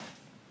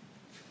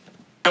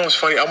know what's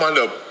funny? I wound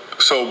up,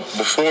 so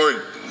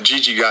before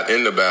Gigi got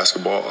into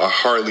basketball, I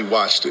hardly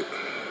watched it.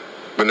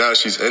 But now that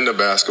she's into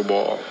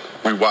basketball,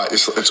 we watch.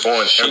 It's on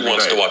every night. She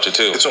wants to watch it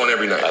too. It's on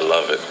every night. I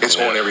love it. It's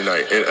on every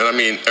night, and I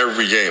mean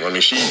every game. I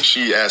mean,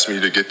 she asked me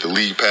to get the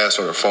league pass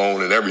on her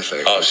phone and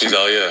everything. Oh, she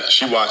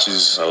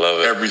watches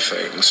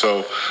everything.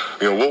 So,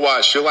 we'll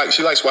watch. She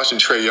likes watching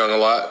Trae Young a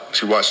lot.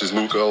 She watches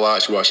Luka a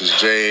lot. She watches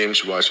James.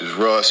 She watches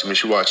Russ. I mean,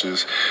 she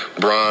watches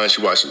Bron.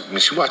 She watches.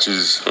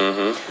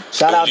 Mm-hmm.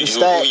 Shout out to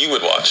Stack. Who you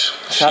would watch?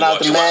 Shout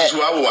out to Matt.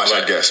 Who I would watch,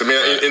 right. I guess. I mean,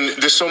 and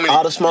there's so many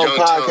All the Smoke young,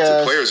 podcast.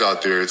 talented players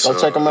out there. Go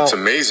check them out. It's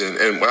amazing.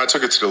 And when I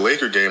took it to the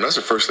Laker game, that's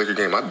the first Laker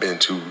game I've been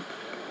to,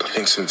 I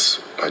think, since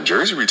my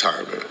jersey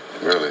retirement.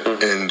 Really?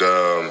 And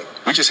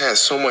we just had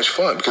so much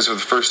fun because for the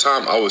first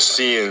time I was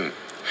seeing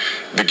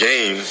the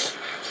game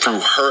through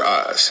her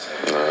eyes.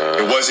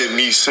 It wasn't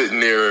me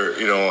sitting there,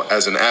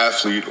 as an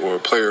athlete or a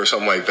player or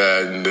something like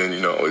that, and then,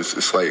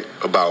 it's like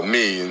about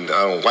me, and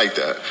I don't like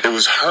that. It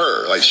was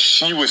her. Like,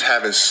 she was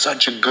having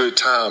such a good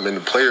time, and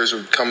the players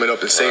were coming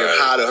up and saying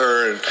hi to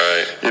her,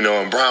 and,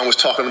 and Brown was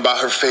talking about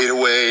her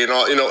fadeaway and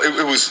all.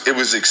 It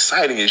was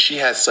exciting, and she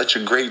had such a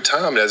great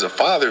time. And as a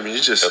father, I mean,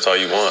 that's all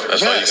you want.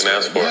 That's all you can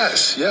ask for.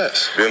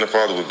 Yes. Being a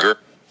father with girl.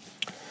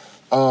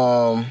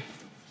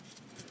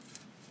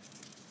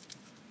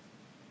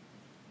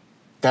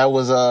 That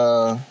was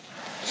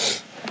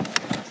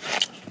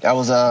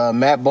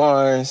Matt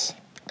Barnes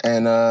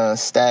and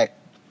Stack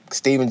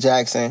Steven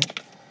Jackson.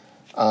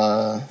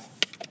 That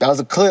was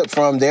a clip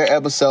from their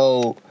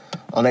episode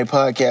on their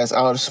podcast,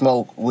 All the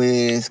Smoke,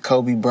 with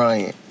Kobe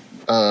Bryant.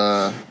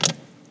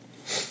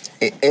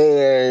 It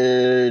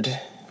aired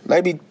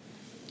maybe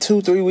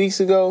 2-3 weeks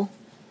ago.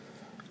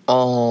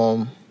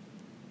 But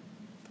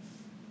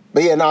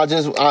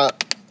yeah,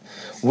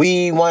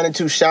 we wanted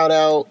to shout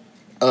out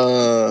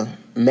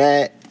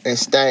Matt and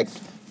Stack,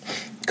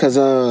 because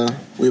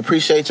we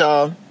appreciate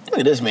y'all. Look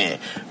at this man.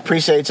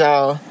 Appreciate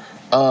y'all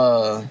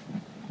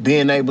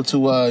being able to,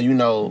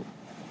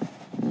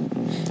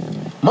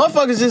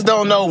 motherfuckers just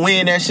don't know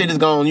when that shit is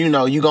going, you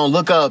going to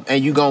look up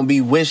and you going to be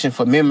wishing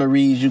for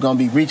memories. You going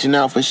to be reaching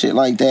out for shit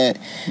like that.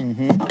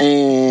 Mm-hmm.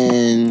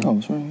 And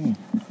it's right here.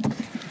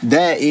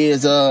 That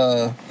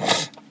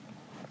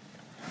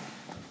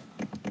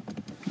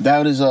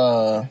is,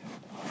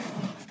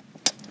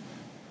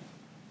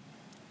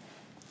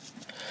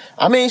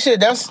 I mean, shit,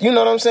 that's, you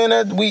know what I'm saying?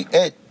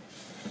 That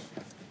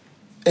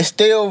it's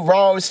still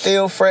raw, it's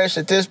still fresh.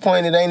 At this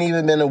point, it ain't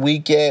even been a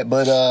week yet,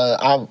 but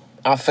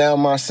I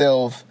found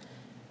myself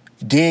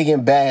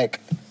digging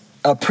back,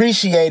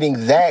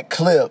 appreciating that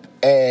clip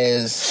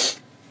as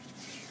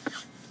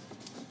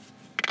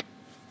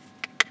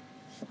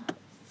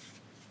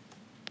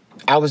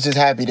I was just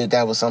happy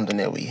that was something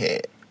that we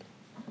had.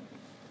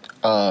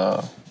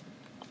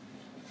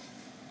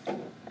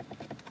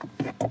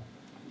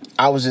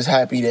 I was just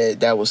happy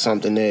that was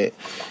something that,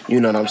 you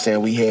know what I'm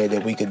saying, we had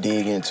that we could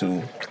dig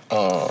into,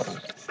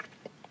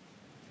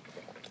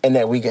 and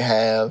that we could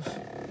have,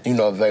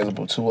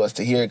 available to us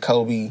to hear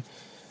Kobe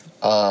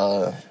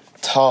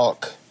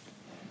talk.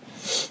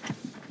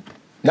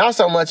 Not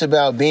so much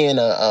about being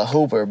a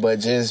hooper,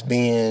 but just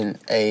being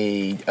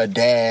a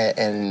dad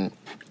and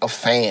a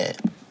fan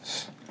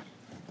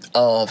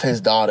of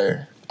his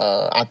daughter.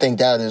 I think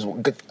that is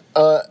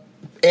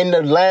in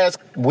the last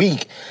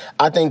week,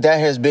 I think that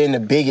has been the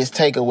biggest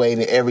takeaway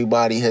that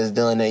everybody has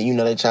done. That,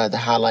 they tried to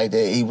highlight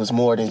that he was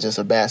more than just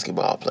a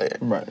basketball player.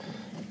 Right.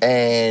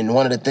 And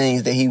one of the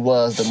things that he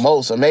was the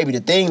most, or maybe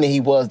the thing that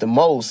he was the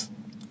most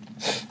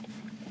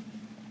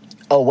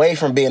away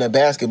from being a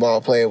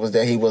basketball player, was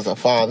that he was a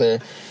father,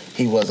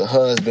 he was a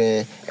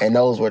husband, and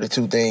those were the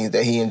two things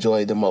that he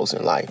enjoyed the most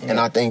in life. And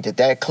I think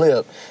that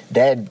clip,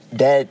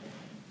 that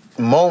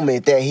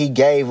moment that he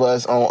gave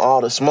us on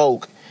All the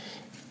Smoke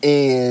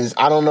is,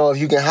 I don't know if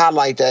you can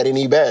highlight that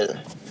any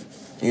better.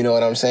 You know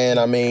what I'm saying?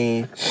 I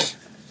mean,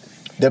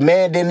 the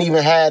man didn't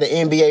even have the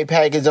NBA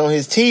package on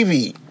his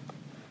TV.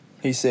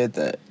 He said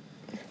that.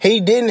 He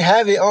didn't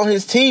have it on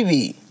his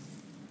TV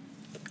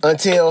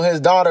until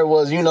his daughter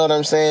was, you know what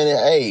I'm saying,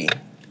 hey,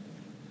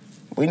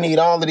 we need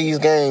all of these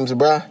games,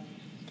 bruh.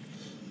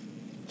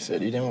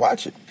 Said he didn't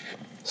watch it.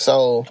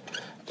 So,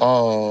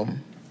 shout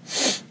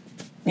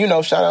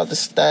out to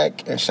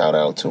Stack and shout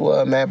out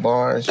to Matt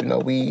Barnes.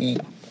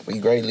 We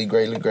greatly,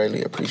 greatly,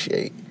 greatly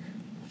appreciate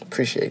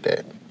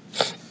that.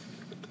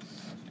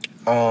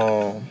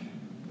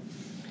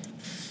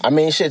 I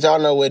mean, shit, y'all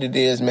know what it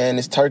is, man.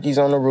 It's Turkeys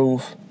on the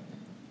Roof.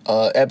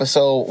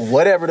 Episode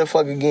whatever the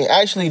fuck again.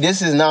 Actually,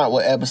 this is not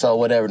what episode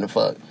whatever the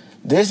fuck.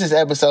 This is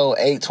episode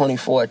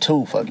 824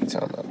 2 fucking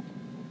talking about.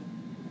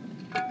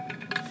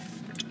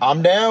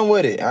 I'm down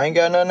with it. I ain't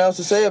got nothing else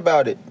to say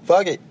about it.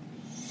 Fuck it.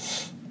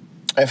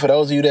 And for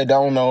those of you that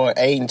don't know,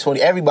 8 and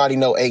 20, everybody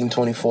know 8 and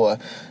 24.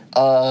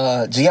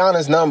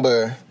 Gianna's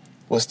number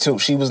was 2.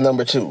 She was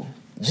number 2.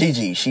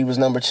 Gigi, she was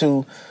number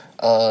 2.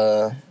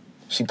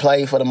 She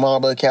played for the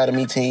Mamba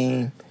Academy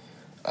team.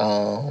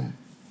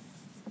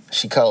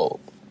 She cold.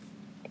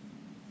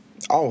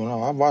 Oh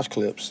no, I watched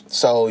clips.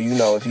 So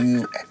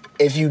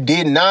if you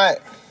did not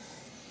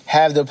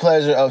have the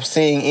pleasure of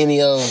seeing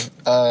any of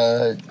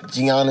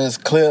Gianna's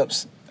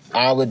clips,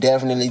 I would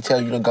definitely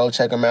tell you to go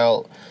check them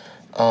out.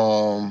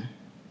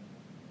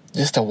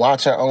 Just to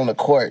watch her on the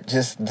court,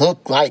 just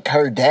look like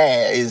her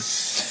dad is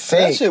sick.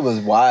 That shit was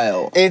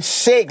wild. It's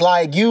sick.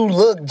 Like, you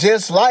look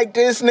just like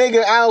this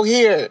nigga out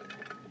here.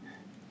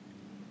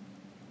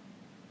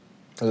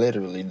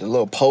 Literally, the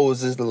little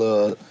poses, the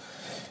little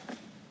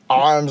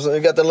arms,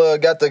 got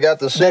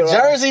the shit. The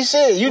jersey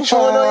shit. You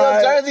chewing on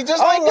your jersey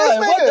just like this nigga.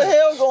 What the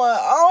hell going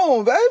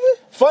on,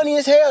 baby? Funny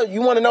as hell.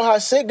 You want to know how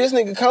sick this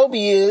nigga Kobe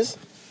is?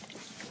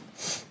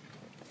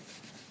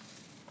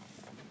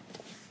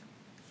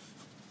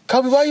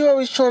 Kobe, why you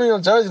always chewing on your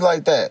jersey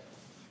like that?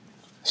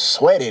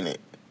 Sweating it.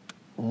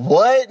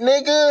 What,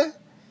 nigga?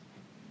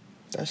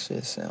 That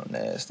shit sound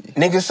nasty.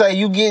 Niggas say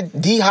you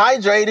get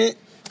dehydrated.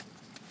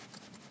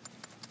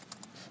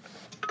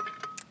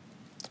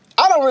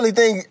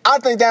 I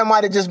think that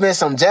might have just been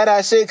some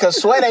Jedi shit,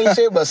 cause sweat ain't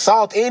shit but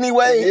salt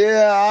anyway.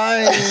 Yeah,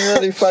 I ain't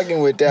really fucking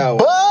with that one.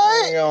 But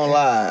I ain't gonna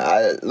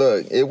lie.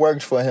 Look, it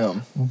worked for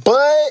him.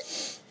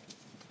 But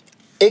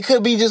it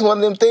could be just one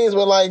of them things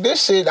where, like,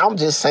 this shit, I'm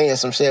just saying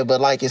some shit, but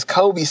like, it's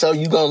Kobe, so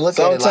you gonna look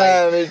at it like,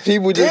 sometimes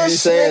people just be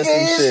saying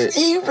some shit.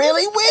 He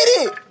really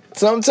with it.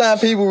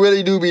 Sometimes people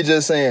really do be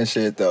just saying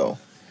shit though.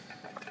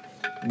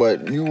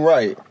 But you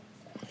right.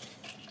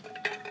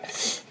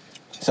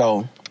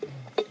 So,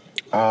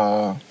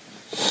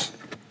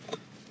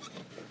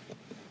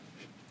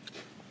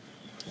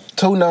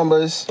 2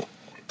 numbers,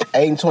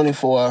 8 and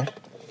 24.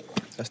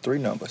 That's 3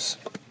 numbers.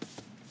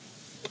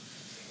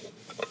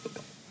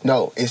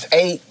 No, it's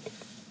 8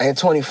 and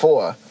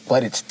 24,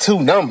 but it's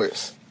 2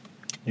 numbers.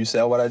 You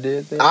saw what I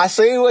did there? I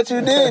see what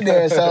you did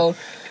there. So,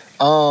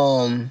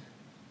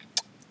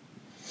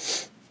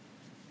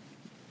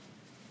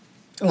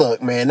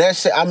 look, man, that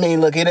shit, I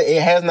mean, look,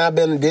 it has not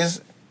been, this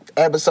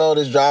episode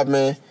is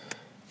dropping,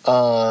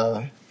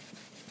 the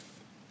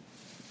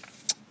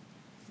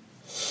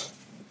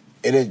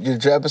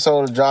episode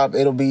will drop,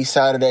 it'll be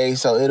Saturday,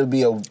 so it'll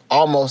be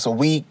almost a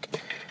week.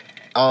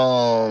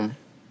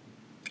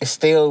 It's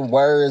still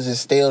words, it's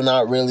still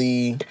not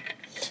really...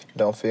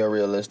 Don't feel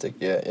realistic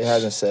yet. It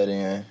hasn't set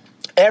in.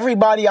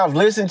 Everybody I've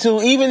listened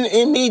to, even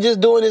in me just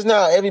doing this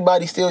now,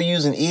 everybody's still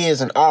using is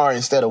and are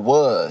instead of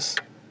was.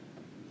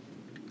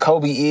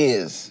 Kobe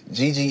is.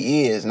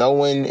 Gigi is. No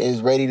one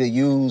is ready to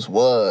use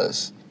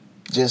was.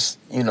 Just,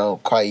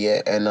 quite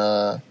yet. And,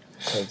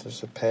 because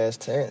it's a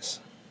past tense.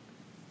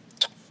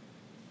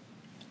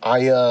 I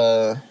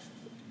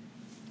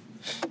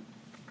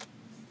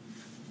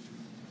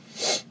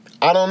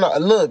don't know.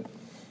 Look,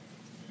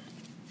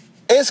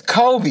 it's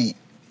Kobe.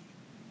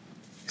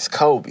 It's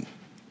Kobe.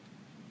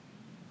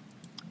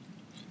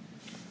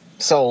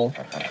 So,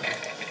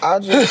 I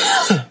just...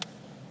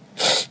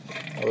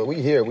 Well,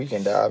 we here. We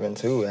can dive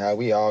into it, how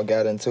we all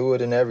got into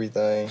it and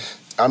everything.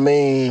 I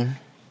mean,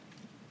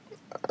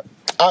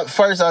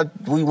 first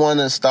we want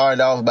to start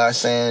off by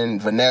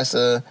saying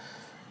Vanessa,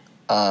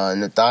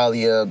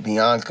 Natalia,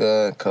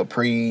 Bianca,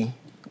 Capri,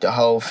 the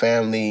whole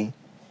family,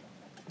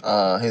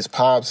 his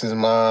pops, his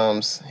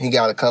moms, he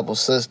got a couple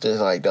sisters,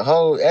 like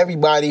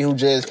everybody who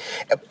just,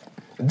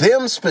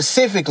 them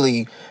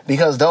specifically,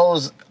 because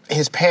those,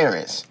 his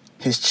parents,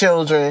 his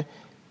children,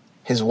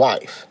 his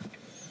wife.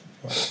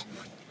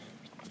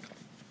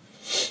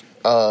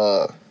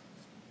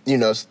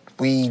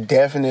 We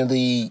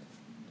definitely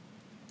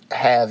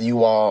have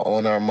you all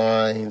on our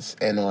minds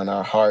and on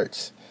our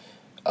hearts.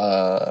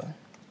 The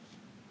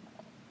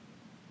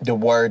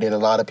word that a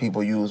lot of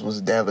people use was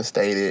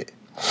devastated.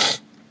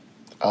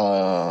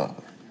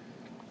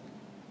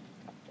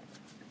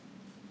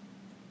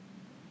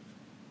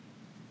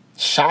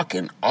 Shock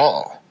and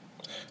awe.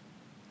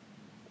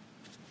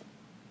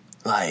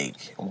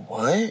 Like,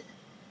 what?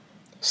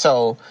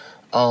 So,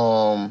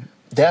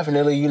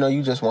 definitely,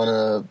 you just want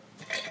to...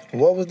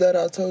 What was that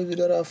I told you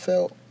that I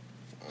felt?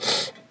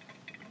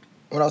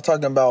 When I was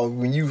talking about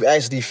when you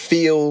actually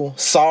feel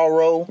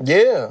sorrow?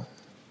 Yeah.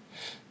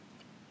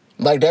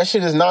 Like, that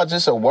shit is not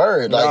just a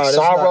word. Like,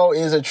 sorrow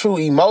is a true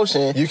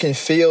emotion. You can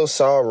feel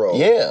sorrow.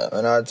 Yeah.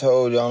 And I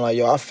told you, I'm like,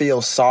 I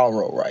feel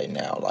sorrow right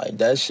now. Like,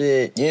 that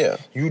shit... Yeah.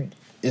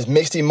 It's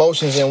mixed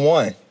emotions in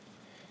one.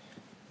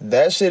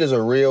 That shit is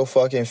a real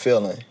fucking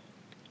feeling.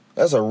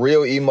 That's a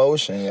real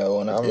emotion, yo.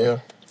 And I'm... Yeah.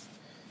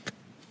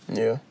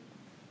 Yeah.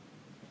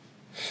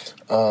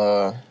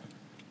 So,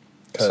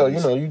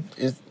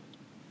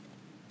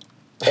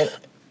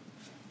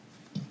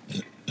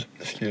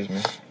 excuse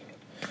me.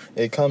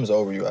 It comes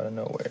over you out of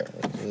nowhere.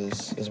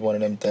 It's one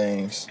of them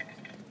things.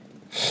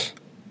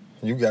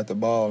 You got the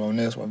ball on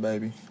this one,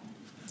 baby.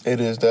 It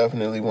is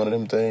definitely one of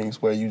them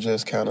things where you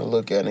just kind of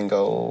look at it and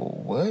go,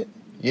 what?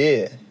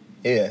 Yeah.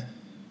 Like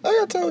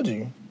I told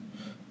you.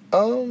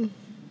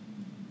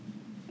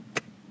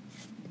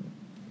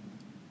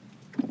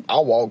 I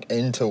walk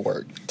into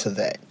work to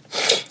that.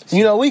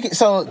 We can,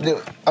 so,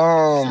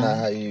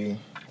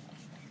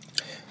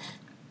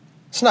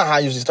 It's not how I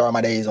usually start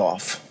my days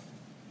off.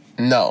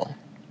 No.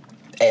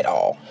 At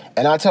all.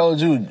 And I told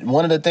you,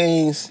 one of the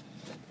things,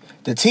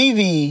 the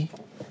TV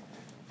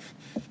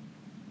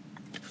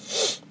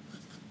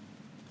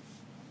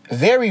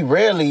very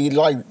rarely,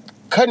 like,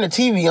 cutting the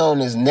TV on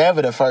is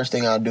never the first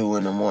thing I do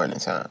in the morning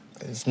time.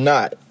 It's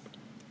not.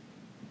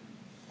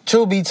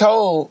 Truth be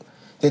told,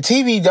 the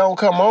TV don't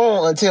come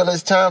on until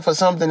it's time for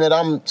something that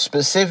I'm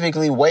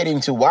specifically waiting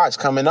to watch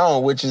coming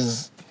on, which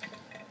is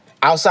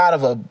outside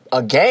of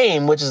a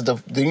game, which is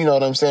the you know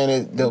what I'm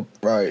saying,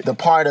 the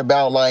part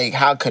about like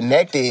how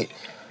connected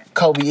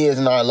Kobe is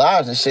in our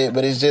lives and shit.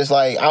 But it's just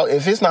like,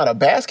 if it's not a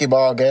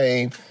basketball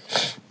game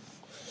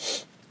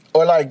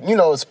or like, you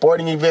know, a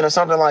sporting event or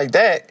something like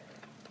that,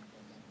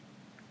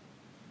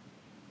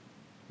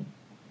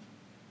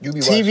 You be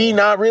TV watching.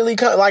 not really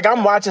like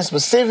I'm watching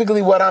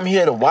specifically what I'm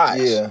here to watch.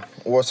 Yeah,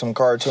 or some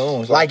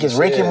cartoons. Like is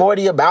Rick and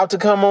Morty about to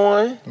come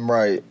on?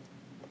 Right.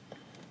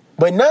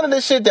 But none of the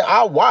shit that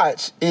I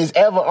watch is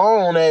ever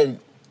on at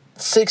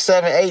 6,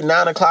 7, 8,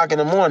 9 o'clock in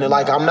the morning.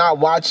 Like I'm not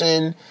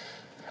watching.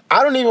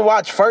 I don't even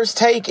watch First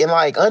Take and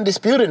like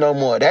Undisputed no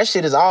more. That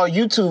shit is all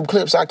YouTube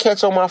clips I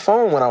catch on my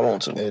phone when I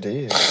want to. It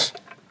is.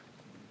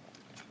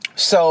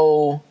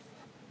 So,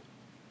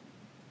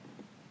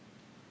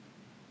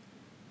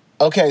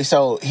 okay,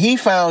 so he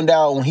found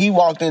out when he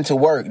walked into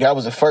work, that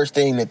was the first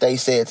thing that they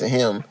said to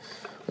him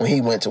when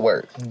he went to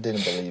work.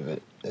 Didn't believe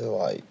it.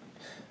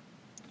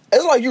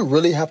 It's like you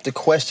really have to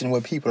question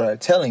what people are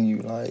telling you.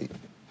 Like,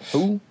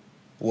 who?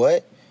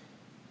 What?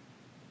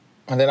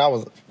 And then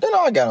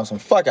I got on some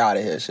fuck out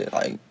of here shit.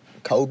 Like,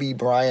 Kobe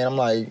Bryant, I'm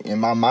like, in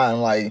my mind,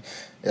 I'm like,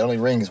 it only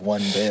rings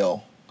one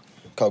bell.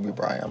 Kobe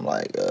Bryant. I'm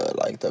like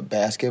the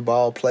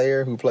basketball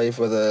player who played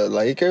for the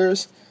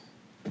Lakers?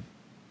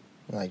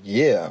 Like,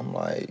 yeah. I'm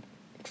like,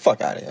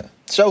 fuck out of here.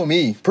 Show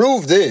me.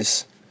 Prove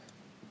this.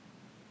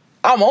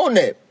 I'm on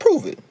that.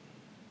 Prove it.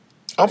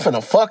 I'm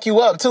finna fuck you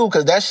up too,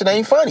 cause that shit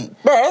ain't funny.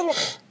 Bro,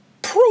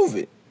 prove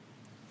it.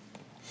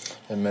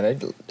 And man,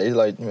 they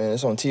like, man,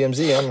 it's on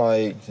TMZ. I'm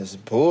like, this is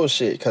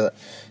bullshit. Cause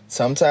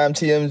sometimes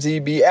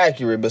TMZ be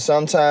accurate, but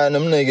sometimes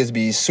them niggas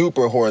be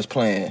super horse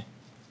playing.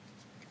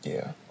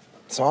 Yeah.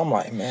 So I'm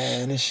like,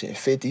 man, this shit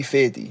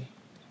 50-50.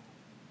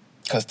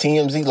 Cause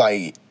TMZ,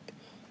 like,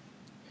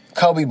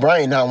 Kobe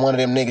Bryant not one of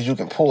them niggas you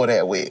can pull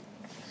that with.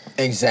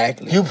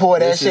 Exactly. You pull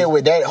that shit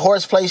with that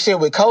horseplay shit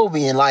with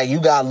Kobe and like you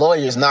got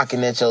lawyers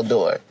knocking at your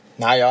door.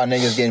 Now y'all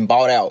niggas getting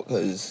bought out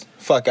cause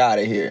fuck out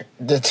of here.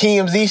 The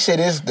TMZ shit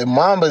is the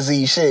Mamba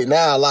Z shit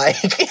now, like.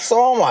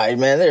 So I'm like,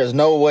 man, there's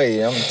no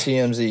way. I'm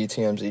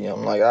TMZ.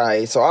 I'm like, all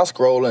right. So I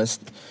scroll and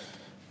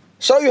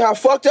show you how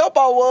fucked up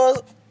I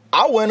was.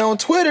 I went on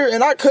Twitter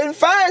and I couldn't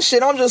find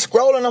shit. I'm just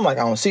scrolling. I'm like,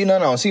 I don't see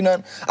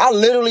nothing. I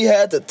literally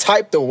had to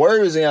type the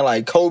words in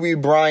like Kobe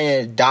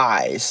Bryant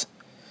dies.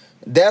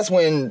 That's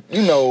when,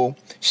 you know,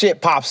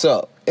 shit pops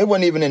up. It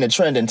wasn't even in the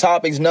trending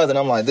topics, nothing.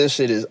 I'm like, this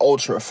shit is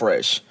ultra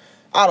fresh.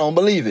 I don't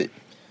believe it.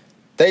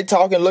 They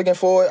talking, looking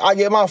for it. I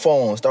get my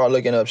phone, start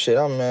looking up shit.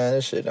 I'm, man,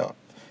 this shit don't.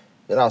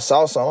 Then I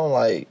saw something. I'm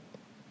like,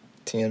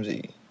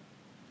 TMZ.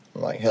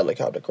 I'm like,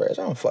 helicopter crash.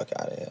 I'm fuck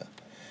out of here.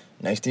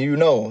 Next thing you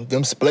know,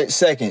 them split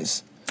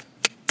seconds,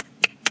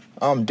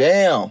 I'm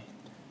down.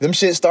 Them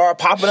shit start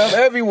popping up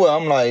everywhere.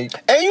 I'm like,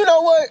 and you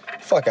know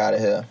what? Fuck out of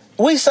here.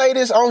 We say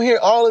this on here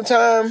all the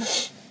time,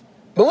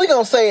 but we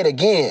gonna say it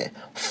again.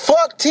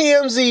 Fuck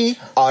TMZ.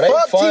 Oh, they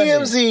fuck funny.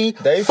 TMZ.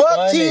 They fuck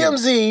funny.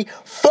 TMZ.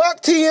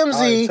 Fuck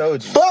TMZ. I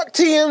told you. Fuck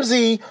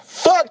TMZ.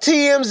 Fuck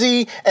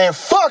TMZ. And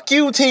fuck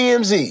you,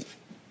 TMZ.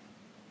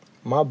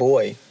 My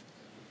boy.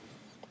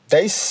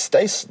 They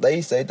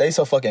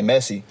so fucking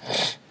messy.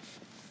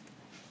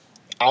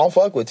 I don't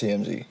fuck with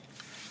TMZ.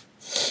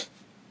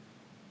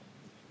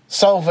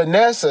 So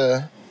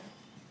Vanessa,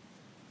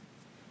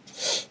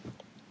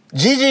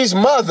 Gigi's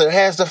mother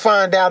has to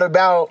find out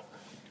about.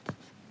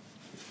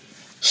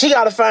 She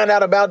got to find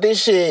out about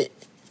this shit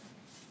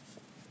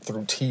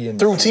Through TMZ.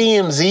 through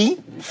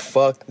TMZ.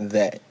 Fuck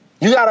that.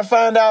 You got to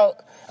find out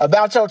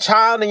about your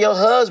child and your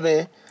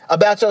husband,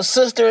 about your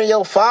sister and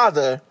your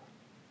father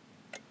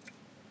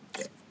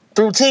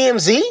through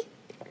TMZ?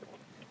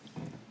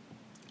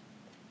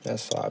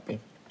 That's sloppy.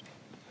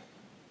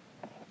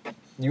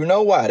 You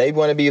know why? They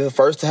want to be the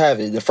first to have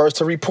it, the first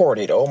to report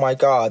it. Oh my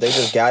God, they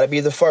just got to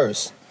be the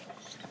first.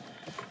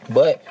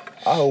 But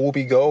I heard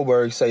Whoopi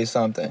Goldberg say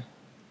something.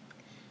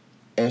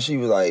 And she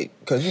was like,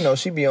 because, you know,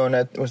 she be on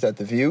that, what's that,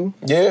 The View?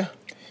 Yeah.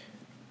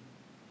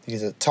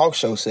 These are talk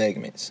show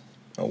segments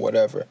or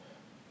whatever.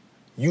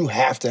 You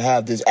have to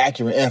have this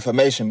accurate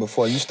information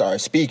before you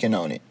start speaking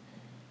on it.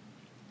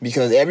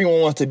 Because everyone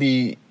wants to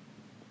be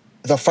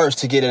the first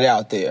to get it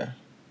out there.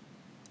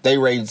 They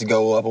ratings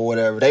go up or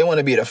whatever. They want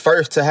to be the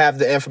first to have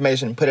the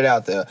information and put it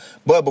out there.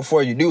 But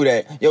before you do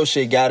that, your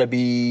shit got to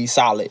be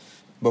solid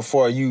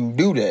before you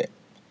do that.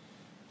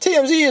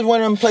 TMZ is one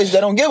of them places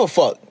that don't give a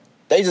fuck.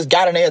 They just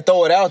got in there and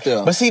throw it out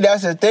there. But see,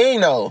 that's the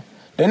thing, though.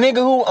 The nigga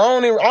who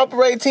own and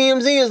operate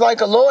TMZ is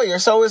like a lawyer.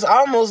 So it's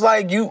almost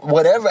like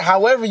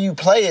however you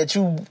play it,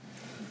 you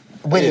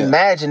would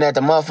imagine that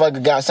the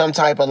motherfucker got some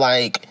type of,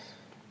 like,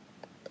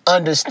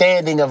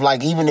 understanding of,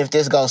 like, even if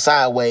this goes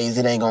sideways,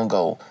 it ain't gonna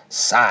go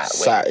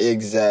sideways.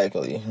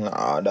 Exactly.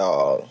 Nah,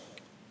 dog.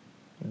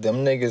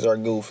 Them niggas are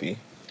goofy.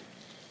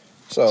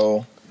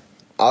 So,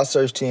 I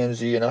searched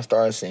TMZ and I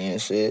started seeing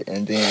shit,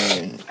 and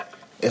then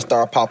it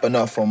started popping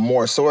up from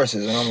more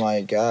sources, and I'm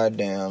like, God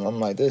damn. I'm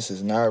like, this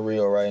is not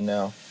real right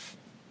now.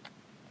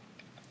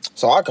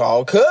 So I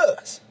called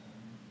Cuz.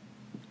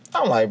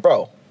 I'm like,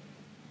 bro,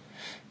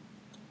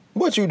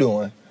 what you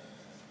doing?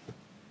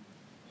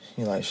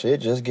 He like,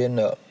 shit, just getting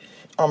up.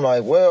 I'm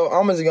like, well,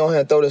 I'm just go ahead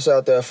and throw this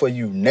out there for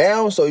you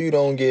now so you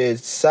don't get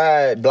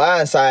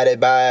blindsided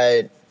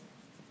by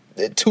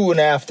 2 in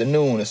the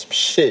afternoon or some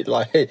shit.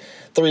 Like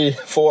 3,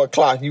 4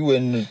 o'clock, you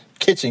in the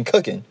kitchen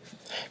cooking.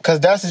 Cause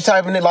that's the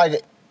type of nigga,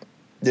 like,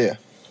 Yeah.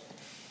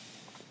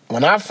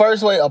 when I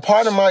first wake, a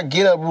part of my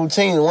get up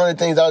routine, one of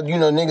the things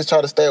niggas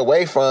try to stay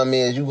away from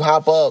is you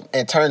hop up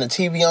and turn the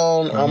TV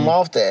on. I'm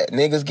off that.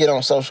 Niggas get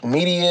on social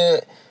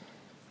media.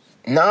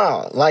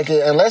 Nah, like,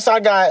 unless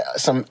I got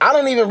I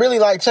don't even really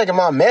like checking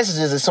my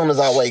messages as soon as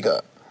I wake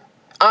up.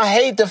 I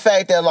hate the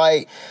fact that,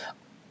 like,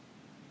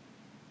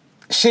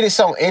 shit is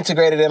so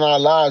integrated in our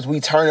lives,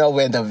 we turn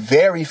over and the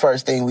very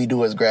first thing we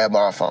do is grab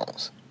our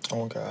phones.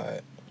 Oh,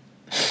 God.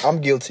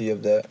 I'm guilty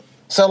of that.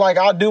 So, like,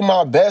 I'll do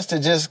my best to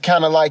just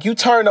kind of, like, you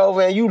turn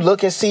over and you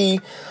look and see,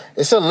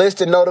 it's a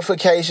list of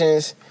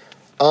notifications.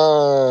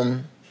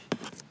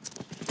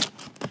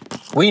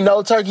 We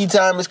know turkey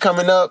time is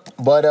coming up,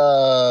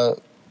 but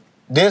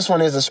this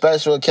one is a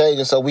special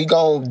occasion, so we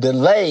gonna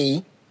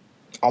delay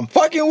I'm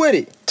fucking with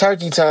it.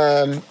 turkey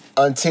time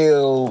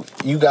until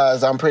you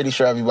guys, I'm pretty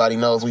sure everybody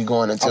knows we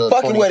going until I'm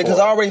fucking with it because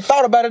I 24. already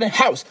thought about it in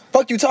house.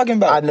 Fuck you talking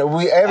about? I know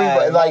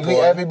everybody Aight, my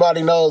boy.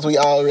 everybody knows we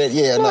already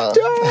Fuck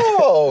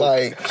y'all.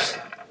 like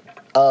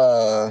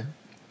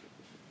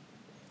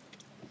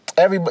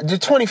everybody the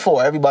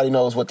 24. Everybody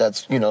knows what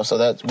that's so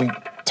that's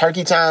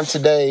turkey time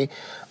today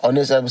on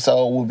this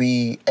episode will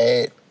be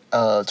at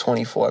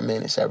 24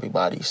 minutes.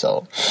 Everybody,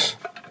 so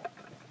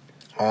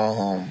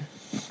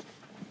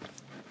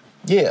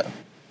yeah.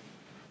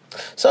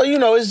 So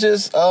it's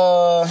just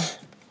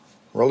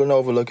Rolling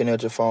over, looking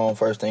at your phone,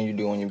 first thing you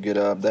do when you get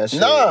up. That shit,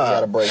 Nah. you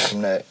gotta break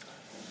from that.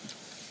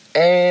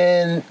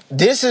 And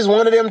this is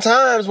one of them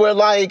times where,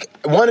 like,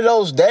 one of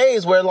those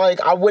days where,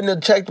 like, I wouldn't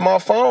have checked my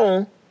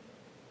phone.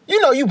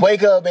 You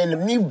wake up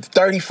and you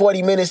 30,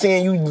 40 minutes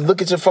in, you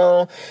look at your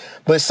phone.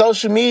 But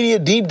social media,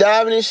 deep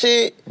diving and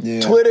shit, Yeah.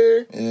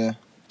 Twitter, Yeah.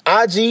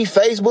 IG,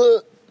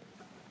 Facebook.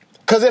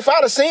 Because if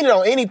I'd have seen it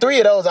on any 3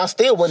 of those, I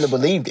still wouldn't have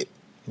believed it.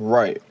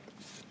 Right.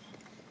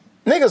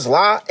 Niggas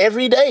lie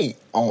every day.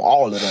 On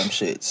all of them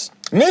shits.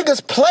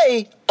 Niggas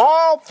play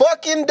all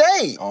fucking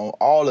day. On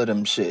all of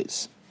them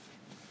shits.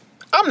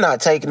 I'm not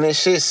taking this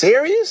shit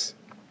serious.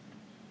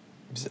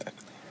 Exactly.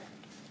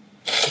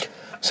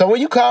 So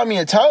when you called me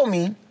and told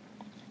me,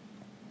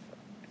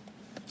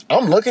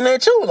 I'm looking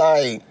at you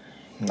like,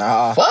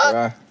 Nah. Fuck.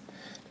 Bruh.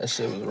 That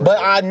shit was real. but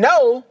I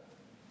know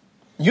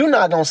you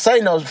not gonna say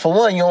no. For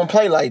one, you don't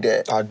play like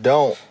that. I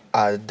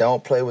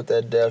don't play with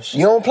that death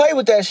shit. You don't play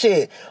with that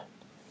shit.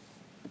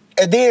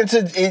 And then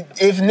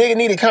if nigga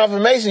needed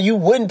confirmation, you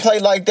wouldn't play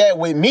like that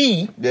with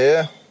me.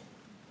 Yeah.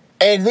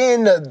 And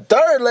then the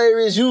third layer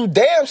is you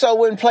damn sure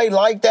wouldn't play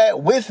like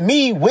that with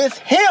me, with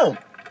him.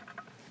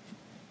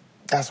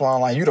 That's why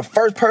I'm like, you the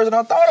first person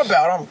I thought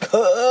about. I'm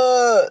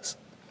cuz.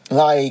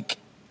 Like,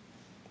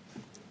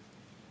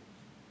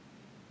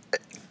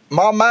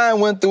 My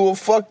mind went through a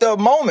fucked up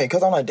moment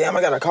because I'm like, damn,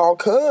 I gotta call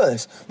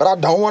cuz. But I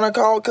don't want to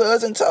call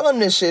cuz and tell him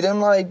this shit. I'm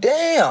like,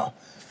 damn.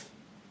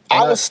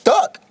 I was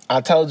stuck.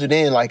 I told you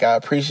then, like, I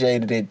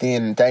appreciated it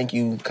then, and thank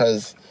you,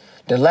 because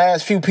the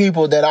last few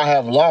people that I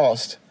have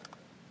lost,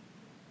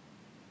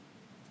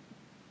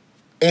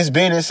 it's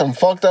been in some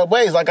fucked up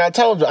ways. Like I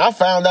told you, I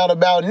found out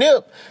about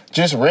Nip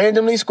just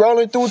randomly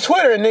scrolling through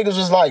Twitter, and niggas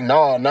was like,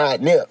 "No,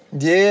 not Nip."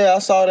 Yeah, I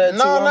saw that too.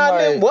 No, I'm not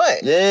like, Nip,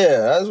 what? Yeah,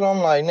 that's what I'm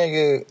like,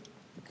 nigga.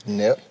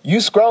 Nip.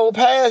 You scroll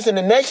past, and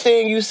the next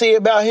thing you see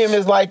about him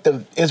is like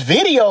it's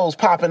videos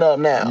popping up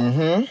now.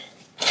 Mm-hmm.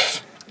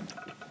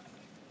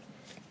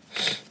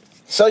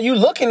 So you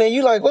looking and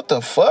you like, what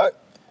the fuck?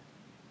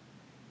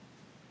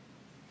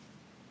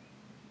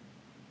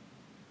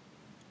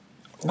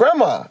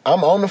 Grandma,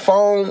 I'm on the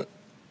phone.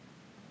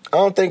 I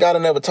don't think I'd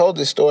have never told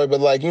this story, but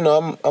like, I'm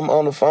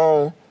on the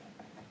phone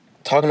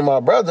talking to my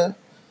brother,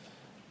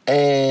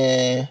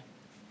 and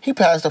he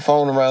passed the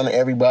phone around to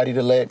everybody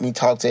to let me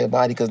talk to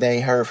everybody because they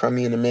ain't heard from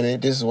me in a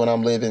minute. This is when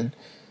I'm living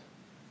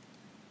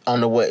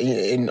on the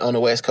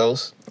West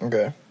Coast.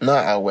 Okay.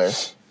 Not out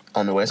west,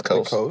 on the West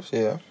Coast. Coast,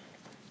 yeah.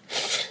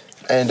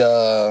 And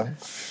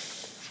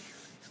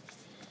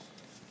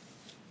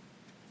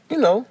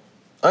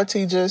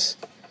auntie just,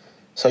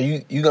 so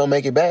you gonna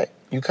make it back?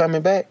 You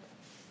coming back?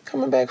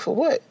 Coming back for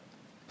what?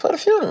 For the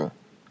funeral.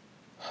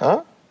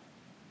 Huh?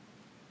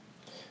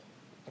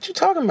 What you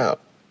talking about?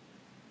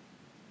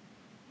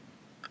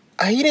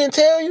 He didn't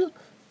tell you?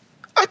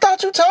 I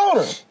thought you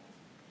told him.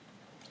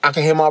 I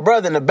can hear my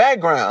brother in the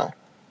background.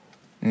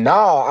 No,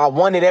 I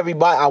wanted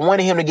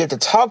him to get to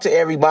talk to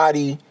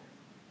everybody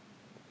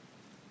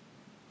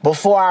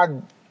before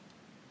I'm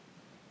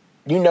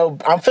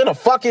finna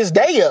fuck his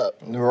day up.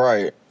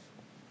 Right.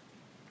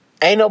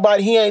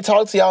 he ain't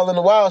talked to y'all in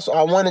a while, so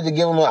I wanted to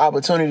give him an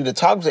opportunity to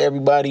talk to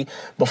everybody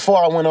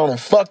before I went on and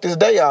fucked this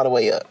day all the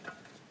way up.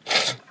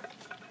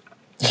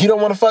 You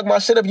don't want to fuck my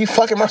shit up, you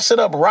fucking my shit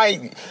up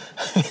right.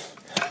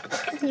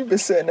 You been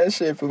saying that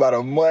shit for about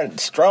a month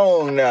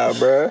strong now,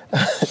 bruh.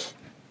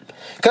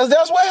 Cause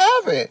that's what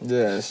happened.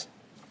 Yes.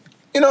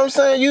 You know what I'm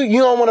saying? You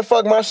don't want to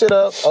fuck my shit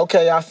up.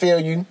 Okay, I feel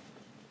you.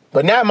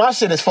 But now my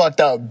shit is fucked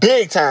up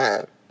big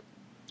time.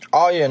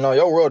 Oh yeah, no,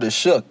 your world is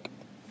shook.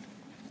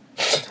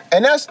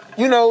 And that's,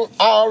 I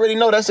already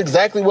know that's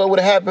exactly what would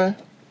have happened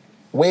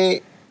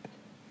with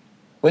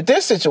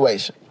this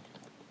situation.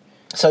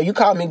 So you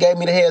called me and gave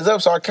me the heads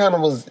up, so I kind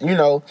of was,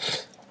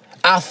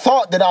 I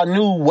thought that I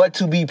knew what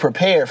to be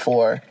prepared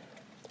for.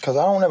 Cause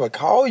I don't ever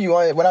call you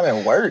when I'm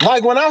at work.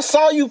 Like when I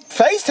saw you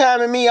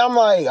FaceTiming me, I'm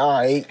like, all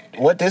right,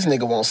 what this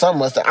nigga want?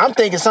 I'm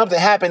thinking something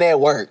happened at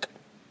work.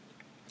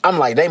 I'm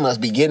like, they must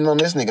be getting on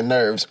this nigga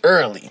nerves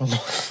early.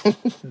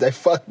 They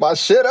fucked my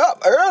shit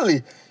up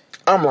early.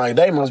 I'm like,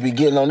 they must be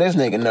getting on this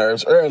nigga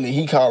nerves early.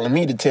 He calling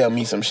me to tell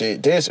me some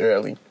shit this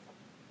early.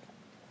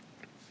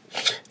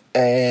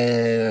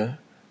 And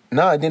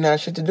no, it didn't have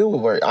shit to do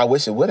with work. I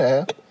wish it would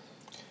have.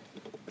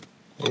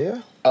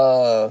 Yeah.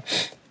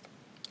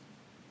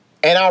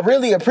 And I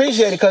really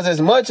appreciate it because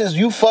as much as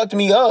you fucked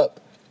me up,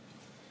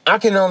 I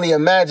can only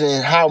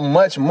imagine how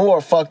much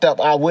more fucked up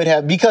I would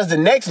have, because the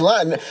next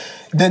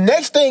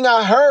thing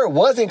I heard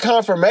wasn't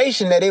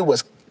confirmation that it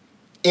was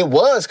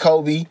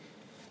Kobe.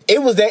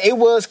 It was that it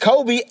was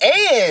Kobe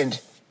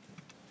and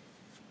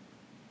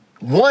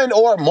one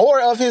or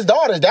more of his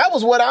daughters. That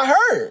was what I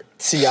heard.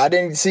 See, I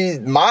didn't see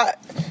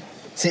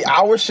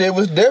our shit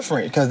was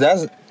different because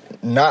that's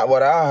not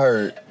what I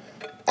heard.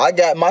 I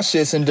got my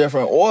shits in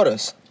different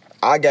orders.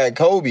 I got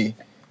Kobe,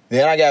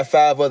 then I got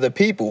 5 other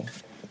people.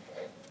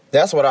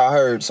 That's what I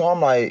heard. So I'm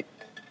like,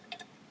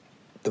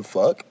 the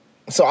fuck?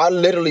 So I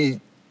literally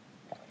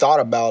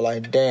thought about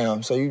like,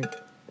 damn, so you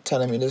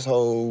telling me this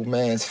whole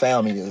man's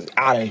family is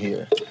out of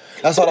here.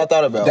 That's all I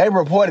thought about. They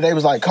reported they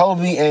was like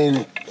Kobe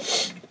and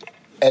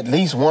at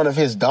least one of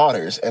his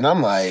daughters. And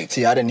I'm like...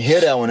 See, I didn't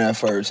hear that one at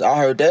first. I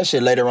heard that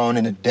shit later on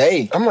in the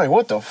day. I'm like,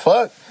 what the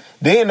fuck?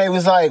 Then they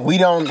was like, we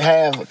don't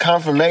have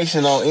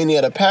confirmation on any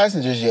of the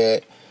passengers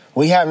yet.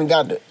 We haven't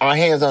got our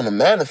hands on the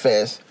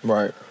manifest.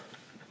 Right.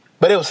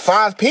 But it was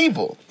 5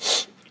 people.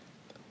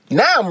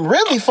 Now I'm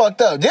really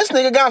fucked up. This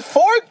nigga got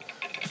 4.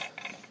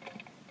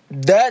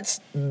 That's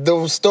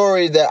the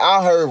story that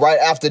I heard right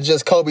after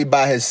just Kobe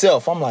by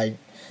himself. I'm like,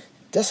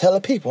 that's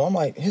hella people. I'm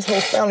like, his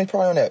whole family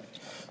probably on that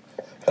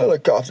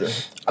helicopter.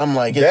 I'm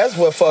like, that's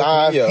what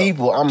fucked me up. 5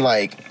 people. I'm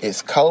like,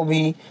 it's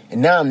Kobe.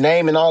 And now I'm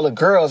naming all the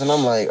girls. And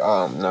I'm like,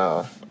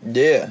 no.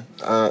 Yeah.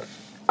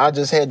 I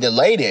just had to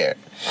lay there.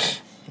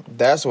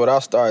 That's what I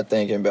started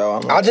thinking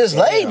about. Like, I just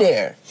laid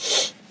there.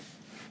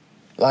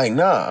 Like,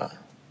 nah.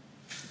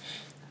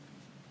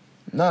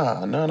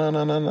 No.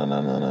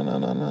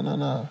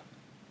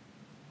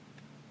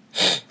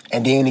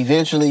 And then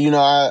eventually,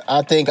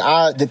 I think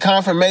the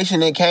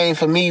confirmation that came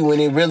for me when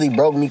it really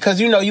broke me, because,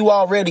 you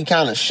already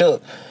kind of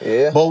shook.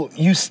 Yeah. But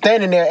you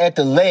standing there at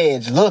the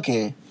ledge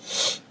looking,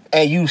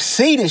 and you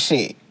see the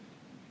shit.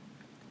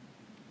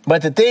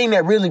 But the thing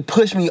that really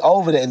pushed me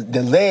over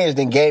the ledge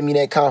and gave me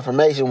that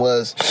confirmation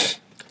was,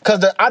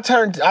 because I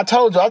turned the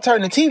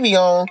TV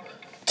on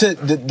to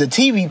the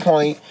TV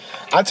point.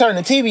 I turned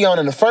the TV on,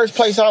 and the first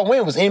place I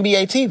went was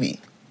NBA TV.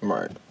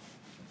 Right.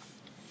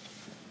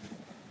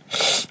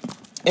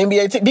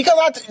 NBA TV.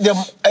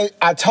 Because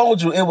I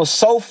told you it was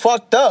so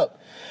fucked up.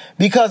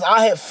 Because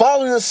I had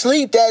fallen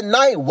asleep that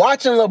night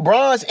watching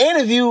LeBron's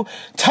interview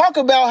talk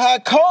about how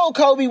cold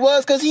Kobe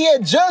was because he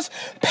had just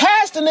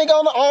passed the nigga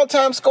on the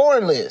all-time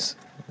scoring list.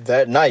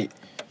 That night.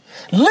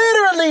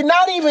 Literally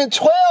not even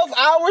 12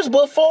 hours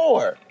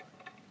before.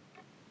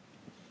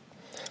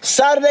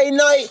 Saturday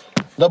night,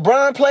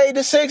 LeBron played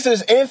the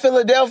Sixers in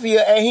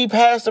Philadelphia and he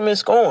passed them in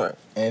scoring.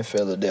 In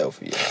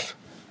Philadelphia.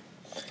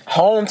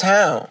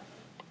 Hometown.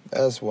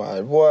 That's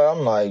why. Boy,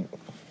 I'm like...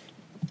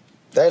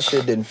 That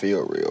shit didn't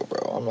feel real,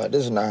 bro. I'm like,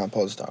 this is not how I'm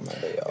supposed to start my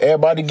day off.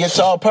 Everybody gets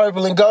all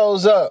purple and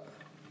goes up.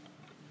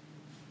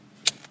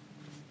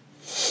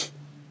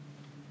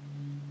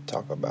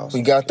 Talk about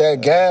We got that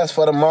gas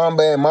for the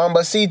Mamba and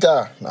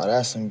Mambacita. Nah,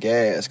 that's some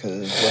gas,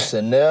 because what's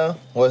in there,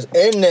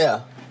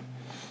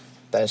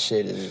 that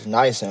shit is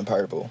nice and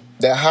purple.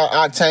 That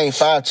High Octane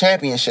 5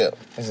 championship.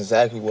 That's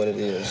exactly what it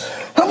is.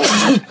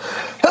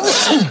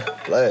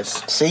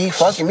 Bless. See,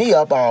 fucking me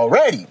up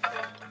already.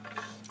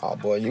 Oh,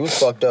 boy, you was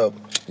fucked up.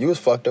 You was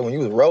fucked up when you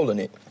was rolling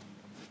it.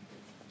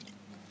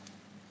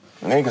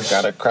 Niggas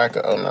got a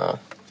cracker. Oh, no.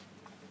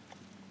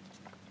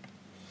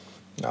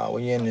 Nah,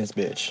 we in this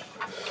bitch.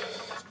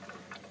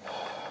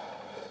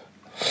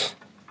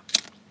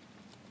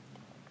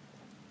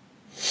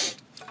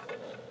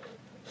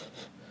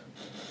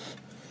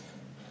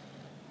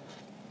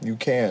 You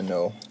can,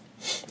 though.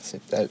 See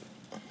that.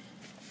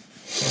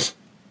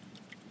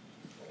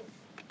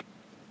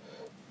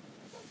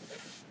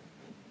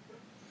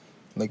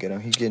 Look at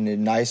him. He getting it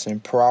nice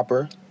and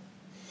proper.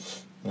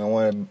 I don't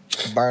want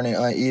to burn it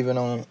uneven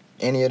on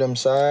any of them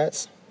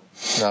sides.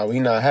 No, we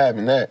not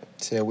having that.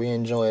 Said we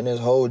enjoying this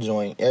whole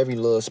joint, every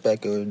little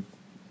speck of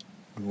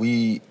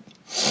weed.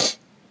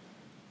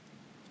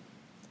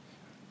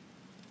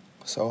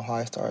 So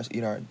high stars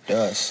eat our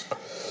dust.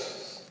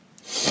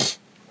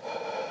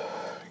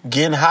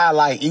 Getting high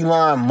like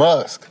Elon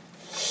Musk.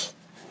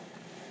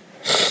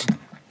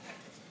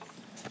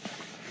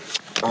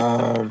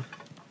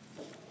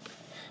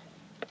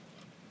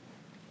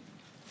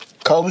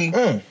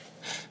 Kobe,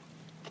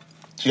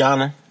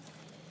 Gianna,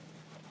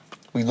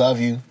 we love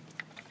you.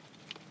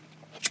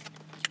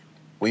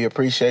 We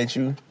appreciate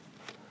you.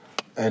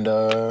 And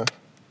I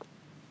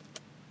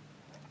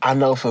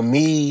know for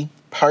me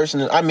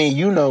personally, I mean,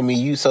 you know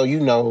me,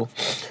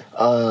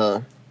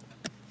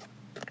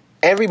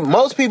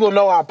 most people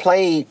know I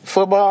played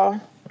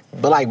football,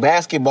 but like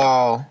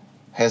basketball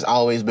has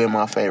always been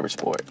my favorite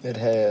sport. It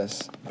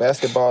has.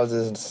 Basketball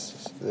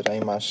it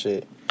ain't my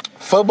shit.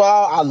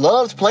 Football, I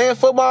loved playing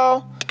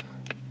football.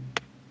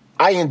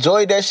 I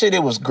enjoyed that shit.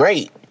 It was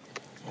great.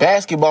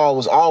 Basketball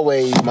was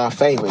always my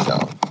favorite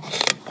though.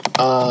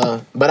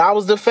 But I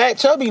was the fat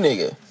chubby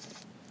nigga.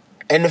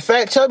 And the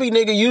fat chubby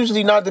nigga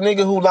usually not the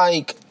nigga who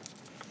like,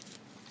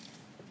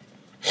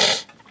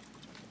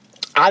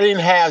 I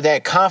didn't have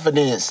that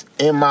confidence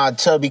in my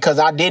chubby because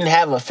I didn't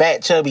have a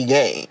fat chubby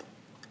game.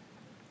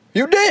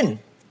 You didn't.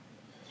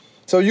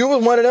 So you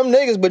was one of them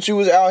niggas, but you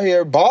was out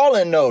here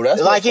balling though.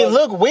 That's like it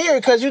looked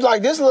weird because you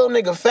like this little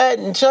nigga fat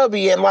and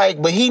chubby and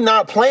like, but he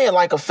not playing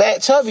like a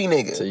fat chubby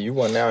nigga. So you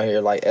wasn't out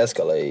here like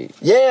Escalade.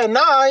 Yeah, nah,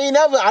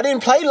 I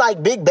didn't play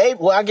like Big Baby.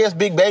 Well, I guess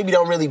Big Baby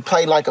don't really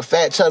play like a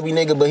fat chubby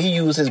nigga, but he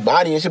used his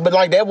body and shit. But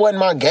like that wasn't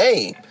my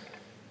game.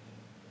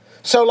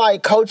 So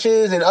like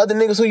coaches and other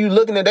niggas who you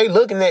looking at, they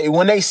looking at you.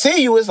 When they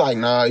see you, it's like,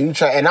 nah, you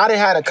try. And I didn't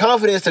have the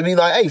confidence to be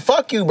like, hey,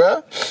 fuck you,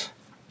 bro.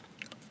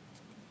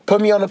 Put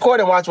me on the court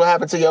and watch what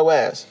happened to your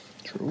ass.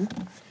 True.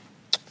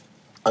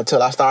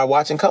 Until I started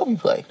watching Kobe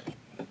play.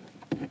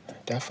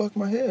 That fucked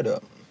my head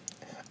up.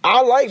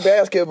 I like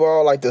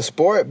basketball, like the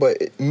sport,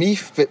 but me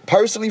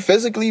personally,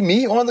 physically,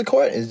 me on the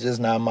court is just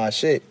not my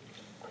shit.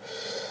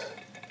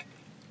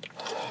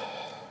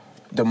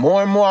 The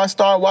more and more I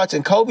start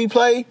watching Kobe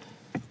play,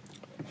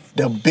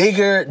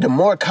 the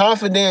more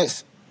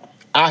confidence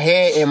I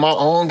had in my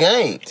own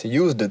game. So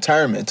you was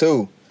determined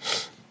too.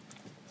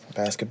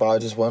 Basketball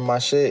just wasn't my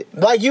shit.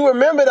 Like you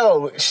remember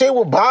though, shit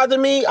would bother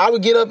me. I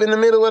would get up in the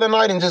middle of the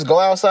night and just go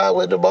outside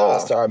with the ball.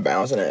 Start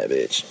bouncing that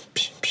bitch.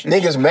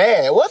 Niggas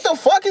mad. What the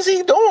fuck is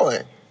he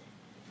doing?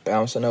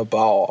 Bouncing a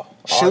ball.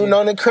 Shooting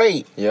on the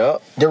crate.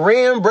 Yep. The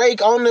rim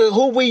break on the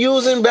hoop we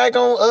using back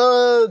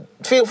on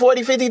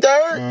 40, 53rd.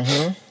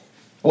 Mm-hmm.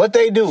 What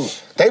they do?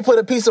 They put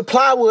a piece of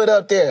plywood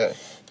up there.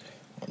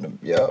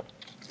 Yep.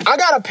 I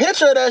got a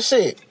picture of that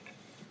shit.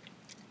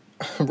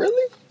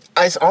 Really?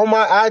 It's on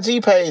my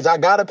IG page. I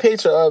got a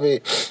picture of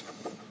it.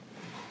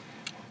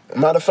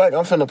 Matter of fact,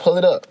 I'm finna pull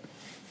it up.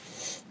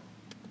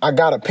 I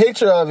got a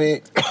picture of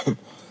it.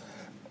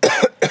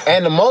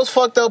 And the most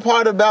fucked up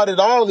part about it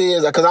all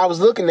is, because I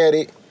was looking at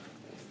it,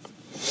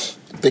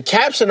 the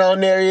caption on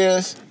there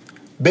is,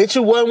 bitch,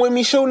 you wasn't with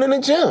me shooting in the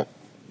gym.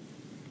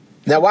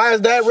 Now, why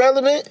is that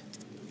relevant?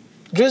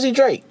 Drizzy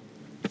Drake.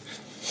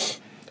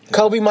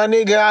 Kobe, my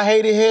nigga, I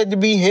hated had to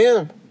be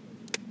him.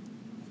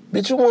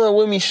 Bitch, you weren't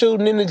with me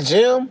shooting in the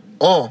gym?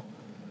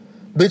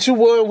 Bitch, you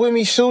weren't with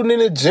me shooting in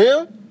the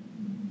gym?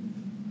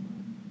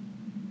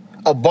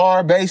 A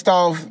bar based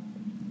off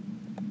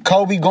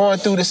Kobe going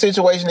through the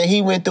situation that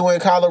he went through in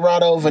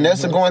Colorado,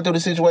 Vanessa going through the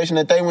situation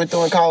that they went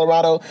through in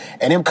Colorado,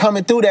 and him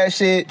coming through that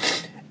shit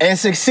and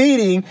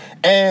succeeding,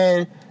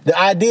 and the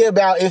idea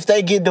about if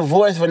they get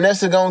divorced,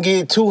 Vanessa gonna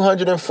get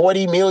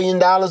 $240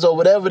 million or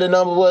whatever the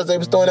number was they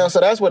was throwing out. So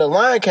that's where the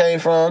line came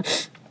from.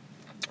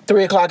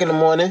 3 o'clock in the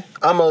morning,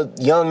 I'm a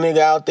young nigga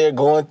out there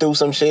going through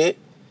some shit,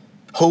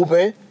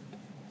 hooping,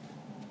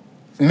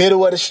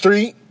 middle of the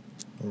street.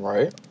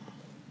 Right.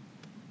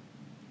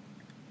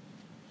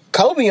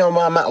 Kobe on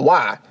my mind.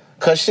 Why?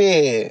 Because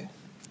shit,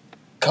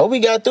 Kobe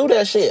got through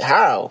that shit.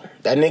 How?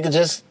 That nigga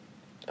just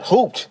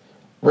hooped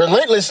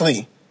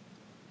relentlessly.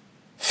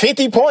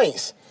 50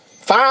 points.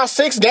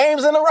 5-6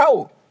 games in a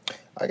row.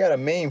 I got a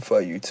meme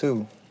for you,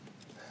 too.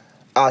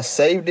 I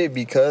saved it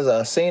because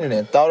I seen it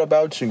and thought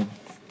about you.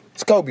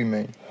 It's Kobe,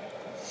 man.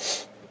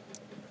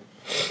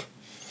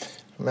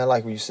 Man,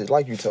 like you said,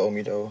 like you told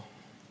me, though,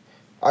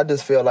 I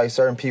just feel like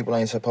certain people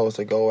ain't supposed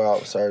to go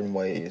out certain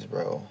ways,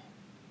 bro.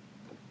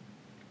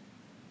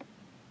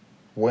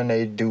 When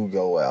they do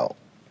go out.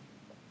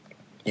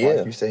 Yeah.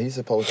 Like you said, he's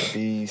supposed to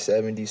be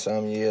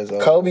 70-some years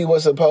old. Kobe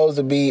was supposed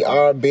to be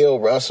our Bill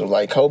Russell.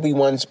 Like, Kobe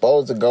wasn't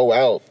supposed to go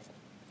out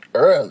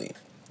early.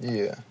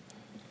 Yeah.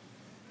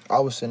 I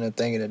was sitting there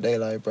thinking today,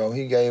 like, bro,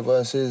 he gave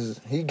us his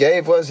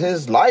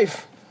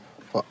life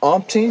for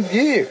umpteen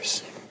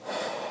years.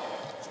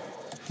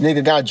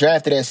 Nigga got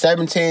drafted at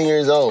 17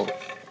 years old.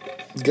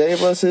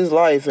 Gave us his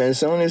life, and as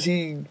soon as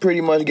he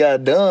pretty much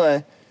got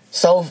done.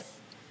 So,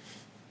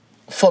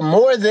 for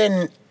more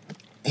than...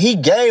 He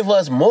gave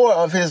us more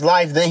of his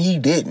life than he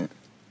didn't.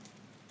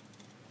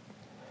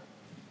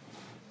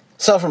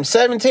 So from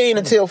 17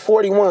 until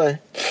 41,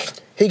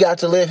 he got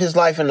to live his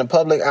life in the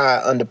public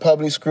eye under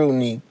public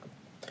scrutiny.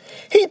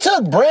 He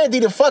took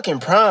Brandy to fucking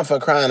prom, for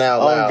crying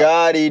out loud. Oh,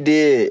 God, he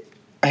did.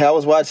 I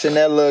was watching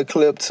that little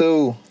clip,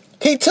 too.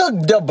 He took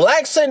the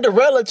Black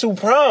Cinderella to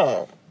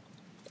prom.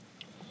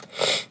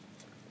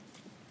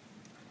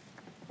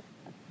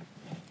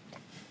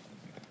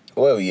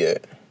 Where we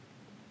at?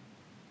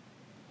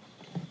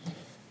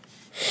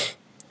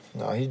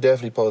 No, he's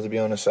definitely supposed to be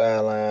on the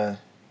sideline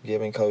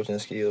giving coaching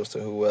skills to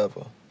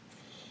whoever.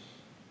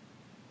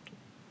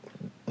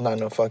 Not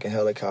no fucking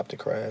helicopter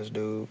crash,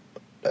 dude.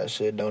 That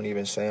shit don't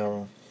even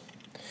sound.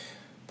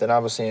 Then I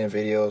was seeing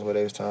videos where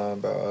they was talking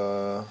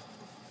about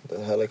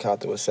the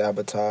helicopter was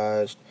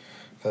sabotaged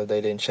because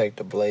they didn't check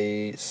the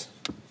blades.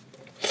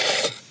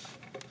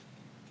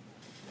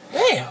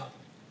 Damn.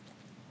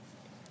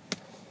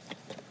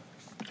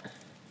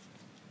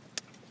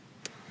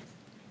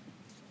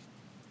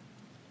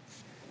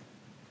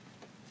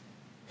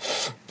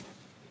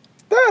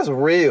 That's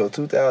real,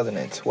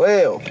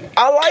 2012.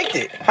 I liked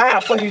it. How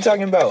the fuck you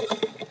talking about?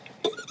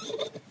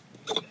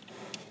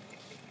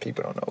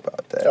 People don't know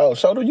about that. Oh,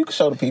 you can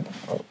show the people.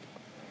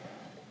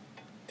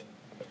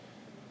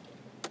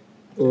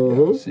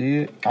 Mm-hmm. See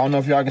it? I don't know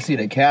if y'all can see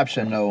the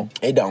caption though.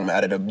 It don't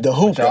matter. The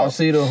hoop, Y'all though.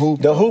 see the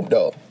hoop? The hoop,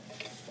 though.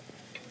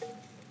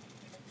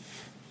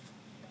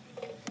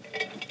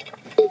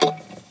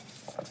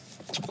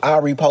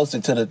 I'll repost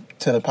it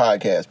to the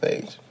podcast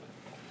page.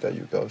 There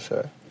you go,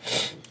 sir.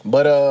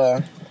 But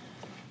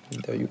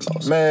There you go,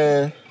 sir.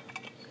 man,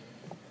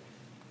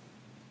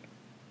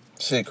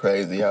 shit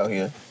crazy out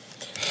here.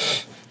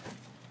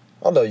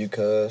 I love you,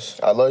 cuz.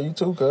 I love you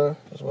too, cuz.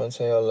 Just want to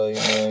say I love you,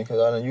 man. Cause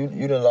I know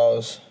you done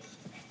lost.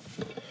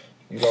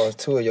 You lost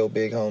two of your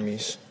big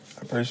homies.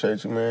 I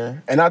appreciate you,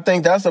 man. And I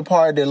think that's the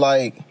part that,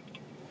 like,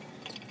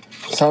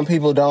 some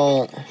people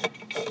don't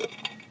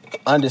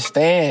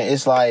understand.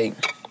 It's like,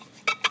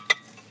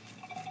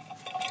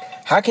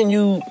 how can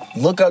you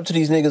look up to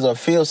these niggas or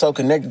feel so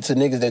connected to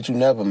niggas that you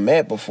never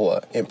met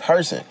before in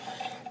person?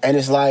 And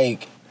it's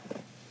like,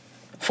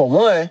 for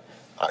one,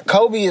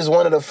 Kobe is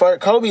one of the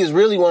first. Kobe is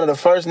really one of the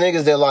first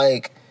niggas that,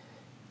 like,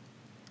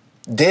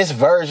 this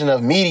version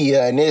of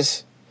media and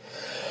this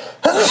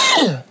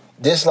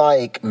this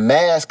like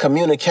mass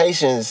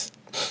communications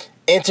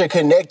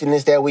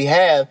interconnectedness that we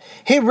have.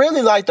 He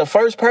really like the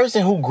first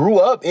person who grew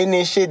up in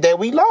this shit that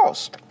we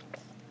lost.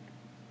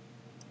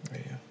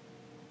 Yeah.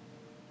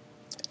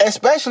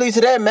 Especially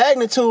to that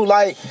magnitude.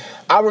 Like,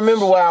 I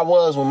remember where I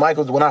was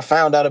when I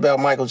found out about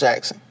Michael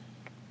Jackson.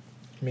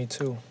 Me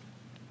too.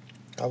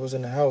 I was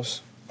in the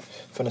house.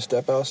 Finna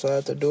step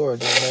outside the door.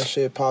 Then that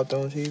shit popped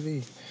on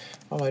TV.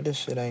 I'm like, this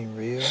shit ain't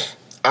real.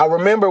 I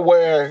remember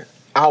where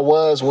I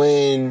was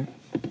when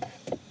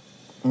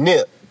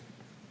Nip,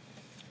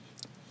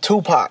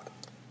 Tupac,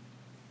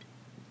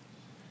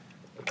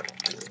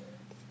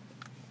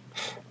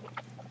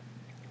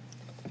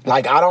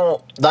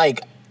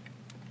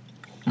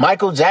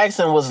 Michael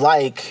Jackson was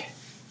like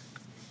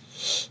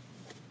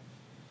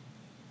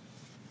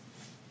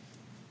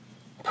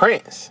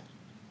Prince.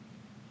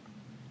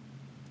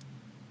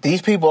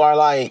 These people are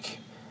like,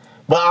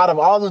 but out of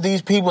all of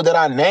these people that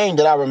I named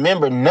that I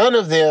remember, none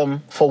of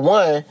them, for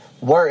one,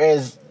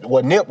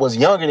 Nip was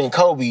younger than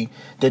Kobe.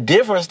 The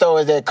difference, though,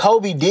 is that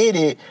Kobe did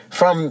it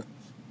from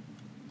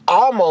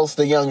almost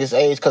the youngest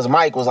age because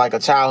Mike was like a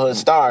childhood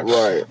star.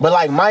 Right. But,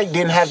 like, Mike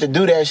didn't have to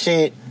do that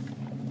shit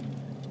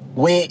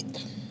with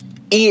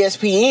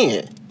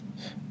ESPN.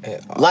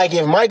 Like,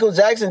 if Michael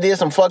Jackson did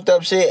some fucked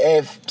up shit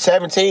at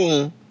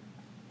 17,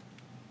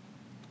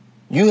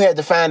 you had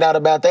to find out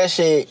about that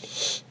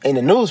shit in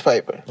the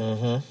newspaper.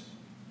 Mm-hmm.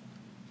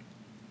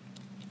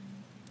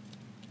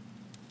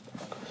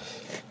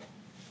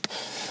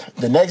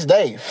 The next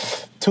day,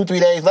 2-3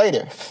 days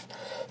later,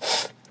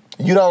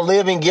 you don't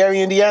live in Gary,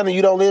 Indiana,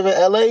 you don't live in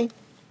LA,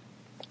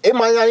 it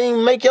might not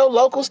even make your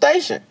local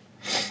station.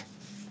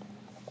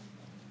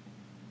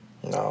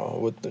 No,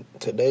 with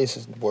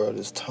today's world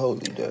is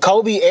totally different.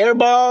 Kobe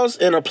airballs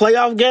in a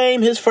playoff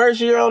game his first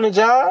year on the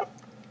job,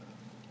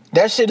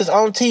 that shit is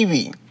on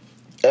TV.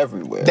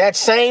 Everywhere. That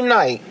same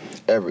night.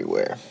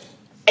 Everywhere.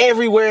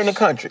 Everywhere in the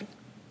country.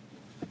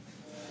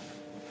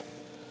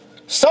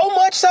 So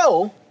much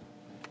so,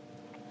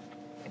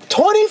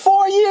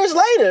 24 years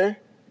later,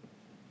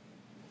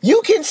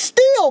 you can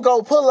still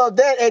go pull up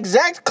that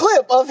exact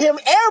clip of him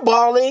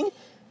airballing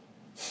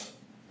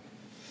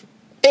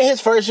in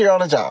his first year on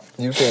the job.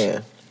 You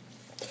can.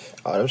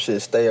 Oh, them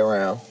shit stay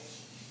around.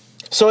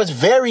 So it's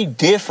very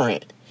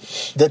different.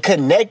 The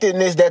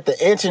connectedness that the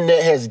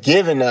internet has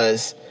given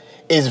us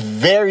is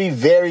very,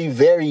 very,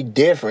 very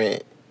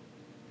different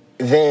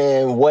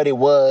than what it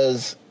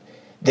was.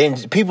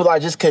 Then people are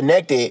just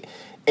connected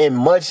in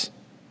much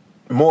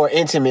more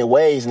intimate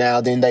ways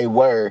now than they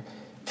were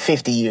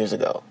 50 years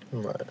ago.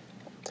 Right.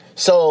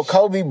 So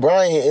Kobe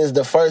Bryant is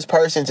the first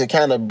person to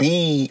kind of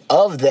be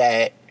of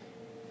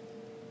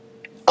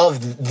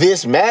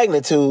this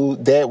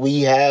magnitude that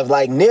we have.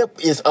 Like, Nip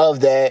is of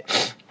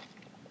that.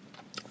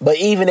 But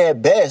even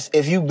at best,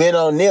 if you've been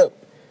on Nip,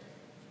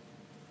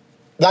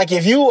 Like,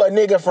 if you a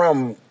nigga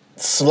from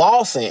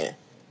Slauson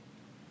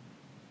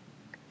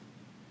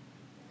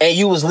and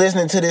you was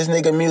listening to this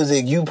nigga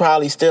music, you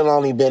probably still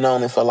only been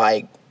on it for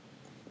like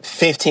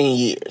 15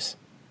 years.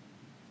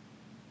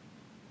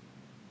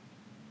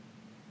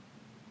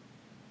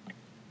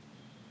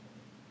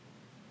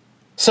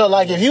 So,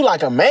 like, if you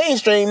like a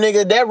mainstream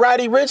nigga, that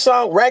Roddy Ricch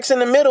song, Racks in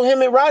the Middle,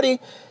 him and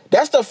Roddy,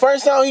 that's the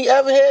first song he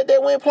ever had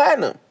that went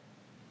platinum.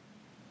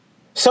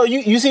 So,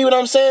 you see what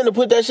I'm saying? To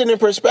put that shit in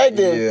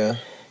perspective, Yeah.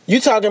 you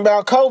talking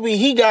about Kobe,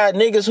 he got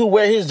niggas who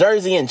wear his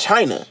jersey in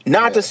China.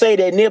 Not to say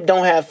that Nip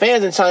don't have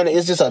fans in China,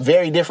 it's just a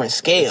very different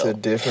scale. It's a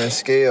different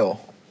scale.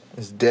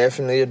 It's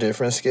definitely a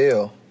different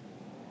scale.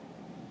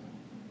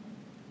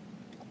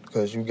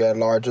 Because you got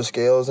larger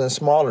scales and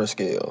smaller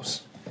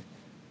scales.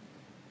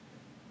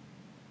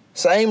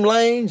 Same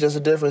lane, just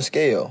a different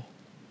scale.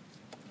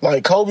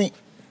 Like Kobe,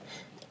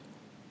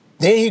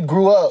 then he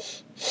grew up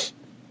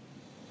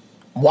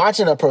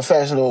watching a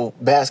professional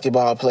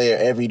basketball player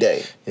every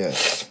day.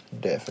 Yes,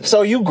 definitely.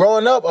 So you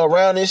growing up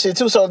around this shit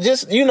too. So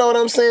just, you know what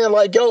I'm saying?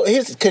 Like, yo,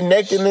 his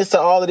connectedness to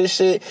all of this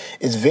shit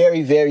is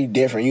very, very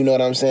different. You know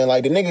what I'm saying?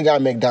 Like, the nigga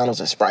got McDonald's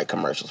and Sprite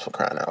commercials, for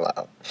crying out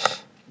loud.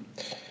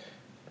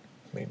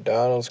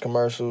 McDonald's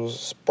commercials,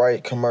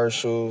 Sprite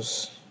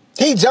commercials.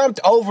 He jumped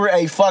over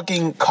a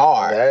fucking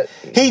car.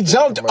 He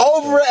jumped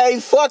over a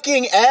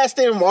fucking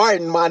Aston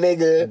Martin, my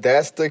nigga.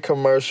 That's the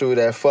commercial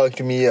that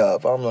fucked me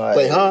up. I'm like,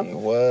 Wait, huh?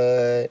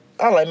 What?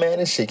 I'm like, man,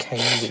 this shit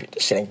can't be real.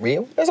 This shit ain't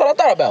real. That's all I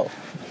thought about.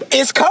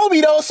 It's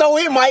Kobe though, so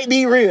it might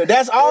be real.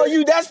 That's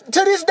to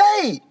this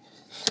day.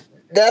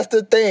 That's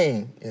the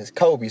thing. It's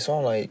Kobe, so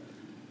I'm like,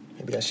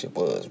 maybe that shit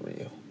was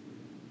real.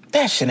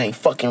 That shit ain't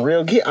fucking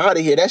real. Get out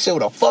of here. That shit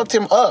would have fucked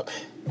him up.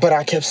 But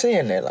I kept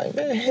saying that, like,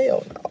 man,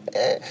 hell no,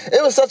 man.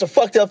 It was such a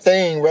fucked up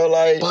thing, bro.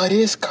 Like, But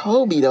it's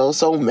Kobe though,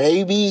 so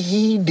maybe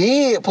he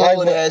did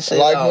pull that shit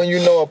like out. when you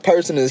know a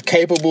person is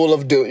capable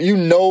of doing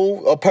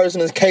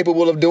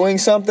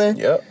something.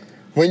 Yep.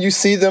 When you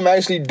see them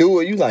actually do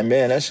it, you like,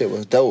 man, that shit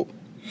was dope.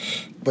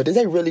 But did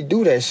they really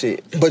do that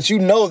shit? But you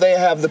know they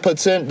have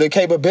the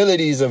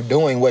capabilities of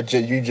doing what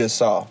you just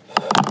saw.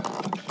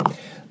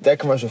 That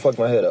commercial fucked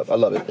my head up. I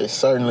love it. It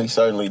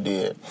certainly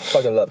did.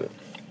 Fucking love it.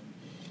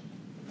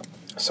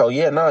 So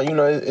yeah, no, you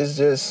know, it's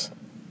just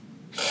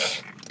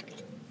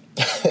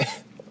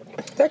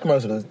That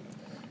commercial is,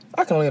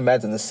 I can only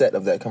imagine the set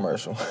of that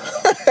commercial.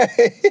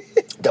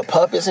 the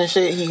puppets and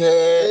shit he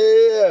had.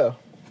 Yeah.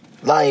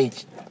 Like,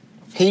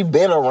 he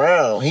been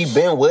around. He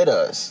been with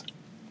us.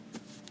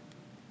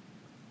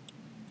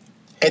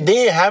 And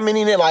then how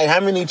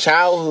many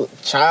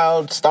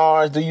child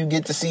stars do you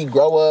get to see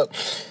grow up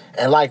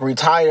and like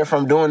retire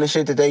from doing the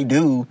shit that they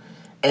do,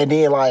 and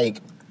then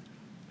like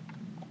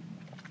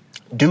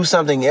do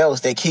something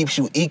else that keeps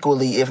you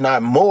equally, if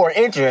not more,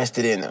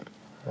 interested in them.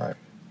 Right.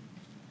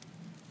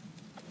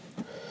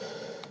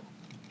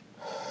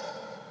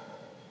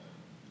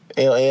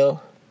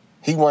 LL,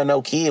 he wasn't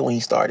no kid when he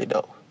started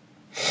though.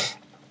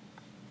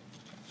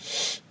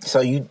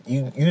 So you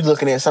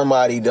looking at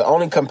somebody, the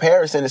only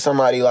comparison is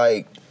somebody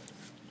like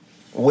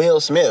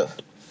Will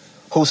Smith,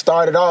 who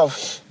started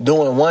off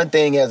doing one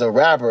thing as a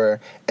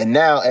rapper, and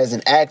now as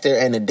an actor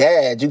and a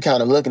dad, you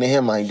kind of looking at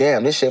him like,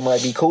 damn, this shit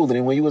might be cooler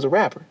than when you was a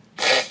rapper.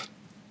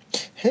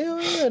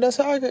 Hell yeah, that's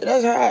how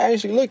I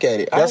actually look at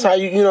it. That's how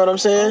you know what I'm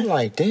saying? I'm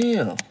like,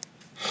 damn.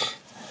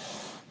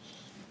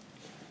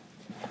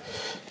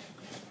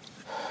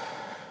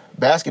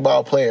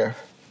 Basketball player,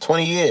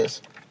 20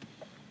 years.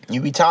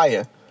 You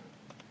retire.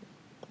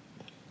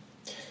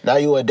 Now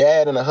you a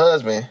dad and a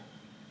husband.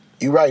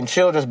 You writing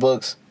children's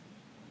books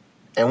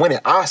and winning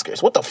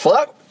Oscars. What the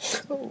fuck?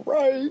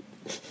 Right.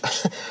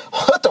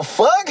 What the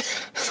fuck?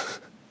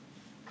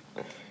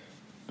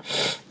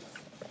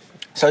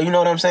 So you know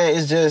what I'm saying?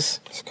 It's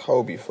just... It's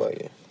Kobe for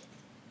you.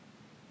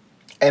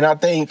 And I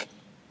think...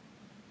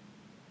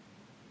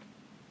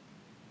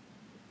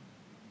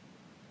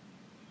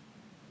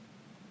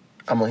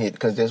 I'm gonna hit,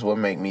 because this what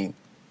make me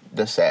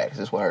the saddest.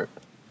 This what hurt.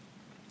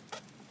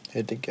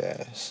 Hit the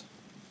gas.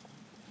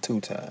 2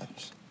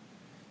 times.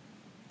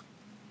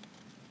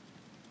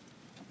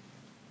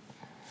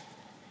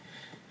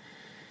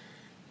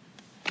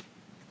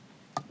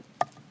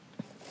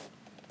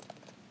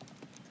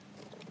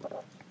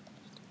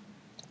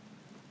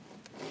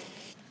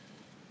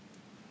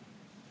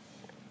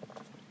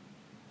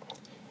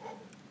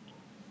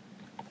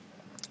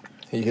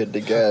 He hit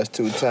the gas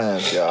 2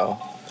 times,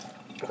 y'all.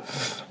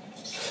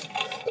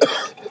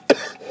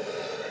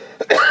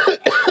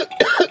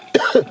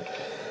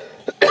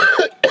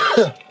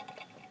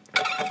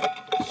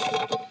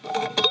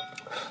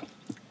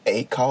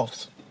 Eight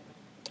coughs.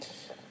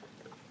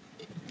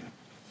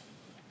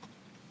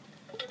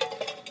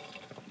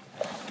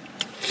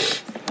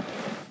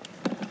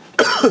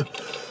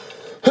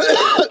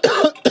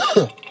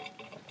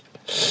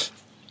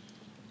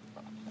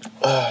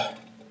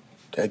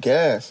 That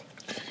gas.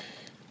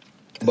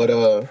 But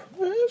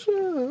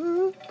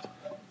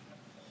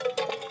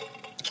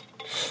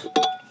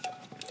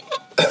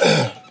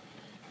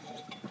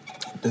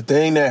the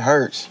thing that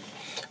hurts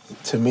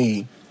to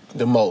me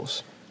the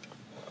most,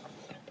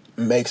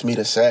 makes me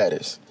the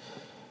saddest,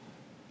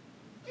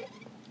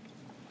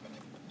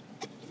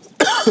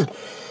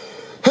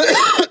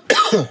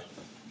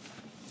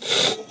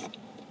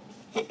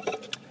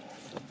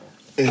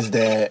 is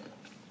that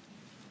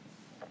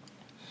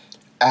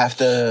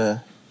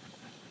after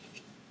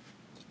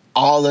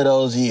all of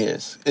those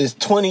years, it's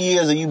 20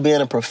 years of you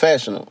being a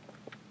professional,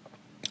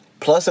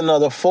 plus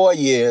another 4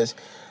 years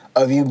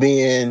of you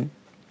being,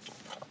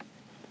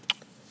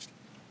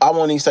 I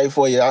won't even say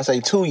 4 years, I'll say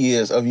 2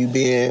 years of you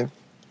being,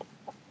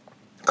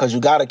 because you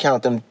got to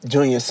count them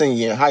junior,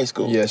 senior in high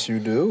school. Yes, you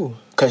do.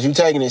 Because you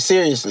taking it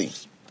seriously.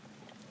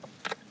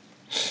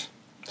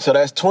 So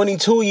that's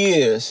 22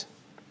 years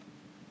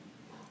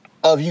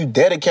of you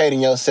dedicating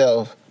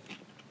yourself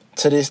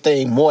to this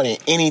thing more than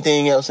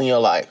anything else in your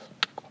life.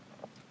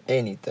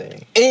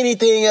 Anything.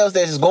 Anything else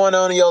that's going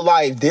on in your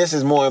life, this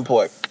is more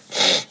important.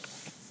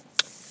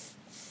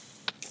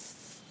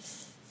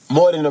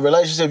 More than the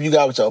relationship you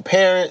got with your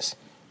parents,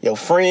 your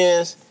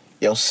friends,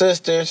 your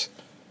sisters,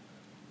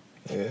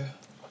 Yeah.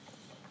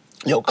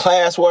 your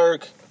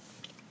classwork,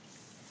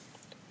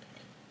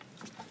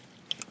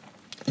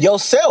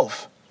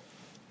 yourself.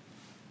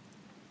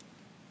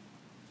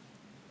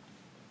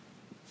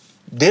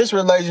 This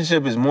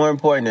relationship is more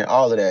important than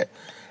all of that.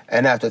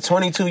 And after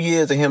 22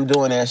 years of him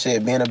doing that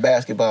shit, being a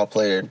basketball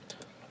player,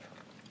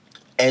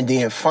 and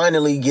then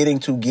finally getting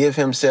to give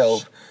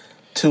himself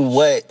to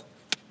what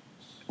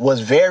was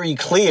very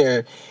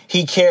clear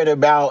he cared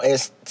about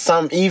as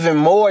some even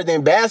more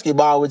than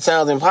basketball, which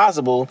sounds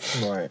impossible,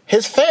 Right.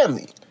 his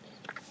family.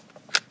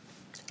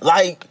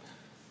 Like,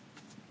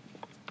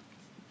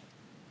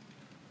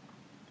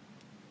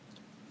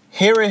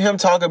 hearing him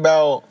talk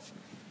about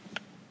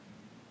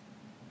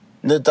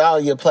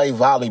Natalia play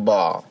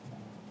volleyball,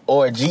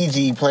 or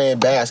Gigi playing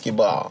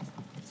basketball,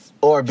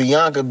 or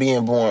Bianca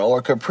being born,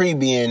 or Capri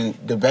being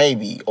the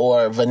baby,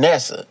 or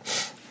Vanessa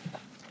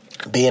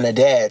being a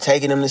dad,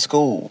 taking him to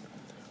school,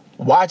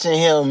 watching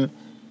him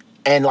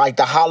and like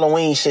the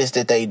Halloween shits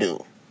that they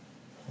do.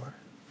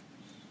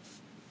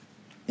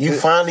 You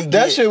finally get,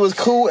 That shit was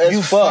cool as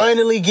you fuck.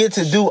 finally get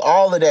to do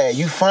all of that.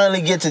 You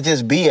finally get to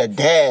just be a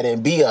dad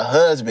and be a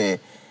husband.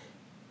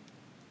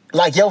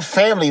 Like your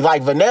family,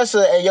 like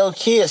Vanessa and your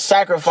kids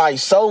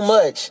sacrifice so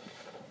much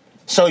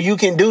so you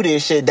can do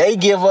this shit. They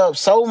give up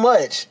so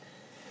much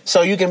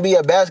so you can be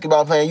a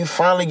basketball player. You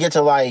finally get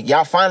to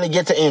y'all finally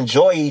get to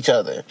enjoy each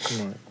other.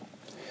 Right.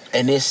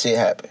 And this shit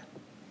happened.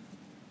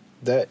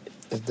 That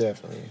is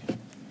definitely.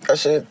 That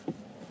shit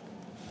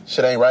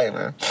ain't right,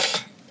 man.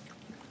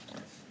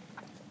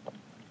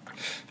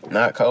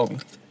 Not Kobe.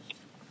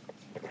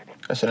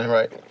 That shit ain't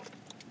right.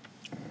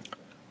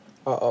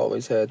 I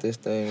always had this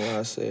thing where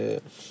I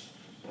said,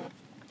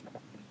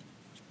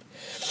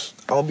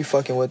 I don't be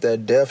fucking with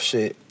that death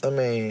shit. I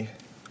mean,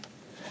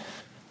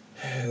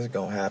 it's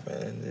gonna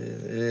happen.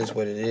 It is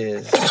what it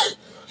is.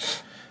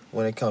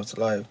 When it comes to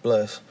life,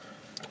 bless.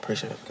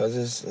 Appreciate it. Because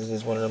it's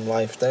just one of them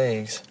life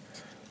things.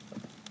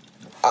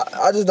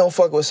 I just don't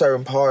fuck with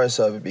certain parts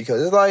of it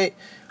because it's like,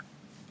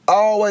 I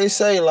always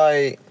say,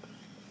 like,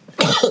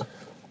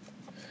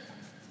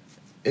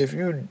 if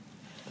you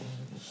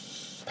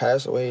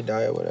pass away,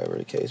 die, or whatever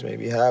the case may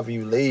be, however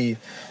you leave,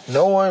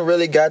 no one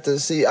really got to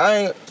see,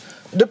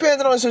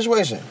 depending on the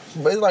situation,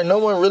 but it's like no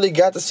one really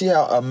got to see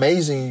how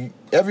amazing,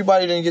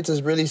 everybody didn't get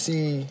to really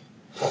see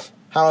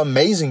how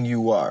amazing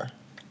you are.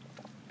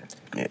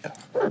 Yeah.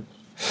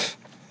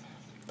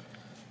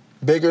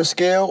 Bigger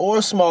scale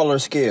or smaller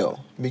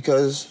scale,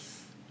 because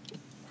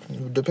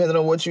depending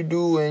on what you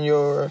do in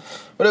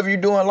whatever you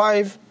do in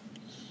life,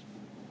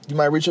 you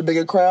might reach a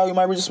bigger crowd, you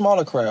might reach a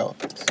smaller crowd.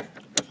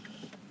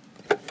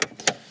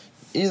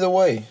 Either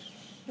way.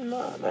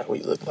 Nah, not what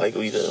you look like.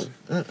 We the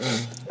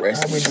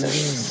rest of the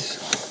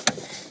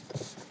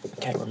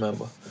Can't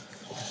remember.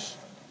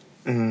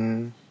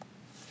 Can't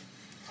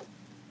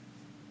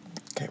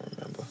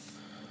remember.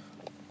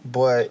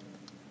 But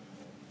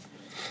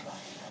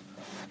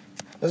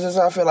this is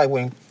how I feel like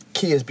when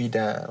kids be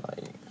dying,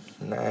 like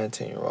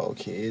 19-year-old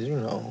kids,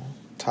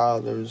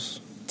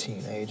 toddlers,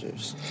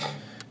 teenagers.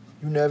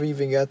 You never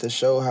even got to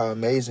show how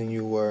amazing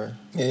you were.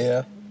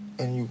 Yeah.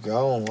 And you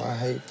gone. I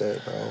hate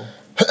that, bro.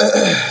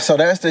 So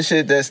that's the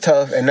shit that's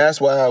tough, and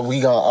that's why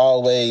we gonna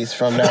always,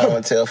 from now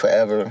until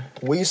forever.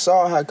 We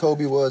saw how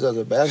Kobe was as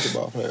a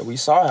basketball player. We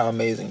saw how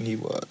amazing he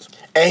was.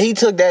 And he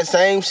took that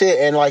same shit,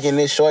 and like in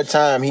this short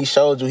time, he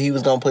showed you he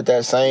was gonna put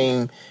that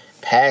same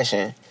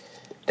passion,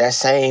 that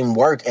same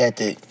work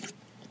ethic,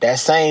 that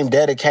same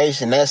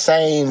dedication, that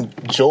same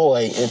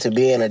joy into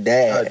being a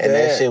dad. And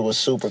that shit was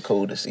super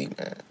cool to see,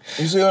 man.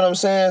 You see what I'm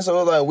saying?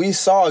 So like we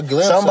saw a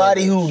glimpse.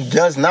 Somebody of it. who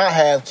does not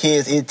have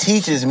kids, it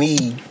teaches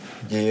me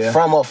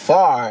from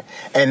afar.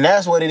 And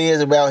that's what it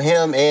is about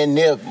him and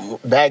Nip,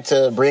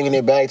 bringing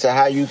it back to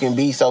how you can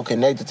be so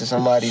connected to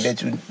somebody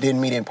that you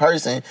didn't meet in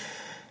person.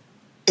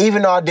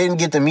 Even though I didn't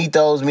get to meet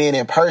those men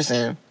in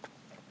person,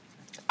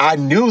 I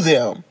knew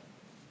them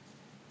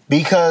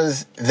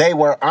because they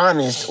were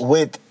honest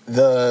with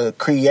the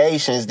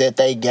creations that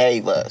they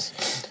gave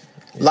us.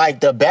 Like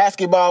the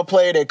basketball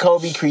player that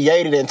Kobe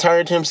created and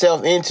turned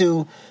himself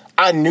into,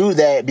 I knew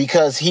that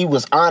because he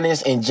was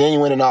honest and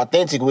genuine and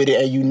authentic with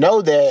it. And you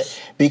know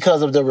that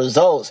because of the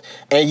results.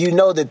 And you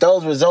know that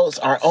those results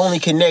are only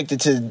connected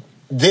to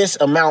this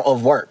amount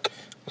of work.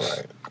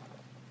 Right.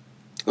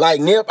 Like,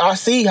 Nip, I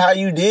see how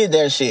you did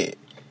that shit.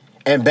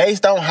 And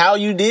based on how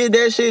you did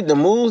that shit, the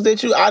moves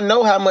that I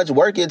know how much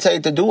work it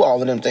takes to do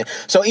all of them things.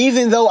 So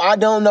even though I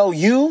don't know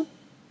you,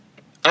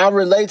 I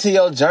relate to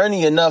your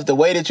journey enough, the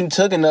way that you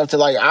took enough to,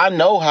 like, I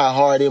know how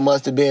hard it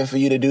must have been for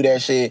you to do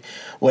that shit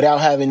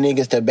without having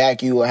niggas to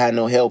back you or have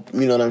no help.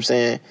 You know what I'm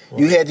saying? Right.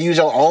 You had to use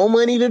your own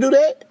money to do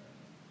that?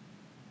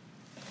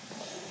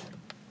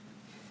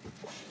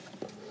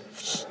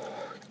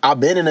 I've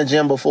been in the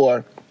gym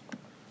before.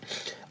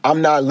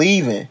 I'm not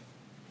leaving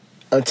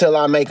until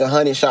I make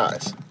 100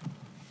 shots.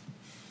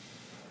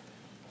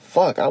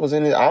 Fuck, I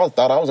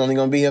thought I was only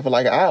gonna be here for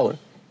like an hour.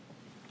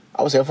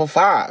 I was here for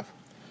 5.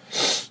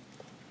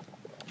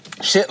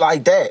 Shit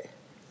like that.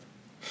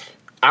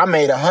 I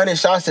made 100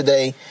 shots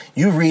today.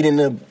 You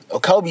reading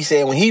Kobe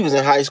said when he was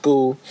in high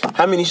school,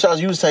 how many shots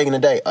you was taking a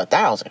day?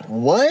 1,000.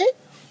 What?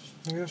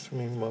 That's too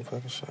many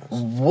motherfucking shots.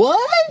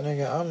 What?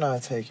 Nigga, I'm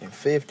not taking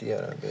 50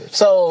 out of that bitch.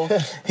 So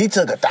he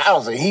took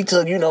 1,000. He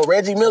took,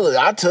 Reggie Miller.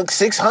 I took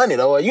 600.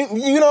 Or you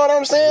know what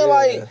I'm saying? Yeah.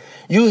 Like,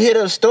 you hear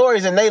those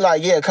stories and they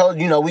like, yeah, coach,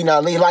 we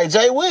not leave. Like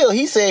Jay Will,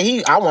 he said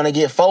I want to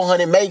get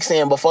 400 makes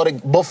in before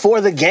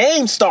the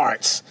game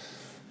starts.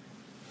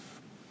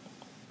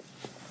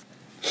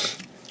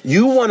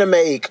 You want to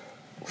make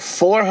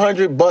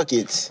 400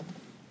 buckets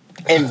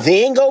and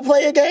then go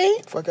play a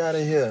game? Fuck out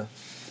of here.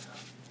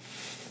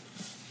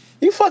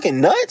 You fucking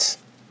nuts?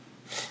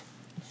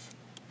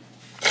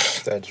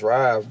 That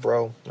drive,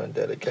 bro. That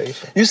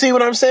dedication. You see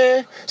what I'm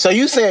saying? So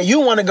you saying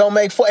you want to go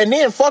make 4, and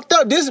then fucked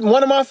up. This is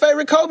one of my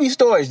favorite Kobe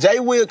stories.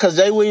 Because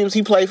Jay Williams,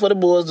 he played for the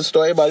Bulls. The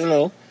story about,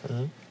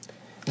 Mm-hmm.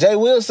 Jay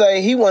Will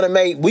say he want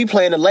to we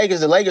playing the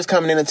Lakers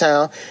coming into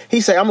town.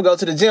 He say, I'm going to go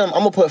to the gym.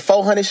 I'm going to put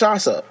 400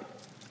 shots up.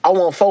 I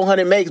want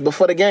 400 makes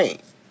before the game.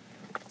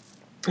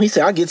 He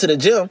said, I get to the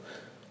gym.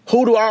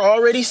 Who do I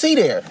already see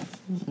there?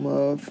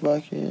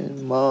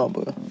 Motherfucking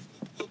Mamba.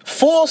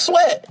 Full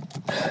sweat.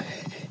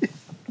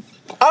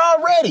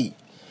 Already.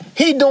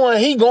 He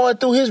going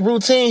through his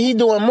routine. He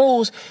doing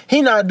moves.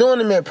 He not doing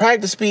them at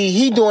practice speed.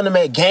 He doing them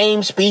at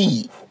game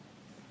speed.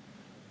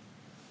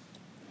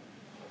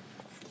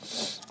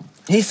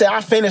 He said,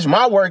 I finished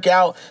my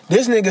workout.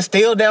 This nigga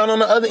still down on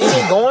the other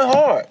end going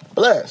hard.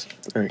 Bless.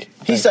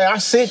 He said, I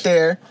sit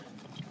there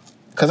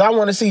because I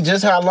want to see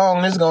just how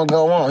long this going to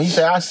go on. He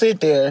said, I sit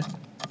there.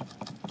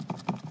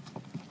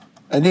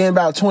 And then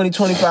about 20,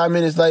 25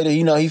 minutes later,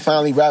 he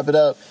finally wrap it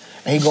up.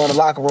 And he go in the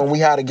locker room. We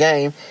had a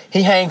game.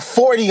 He hang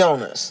 40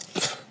 on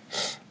us.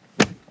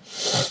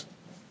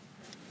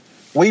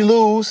 We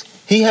lose.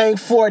 He hang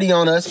 40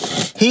 on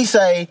us. He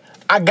say,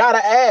 I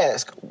gotta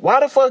ask,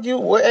 why the fuck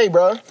hey,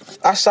 bro,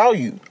 I saw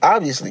you,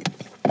 obviously.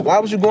 Why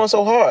was you going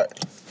so hard?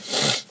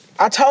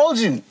 I told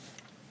you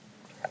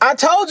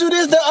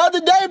this the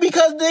other day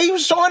because he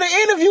was showing an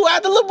interview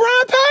after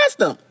LeBron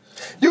passed him.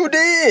 You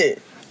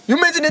did. You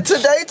mentioned it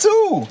today,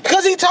 too.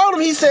 Because he told him,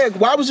 he said,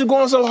 why was you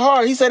going so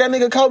hard? He said that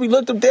nigga Kobe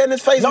looked him dead in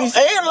his face. No, and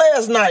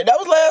last night. That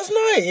was last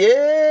night,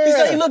 yeah. He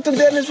said he looked him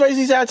dead in his face.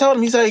 He said, I told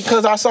him, he said,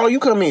 because I saw you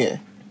come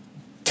in.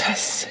 That's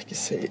sick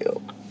as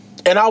hell.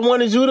 And I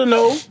wanted you to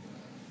know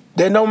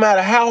that no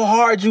matter how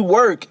hard you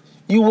work,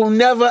 you will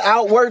never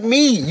outwork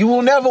me. You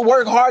will never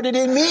work harder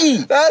than me.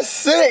 That's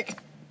sick.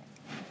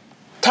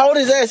 Told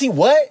his ass, he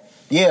what?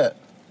 Yeah.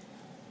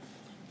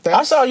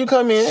 I saw you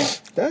come in.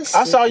 I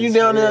saw you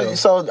down there.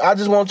 So I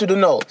just want you to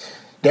know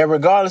that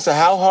regardless of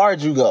how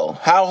hard you go,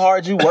 how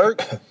hard you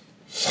work,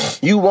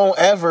 you won't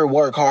ever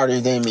work harder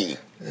than me.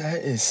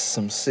 That is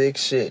some sick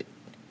shit.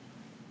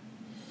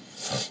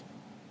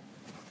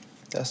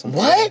 That's some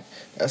what?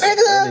 That's some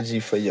energy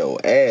for your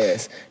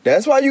ass.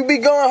 That's why you be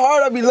going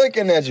hard. I be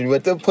looking at you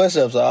with the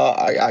push-ups.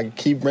 I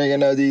keep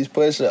bringing up these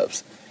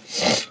push-ups.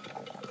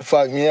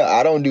 Fuck me up.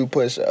 I don't do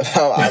push-ups.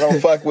 I don't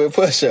fuck with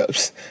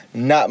push-ups.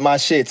 Not my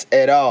shits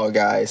at all,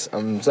 guys.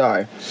 I'm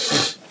sorry.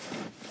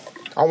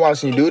 I'm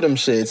watching you do them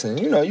shits, and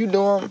you do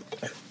them.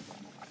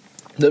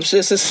 Them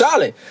shits is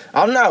solid.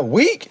 I'm not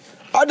weak.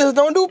 I just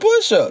don't do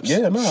push-ups.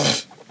 Yeah, no.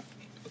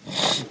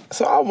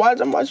 So I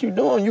watch you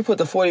doing. You put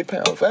the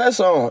 40-pound vest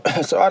on,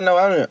 so I know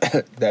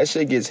that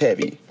shit gets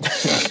heavy.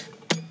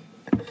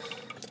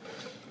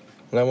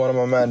 Let one of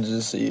my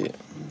managers see it.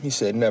 He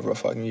said, "Never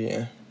fucking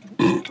again."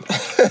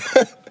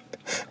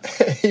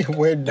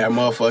 That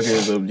motherfucker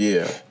is a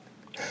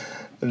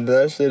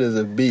That shit is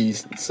a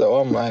beast. So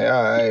I'm like,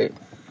 all right,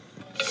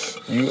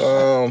 you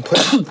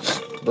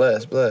put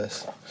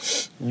bless.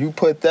 You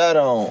put that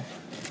on,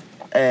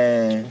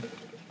 and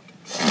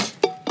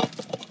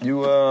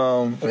you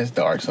It's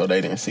dark, so they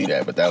didn't see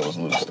that, but that was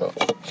loose though.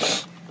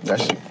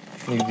 That's you.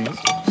 Need these?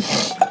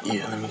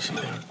 Yeah, let me see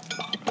that.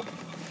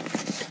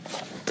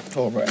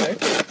 Oh, rag.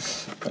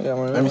 I got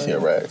one. Let me see a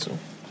rag too.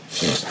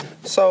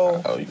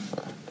 So Oh, you.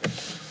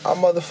 I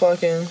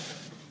motherfucking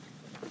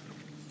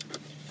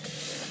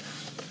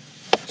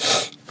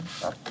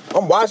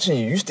I'm watching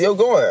you. You still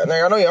going.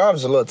 Like, I know your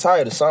arms are a little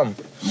tired or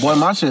something. Boy,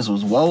 my chest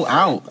was woe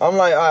out. I'm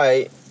like, all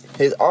right,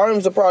 his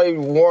arms are probably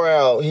worn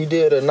out. He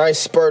did a nice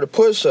spurt of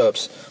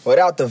push-ups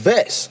without the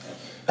vest.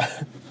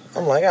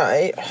 I'm like, all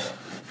right.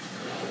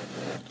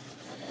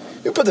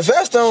 You put the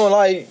vest on,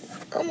 like,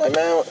 I'm like,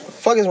 man, what the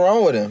fuck is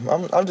wrong with him?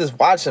 I'm just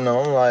watching him.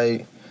 I'm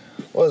like,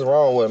 what's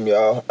wrong with him,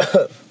 y'all?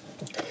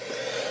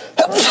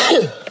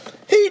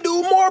 He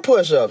do more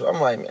push-ups. I'm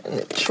like, man,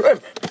 it's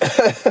tripping.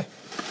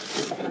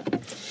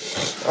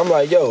 I'm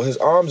like, yo, his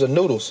arms are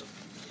noodles.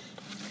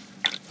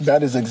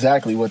 That is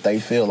exactly what they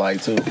feel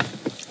like, too.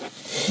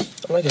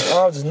 I'm like, his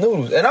arms is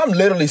noodles. And I'm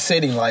literally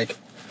sitting like,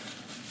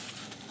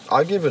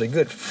 I'll give it a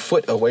good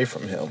foot away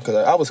from him because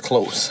I was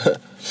close.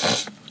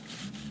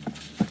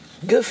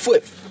 Good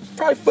foot.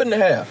 Probably foot and a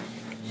half.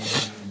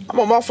 I'm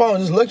on my phone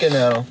just looking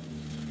at him.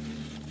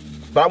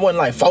 But I wasn't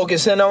like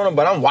focusing on him,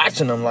 but I'm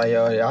watching him like,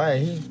 yo, all right,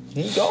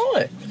 he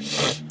going.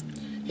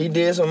 He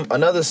did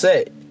another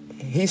set.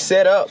 He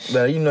set up,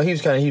 but he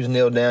was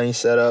kneeled down. He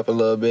set up a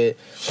little bit,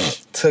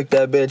 took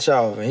that bitch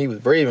off, and he was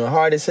breathing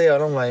hard as hell.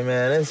 And I'm like,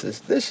 man,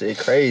 this shit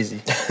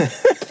crazy.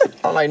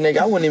 I'm like, nigga,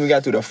 I wouldn't even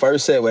got through the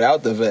first set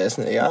without the vest,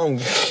 nigga.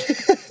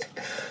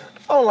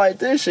 I'm like,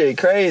 this shit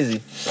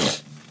crazy.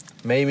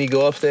 Made me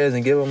go upstairs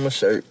and give him a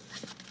shirt.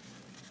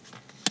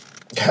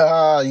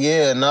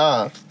 Yeah,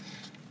 nah.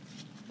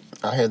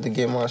 I had to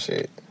get my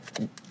shit.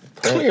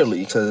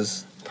 Clearly,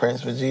 because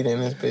Prince Vegeta in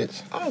this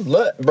bitch. I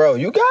love, bro,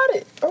 you got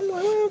it. I'm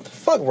like, what the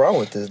fuck wrong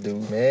with this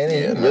dude, man?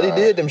 Yeah, He really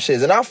did them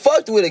shits. And I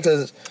fucked with it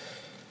because,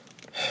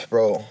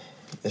 bro,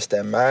 it's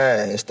that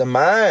mind. It's the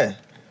mind.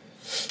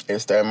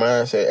 It's that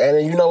mindset. And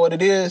then you know what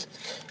it is?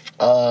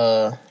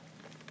 I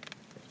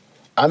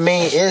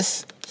mean,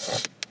 it's...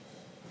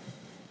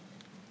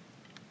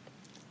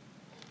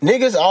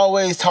 Niggas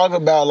always talk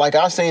about, like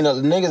I seen,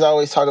 niggas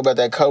always talk about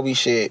that Kobe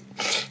shit.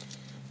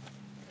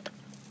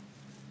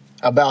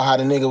 About how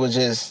the nigga was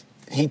just...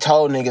 He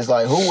told niggas,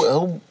 like,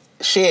 who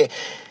shit.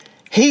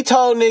 He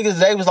told niggas,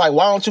 they was like,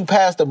 why don't you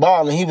pass the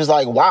ball? And he was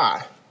like,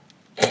 why?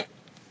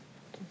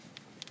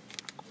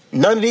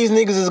 None of these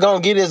niggas is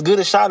gonna get as good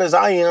a shot as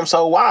I am,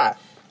 so why?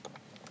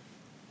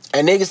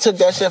 And niggas took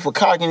that shit for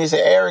cockiness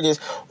and arrogance,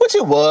 which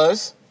it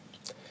was.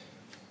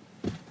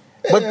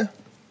 But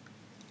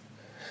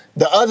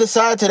the other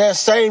side to that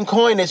same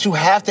coin that you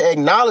have to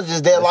acknowledge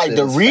is that like,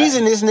 the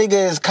reason this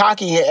nigga is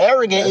cocky and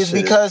arrogant is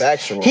because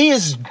he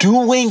is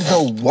doing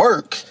the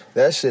work.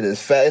 That shit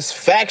is it's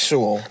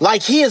factual.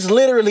 Like, he is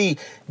literally,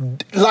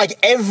 like,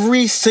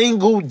 every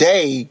single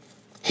day,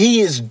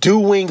 he is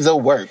doing the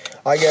work.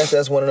 I guess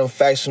that's one of them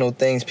factional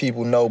things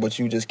people know, but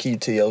you just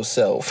keep to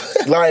yourself.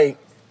 Like,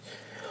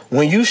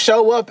 when you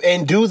show up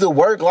and do the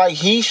work like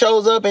he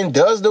shows up and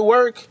does the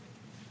work.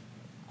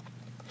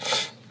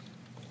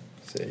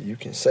 So you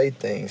can say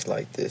things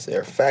like this.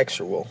 They're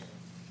factual.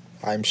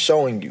 I'm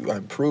showing you.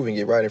 I'm proving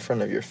it right in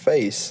front of your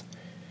face.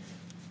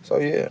 So,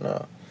 yeah,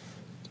 nah.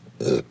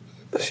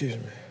 Excuse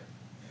me.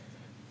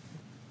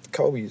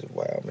 Kobe's a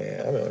wild man.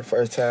 I remember the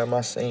first time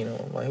I seen him,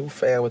 I'm like, who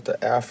fan with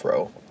the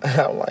afro?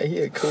 I'm like, he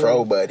a cool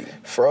Fro buddy.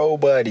 Fro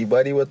buddy.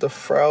 Buddy with the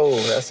fro.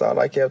 That's all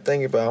I kept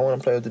thinking about. I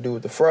want to play with the dude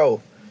with the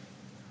fro.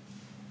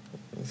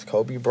 It's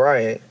Kobe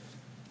Bryant.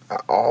 I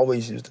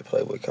always used to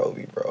play with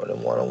Kobe, bro.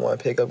 Them one-on-one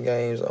pickup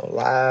games on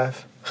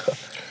live.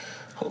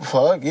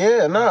 Fuck,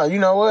 yeah, nah. You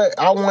know what?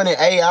 I wanted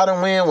AI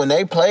to win when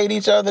they played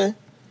each other.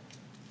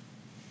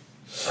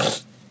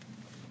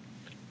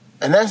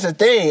 And that's the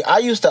thing. I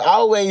used to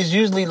always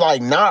usually,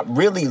 like, not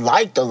really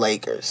like the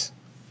Lakers.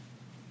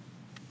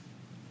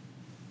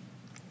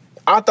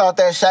 I thought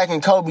that Shaq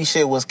and Kobe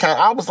shit was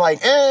I was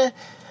like,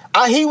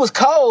 he was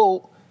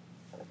cold.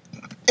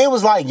 It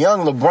was like young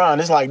LeBron.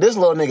 It's like, this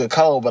little nigga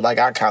cold, but, like,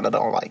 I kind of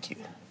don't like you.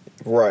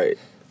 Right.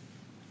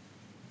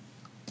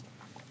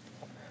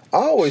 I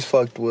always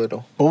fucked with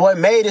him. But what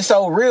made it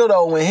so real,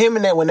 though, when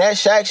that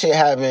Shaq shit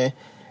happened,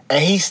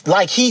 and he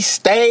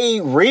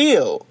stayed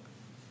real.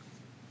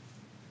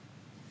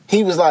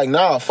 He was like,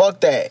 nah,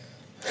 fuck that.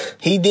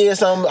 He did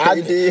some,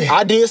 I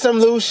did some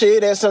loose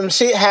shit, and some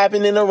shit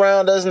happening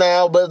around us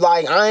now, but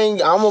like,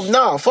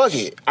 nah, fuck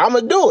it.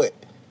 I'ma do it.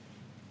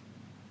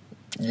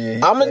 Yeah,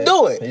 I'ma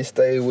do it. He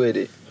stayed with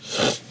it.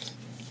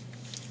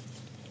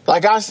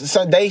 Like,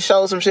 they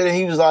showed some shit, and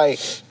he was like,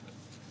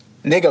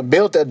 nigga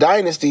built a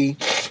dynasty,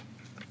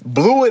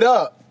 blew it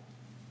up,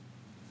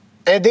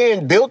 and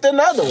then built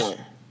another one.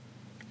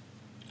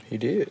 He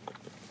did.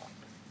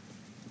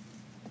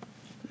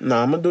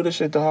 Nah, I'm gonna do this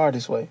shit the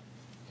hardest way.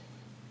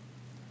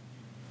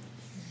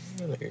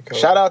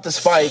 Shout out to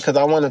Spike, because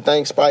I want to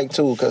thank Spike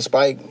too, because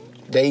Spike,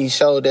 they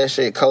showed that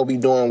shit, Kobe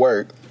doing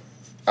work.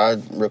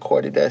 I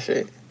recorded that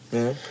shit.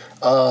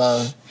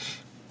 Mm-hmm.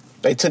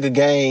 They took a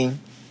game,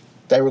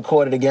 they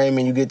recorded a game,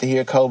 and you get to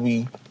hear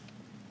Kobe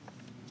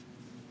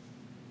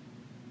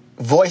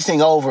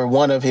voicing over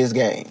one of his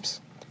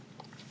games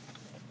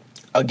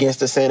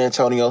against the San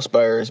Antonio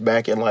Spurs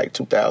back in like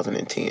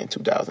 2010,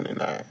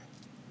 2009.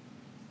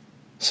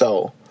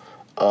 So,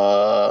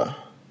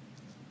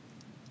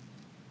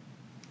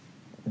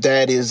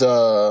 that is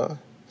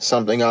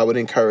something I would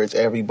encourage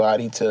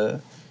everybody to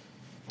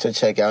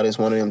check out. It's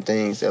one of them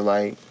things that,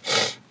 like,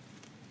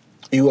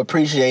 you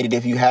appreciate it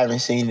if you haven't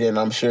seen it, and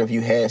I'm sure if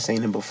you had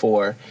seen it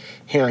before,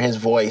 hearing his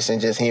voice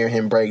and just hearing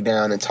him break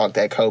down and talk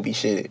that Kobe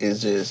shit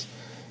is just,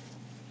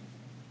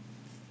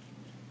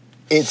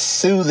 it's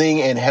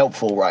soothing and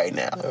helpful right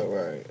now. All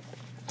right.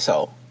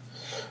 So,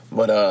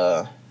 but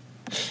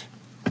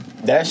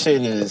that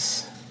shit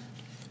is,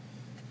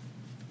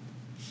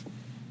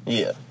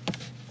 yeah.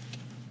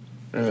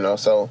 You know,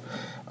 so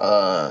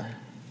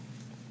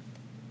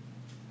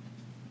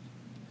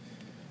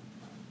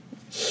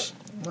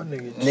My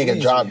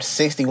nigga dropped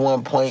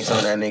 61 points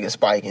on that nigga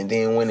Spike and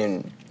then went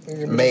and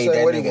made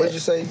that nigga. What'd you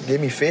say? Give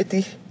me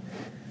 50?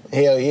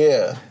 Hell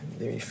yeah.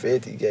 Give me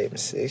 50, gave him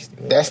 60.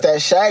 That's that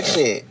Shaq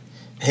shit.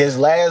 His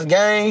last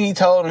game, he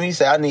told him, he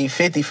said, I need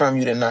 50 from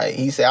you tonight.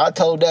 He said, I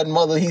told him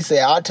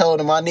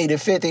I needed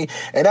 50,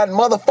 and that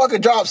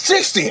motherfucker dropped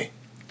 60.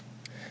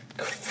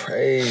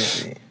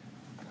 Crazy.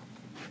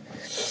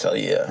 So,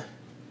 yeah.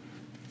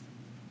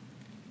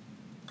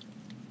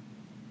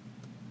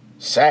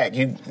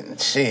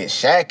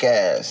 Shaq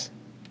ass.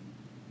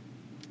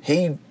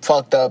 He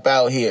fucked up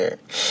out here.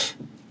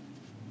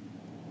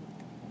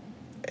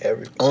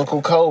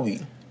 Uncle Kobe.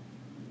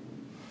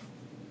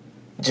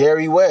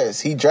 Jerry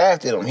West, he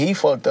drafted him. He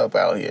fucked up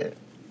out here.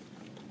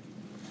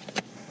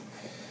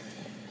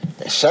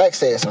 And Shaq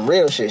said some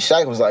real shit.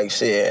 Shaq was like,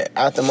 shit,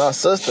 after my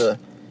sister,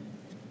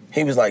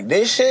 he was like,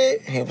 this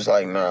shit? He was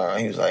like, nah.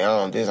 He was like,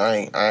 I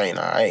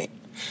ain't.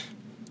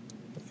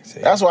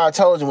 That's why I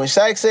told you, when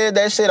Shaq said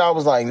that shit, I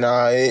was like,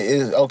 nah,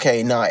 it's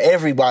okay, nah,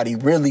 everybody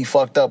really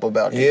fucked up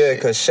about this shit.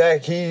 Because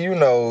Shaq,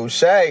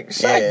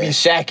 Shaq be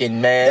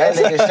shacking, man.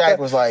 That nigga Shaq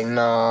was like,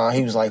 nah,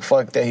 he was like,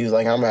 fuck that. He was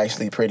like, I'm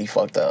actually pretty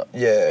fucked up.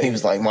 Yeah. He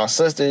was like, my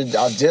sister,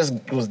 I'm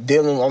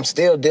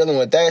still dealing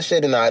with that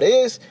shit and not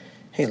this.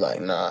 He's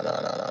like,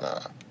 nah.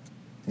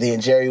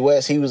 Then Jerry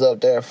West, he was up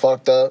there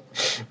fucked up.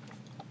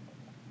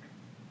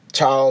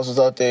 Charles was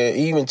up there,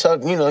 even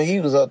Chuck, he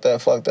was up there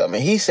fucked up.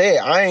 And he said,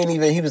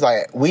 he was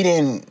like, we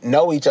didn't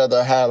know each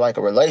other, had like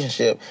a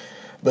relationship,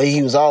 but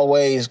he was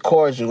always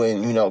cordial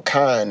and,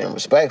 kind and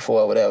respectful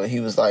or whatever. He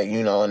was like,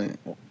 and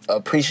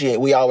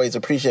we always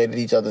appreciated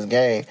each other's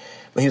game.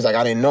 But he was like,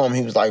 I didn't know him.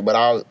 He was like, but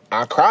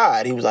I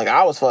cried. He was like,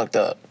 I was fucked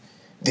up.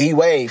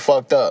 D-Wade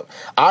fucked up.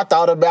 I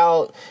thought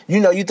about,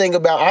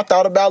 I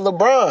thought about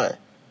LeBron.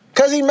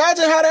 Because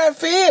imagine how that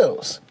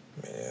feels.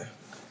 Yeah.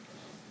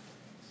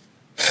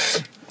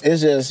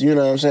 It's just, you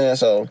know what I'm saying?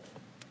 So,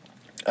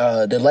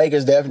 the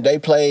Lakers, they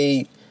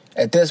played,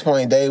 at this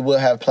point, they would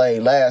have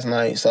played last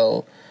night.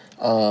 So,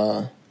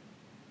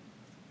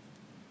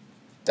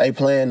 they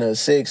playing the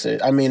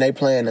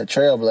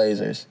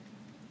Trailblazers.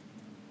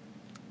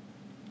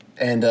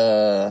 And,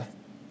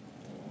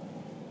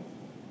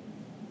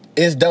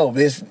 it's dope.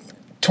 It's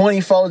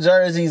 24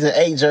 jerseys and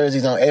 8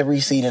 jerseys on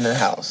every seat in the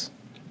house.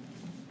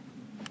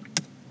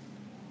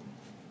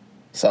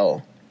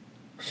 So,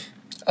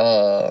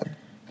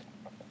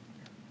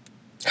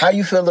 how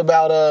you feel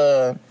about,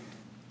 I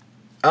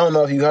don't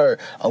know if you heard,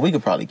 we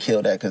could probably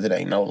kill that because it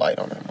ain't no light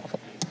on that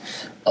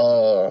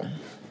motherfucker.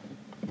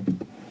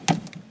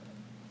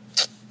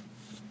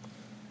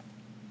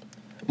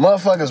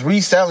 Motherfuckers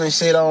reselling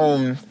shit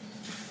on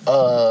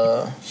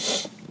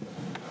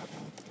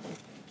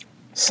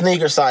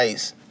sneaker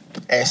sites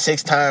at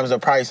 6 times the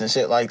price and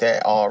shit like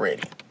that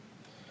already.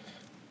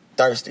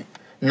 Thirsty.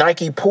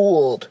 Nike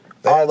pulled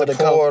all of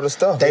the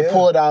stuff. They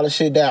pulled all the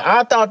shit down.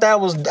 I thought that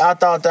was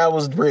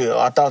real.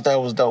 I thought that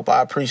was dope.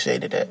 I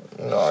appreciated that.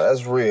 No,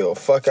 that's real.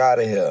 Fuck out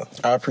of here.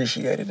 I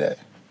appreciated that.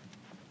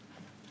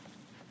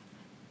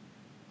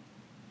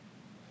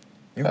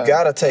 You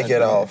gotta take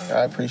it off.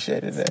 I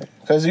appreciated that.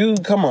 Cause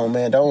come on,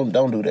 man, don't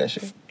do that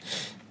shit.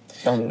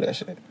 Don't do that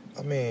shit.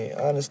 I mean,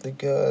 honestly,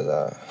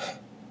 cause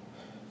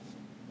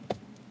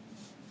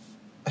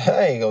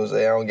I ain't gonna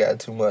say I don't got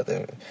too much.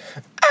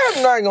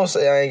 I'm not gonna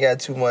say I ain't got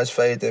too much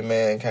faith in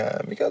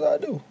mankind, because I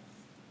do.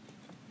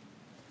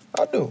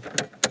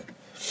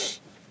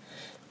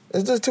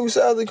 It's just 2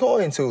 sides of the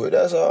coin to it.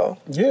 That's all.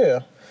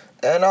 Yeah.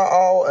 And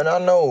I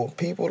know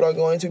people are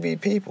going to be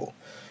people.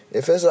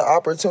 If it's an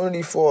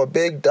opportunity for a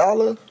big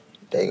dollar,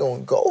 they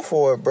gonna go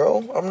for it,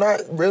 bro. I'm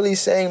not really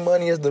saying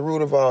money is the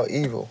root of all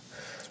evil.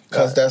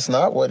 Because that's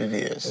not what it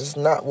is. It's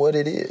not what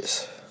it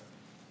is.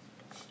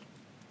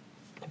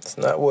 It's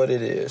not what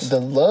it is. The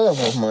love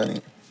of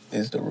money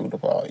is the root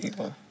of all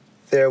evil.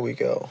 There we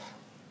go.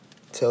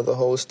 Tell the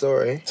whole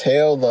story.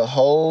 Tell the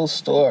whole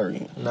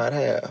story. Not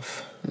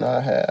half.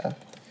 Not half.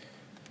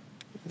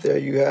 There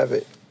you have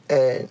it.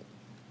 And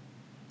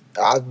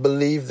I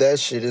believe that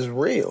shit is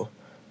real.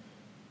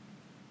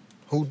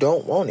 Who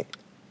don't want it?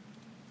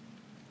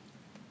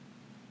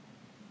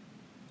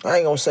 I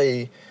ain't gonna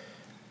say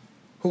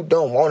who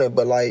don't want it,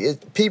 but like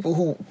it's people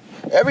who,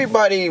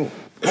 everybody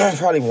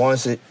probably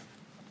wants it,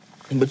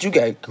 but you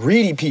got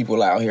greedy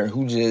people out here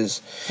who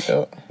just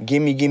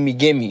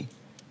gimme.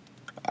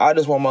 I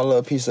just want my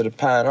little piece of the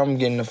pie and I'm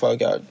getting the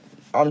fuck out.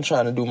 I'm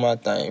trying to do my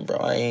thing, bro.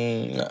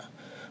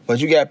 But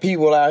you got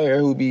people out here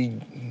who be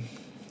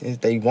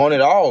They want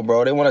it all,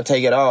 bro. They want to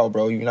take it all,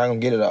 bro. You're not going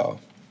to get it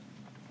all.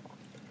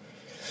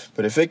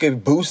 But if it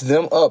could boost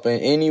them up in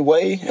any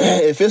way,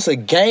 if it's a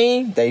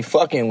game, they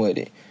fucking with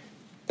it.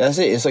 That's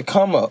it. It's a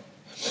come up.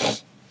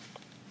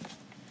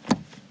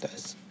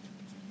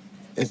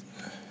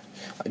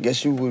 I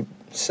guess you would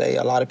say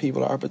a lot of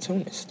people are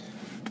opportunists.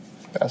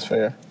 That's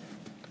fair.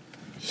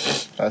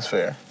 That's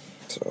fair.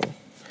 So,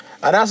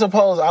 and I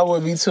suppose I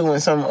would be too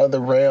in some other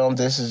realm.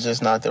 This is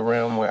just not the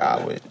realm where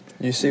I would.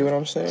 you see what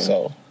I'm saying?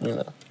 So, you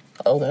know.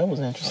 Oh, that was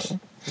interesting.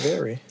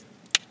 Very.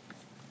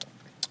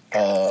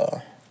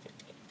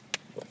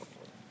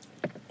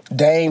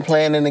 Dame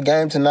playing in the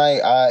game tonight.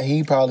 I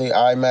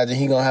imagine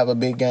he gonna have a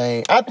big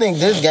game. I think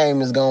this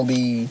game is gonna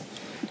be,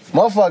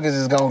 motherfuckers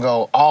is gonna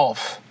go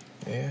off.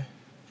 Yeah.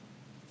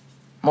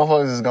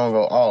 Motherfuckers is gonna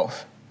go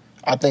off.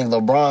 I think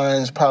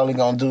LeBron's probably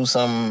gonna do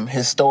some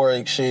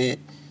historic shit.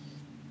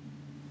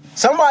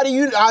 Somebody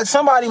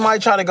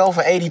might try to go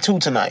for 82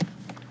 tonight.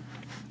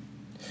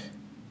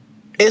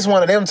 It's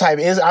one of them type.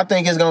 I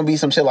think it's gonna be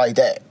some shit like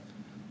that.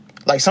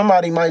 Like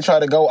somebody might try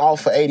to go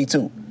off for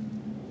 82.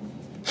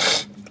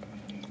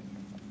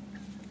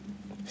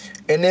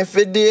 And if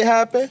it did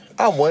happen,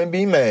 I wouldn't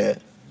be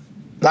mad.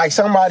 Like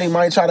somebody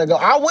might try to go.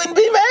 I wouldn't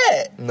be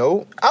mad.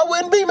 Nope. I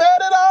wouldn't be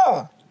mad at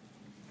all.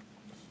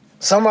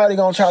 Somebody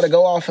gonna try to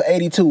go off for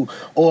 82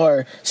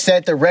 or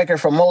set the record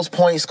for most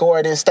points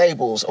scored in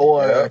Staples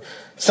or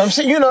some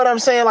shit. You know what I'm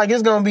saying? Like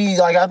it's gonna be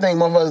like, I think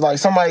motherfuckers like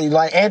somebody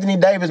like Anthony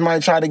Davis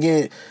might try to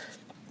get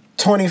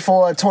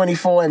 24,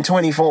 24, and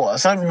 24.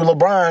 Something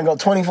LeBron go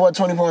 24,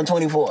 24, and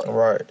 24.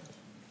 Right.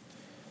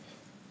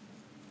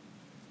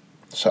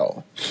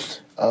 So,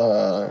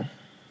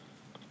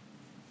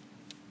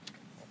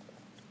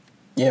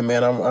 yeah,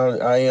 man,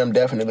 I am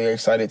definitely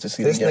excited to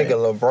see this the game.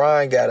 nigga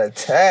LeBron got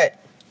attacked.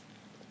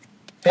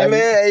 Him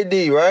and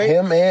AD, right?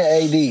 Him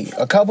and AD.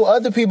 A couple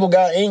other people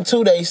got inked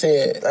too, they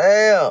said.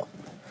 Damn.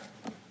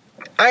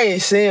 I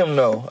ain't see him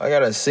though. I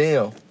gotta see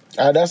him.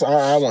 I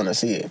want to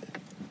see it.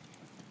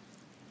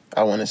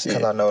 I want to see it.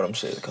 Cause I know them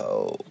shit's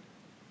cold.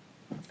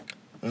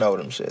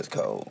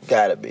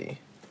 Gotta be.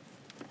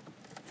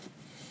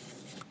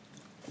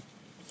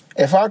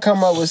 If I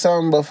come up with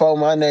something before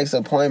my next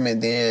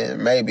appointment,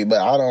 then maybe,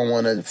 but I don't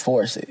want to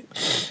force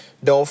it.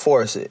 Don't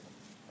force it.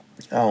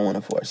 I don't want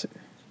to force it.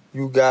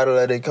 You gotta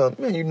let it come.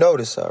 Man, you know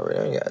this already.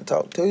 I ain't gotta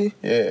talk to you.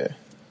 Yeah.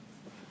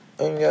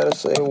 I ain't gotta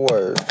say a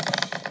word.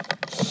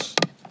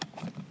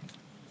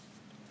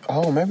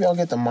 Oh, maybe I'll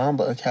get the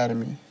Mamba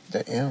Academy,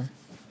 the M.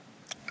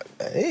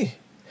 Hey,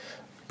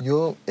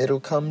 it'll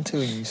come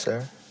to you,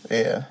 sir.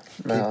 Yeah.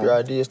 Nah. Keep your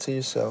ideas to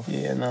yourself.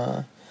 Yeah,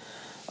 nah.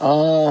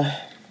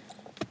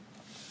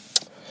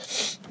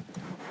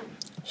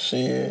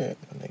 Shit.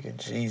 Nigga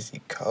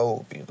Jeezy,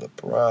 Kobe,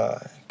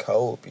 LeBron.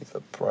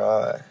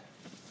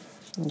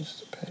 Used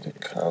to pay the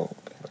Kobe.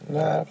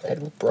 Nah, I pay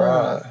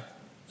LeBron.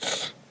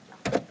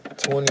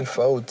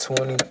 24,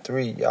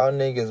 23. Y'all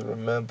niggas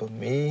remember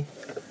me?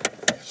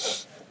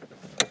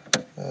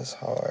 That's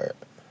hard.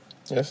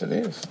 Yes, it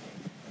is.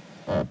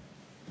 Yeah,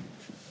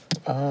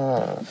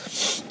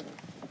 it's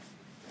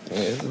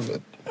a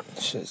little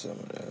shit. Some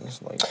of that.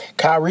 It's like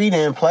Kyrie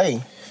didn't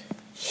play.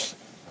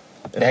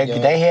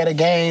 They had a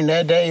game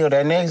that day or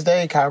that next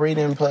day. Kyrie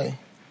didn't play.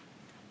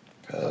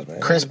 man,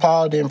 Chris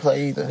Paul didn't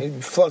play either. They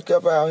be fucked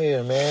up out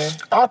here, man.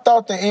 I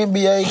thought the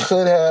NBA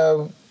could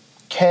have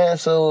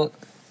canceled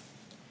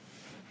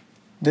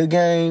the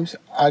games.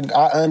 I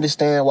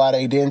understand why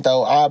they didn't,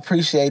 though. I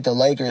appreciate the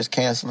Lakers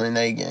canceling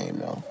their game,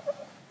 though.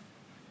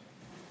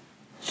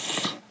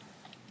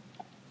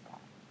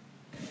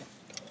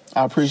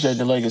 I appreciate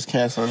the Lakers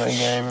canceling their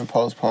game and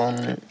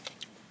postponing it.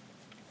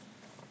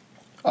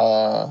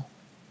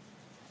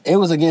 It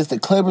was against the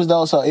Clippers,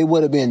 though, so it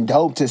would have been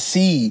dope to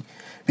see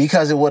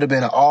because it would have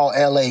been an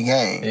all-LA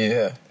game.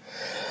 Yeah.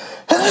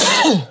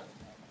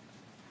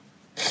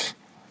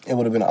 It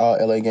would have been an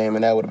all-LA game,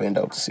 and that would have been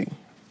dope to see.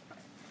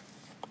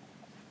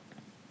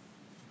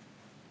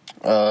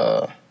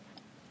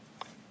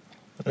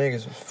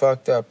 Niggas was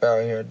fucked up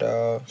out here,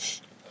 dog.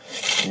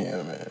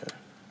 Yeah, man.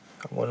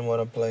 I wouldn't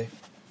want to play.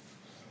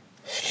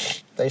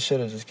 They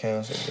should have just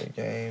canceled the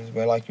games.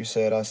 But like you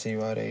said, I see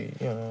why they,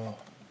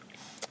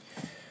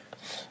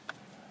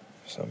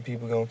 some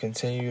people gonna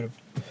continue to.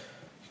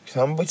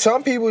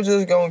 Some people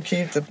just gonna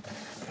keep the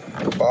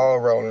ball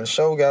rolling. The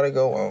show gotta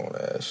go on,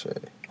 that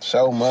shit.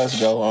 Show must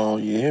go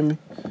on, you hear me?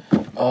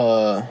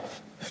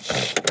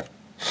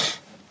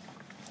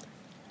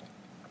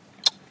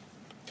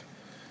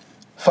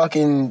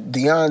 Fucking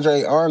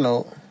DeAndre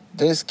Arnold,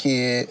 this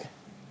kid,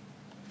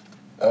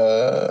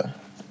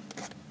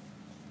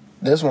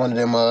 this one of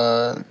them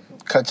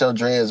cut your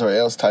dreads or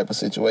else type of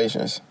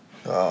situations.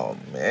 Oh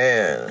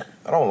man,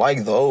 I don't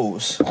like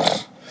those.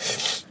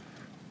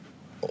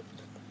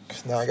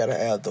 Cause now I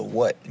gotta add the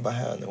what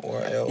behind the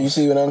or else. You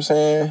see what I'm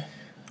saying?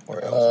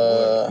 Or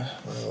else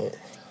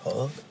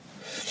what?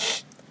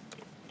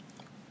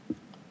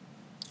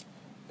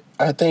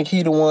 I think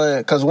he the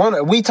one, cause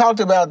we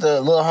talked about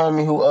the little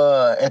homie who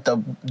at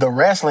the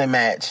wrestling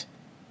match.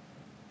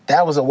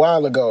 That was a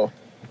while ago.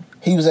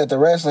 He was at the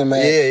wrestling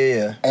match.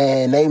 Yeah.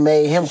 And they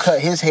made him cut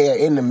his hair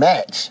in the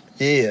match.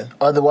 Yeah.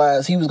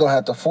 Otherwise, he was gonna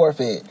have to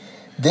forfeit.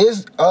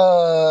 This,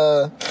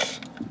 I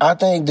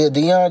think that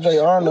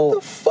DeAndre Arnold.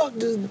 What the fuck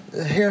does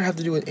the hair have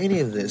to do with any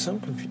of this? I'm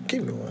confused.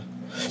 Give me one.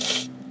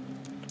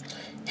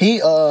 He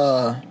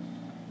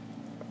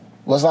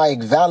was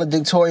like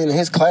valedictorian in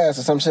his class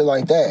or some shit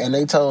like that, and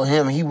they told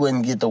him he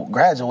wouldn't get to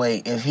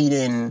graduate if he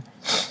didn't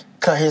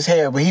cut his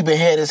hair. But he been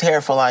had his hair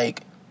for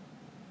like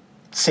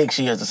 6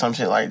 years or some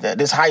shit like that.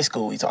 This high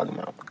school we talking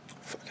about.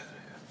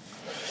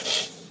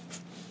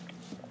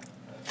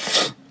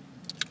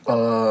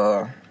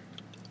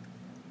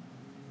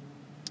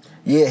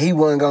 Yeah, he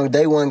wasn't gonna.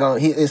 They wasn't gonna.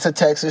 It's a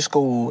Texas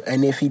school,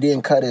 and if he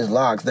didn't cut his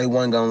locks, they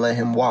wasn't gonna let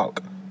him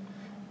walk.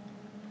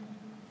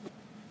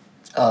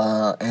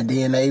 And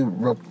then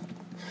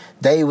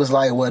they was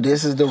like, well,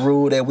 this is the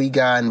rule that we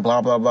got, and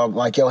blah blah blah.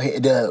 Like your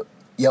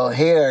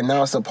hair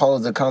not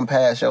supposed to come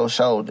past your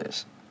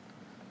shoulders.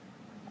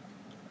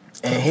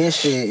 And his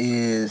shit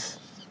is,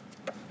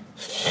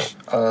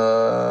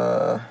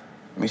 let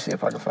me see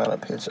if I can find a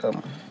picture of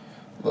him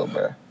a little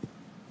better.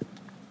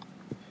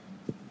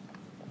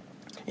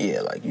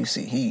 Yeah, like you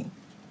see,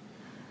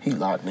 he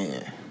locked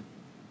in.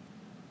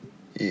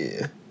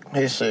 Yeah.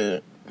 His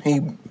shit, he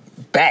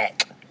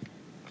back.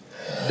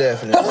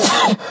 Definitely.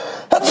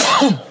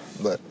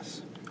 But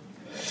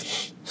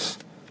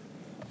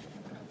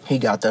he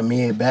got the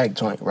mid back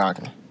joint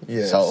rocking.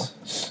 yeah. So,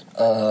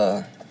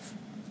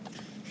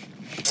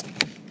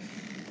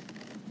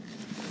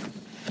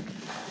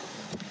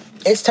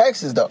 it's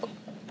Texas though.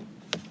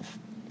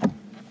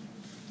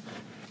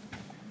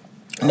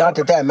 Not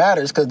that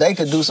matters, because they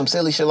could do some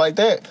silly shit like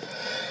that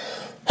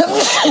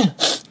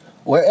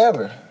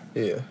wherever.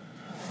 Yeah.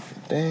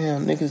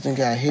 Damn, niggas done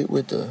got hit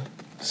with the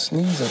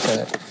sneeze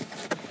attack.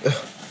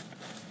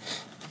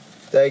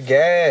 That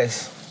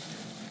gas.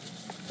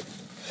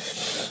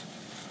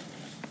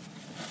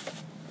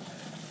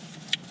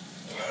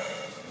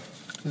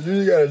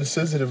 You got a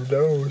sensitive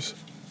nose.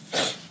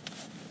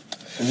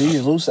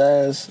 These loose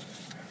ass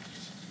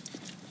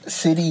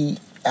city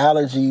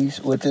allergies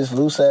with this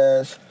loose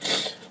ass.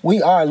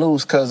 We are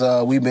loose because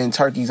we've been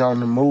turkeys on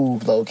the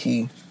move, low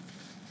key.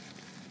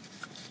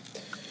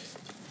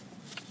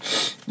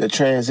 The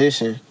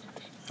transition.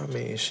 I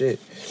mean, shit.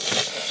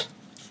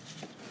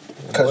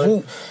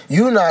 Cause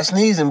you not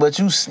sneezing, but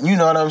you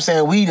know what I'm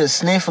saying. We the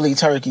sniffly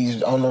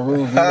turkeys on the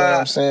roof. You know what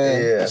I'm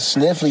saying? Yeah. The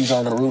snifflies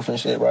on the roof and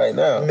shit right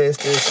now.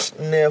 Mr.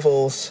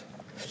 Sniffles.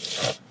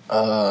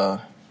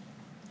 But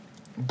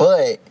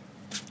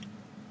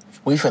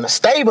we finna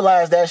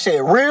stabilize that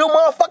shit real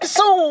motherfucking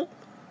soon.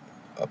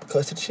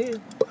 Uppercut to the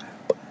chin.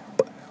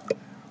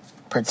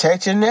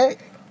 Protect your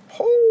neck.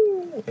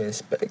 Oh,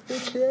 inspect the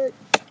check.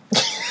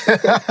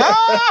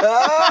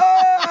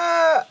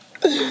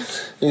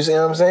 You see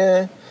what I'm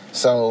saying?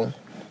 So,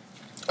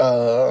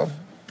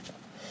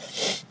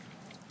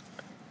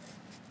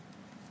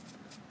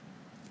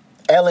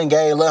 Ellen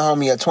gave Lil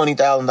Homie a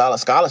 $20,000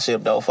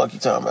 scholarship though. Fuck you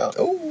talking about?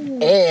 Ooh.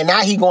 And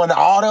now he going to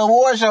all the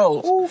award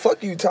shows. Ooh,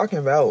 fuck you talking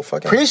about?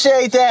 Fucking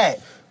Appreciate that.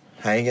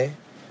 hanging.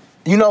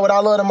 You know what I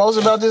love the most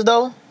about this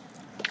though?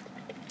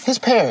 His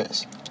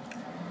parents.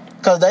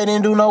 Cause they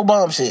didn't do no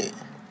bum shit.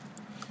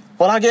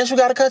 Well, I guess you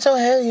gotta cut your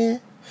hair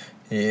in.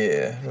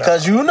 Yeah. Nah,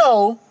 Cause you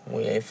know,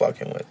 we ain't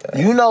fucking with that.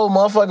 you know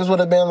motherfuckers would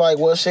have been like,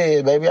 well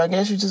shit, baby, I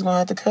guess you just gonna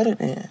have to cut it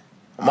in.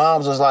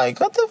 Moms was like,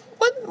 what?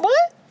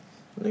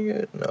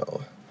 Nigga,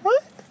 no.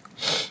 What?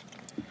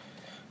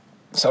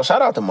 So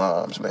shout out to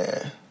moms,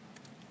 man.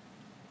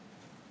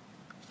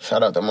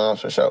 Shout out to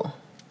moms for sure.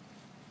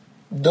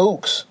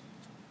 Dukes.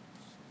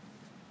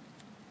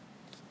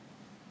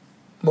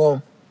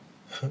 Mom.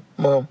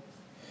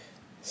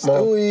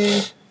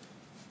 Stewie.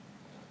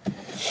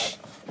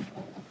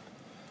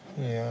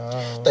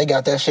 Yeah. They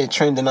got that shit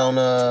trending on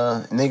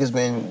niggas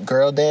been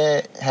girl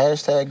dad,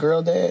 hashtag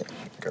girl dad.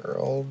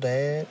 Girl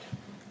dad.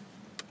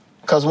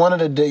 Cause one of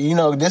the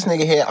this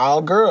nigga had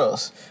all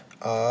girls.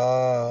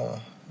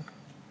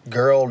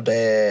 Girl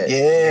dad.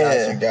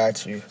 Yeah.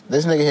 Got you.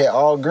 This nigga had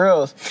all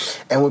girls.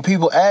 And when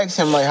people asked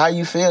him like, how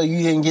you feel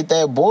you didn't get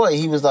that boy,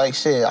 he was like,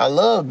 shit, I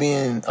love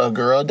being a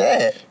girl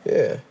dad.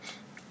 Yeah.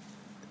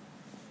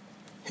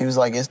 He was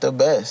like, it's the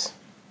best.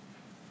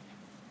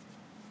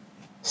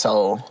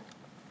 So,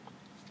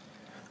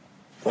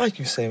 Like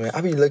you say, man,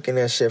 I be looking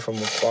at shit from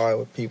afar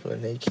with people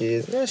and their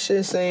kids. And that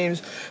shit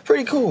seems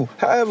pretty cool.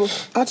 However,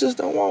 I just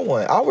don't want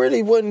one. I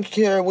really wouldn't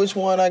care which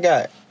one I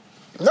got.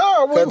 no,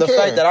 I Because wouldn't the care.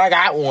 fact that I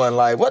got one,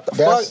 like, what the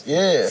That's- fuck?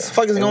 yeah. What the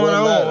fuck is It going wouldn't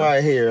on matter.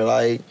 right here?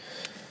 Like,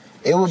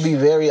 It would be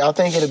I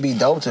think it'd be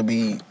dope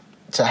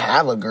to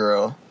have a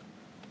girl.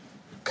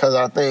 Cause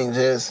I think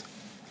just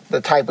the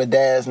type of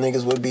dads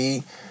niggas would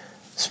be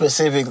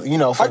specific, for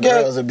I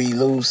guess- girls it'd be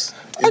loose.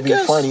 I It'd be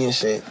guess- funny and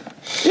shit.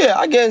 yeah,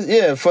 I guess,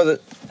 yeah,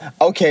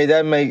 okay,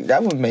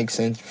 that would make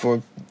sense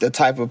for the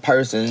type of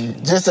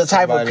person. Just the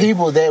type of somebody-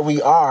 people that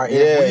we are. If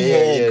Yeah, we yeah,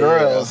 had yeah,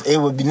 girls, it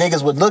would be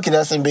niggas would look at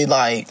us and be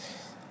like,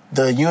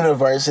 the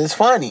universe is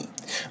funny.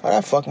 Oh,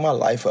 that fucked my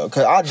life up.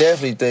 Cause I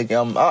definitely think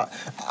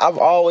I've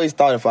always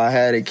thought if I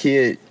had a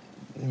kid,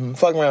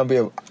 fuck around,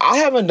 I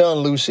haven't done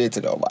loose shit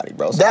to nobody,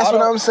 bro. So That's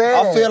what I'm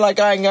saying. I feel like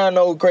I ain't got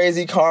no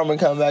crazy karma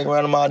come back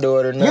around to my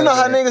daughter. You know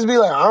how niggas be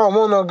like, I don't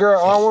want no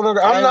girl, I don't want no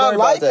girl. I'm not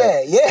like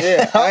that.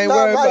 Yeah, I ain't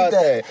worried about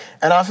that.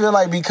 And I feel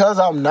like because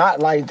I'm not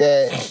like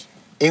that,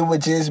 it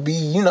would just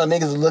be,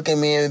 niggas look at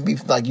me and be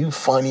like, you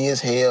funny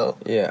as hell.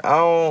 Yeah,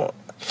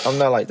 I'm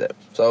not like that.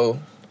 So,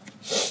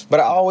 but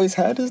I always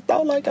had this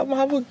thought, like, I'm gonna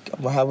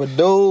have a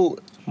dude.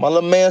 My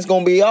little man's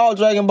gonna be all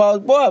Dragon Balls.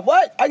 Boy,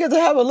 what? I get to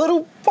have a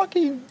little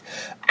fucking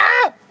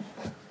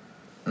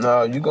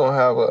No, you gonna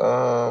have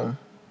a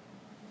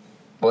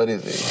what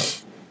is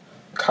it?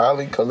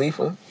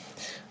 Khalifa?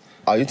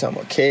 Oh, you talking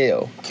about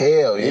Kale?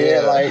 Kale,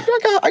 yeah. Like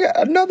I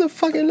got another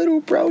fucking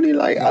little Brody.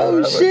 Like,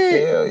 oh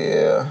shit. Kale,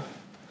 yeah.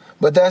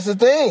 But that's the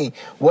thing.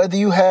 Whether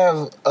you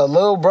have a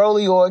little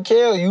Broly or a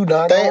Kale, you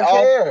not gonna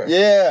care.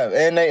 Yeah,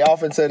 and they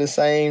often say the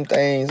same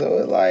thing. So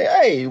it's like,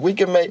 hey, we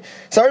can make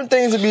certain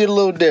things to be a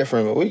little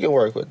different, but we can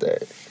work with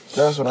that.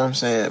 That's what I'm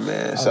saying,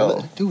 man.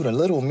 So, dude, a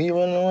little me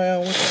running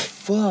around, what the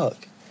fuck?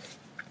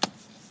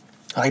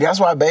 Like, that's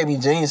why Baby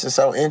Genius is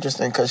so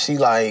interesting, because she,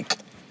 like,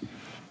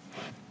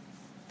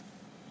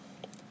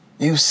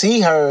 you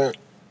see her,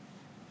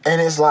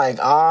 and it's like,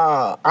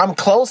 I'm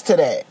close to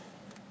that.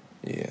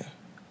 Yeah.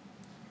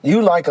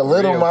 You like a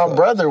little my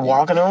brother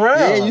walking around.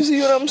 Yeah, you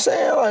see what I'm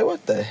saying? Like,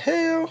 what the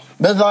hell?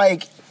 But,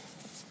 like,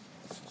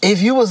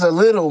 if you was a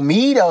little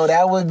me, though,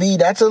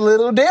 that's a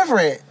little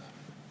different.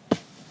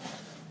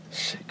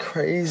 Shit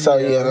crazy. So,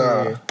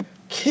 yeah,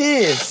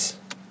 Kids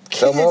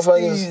So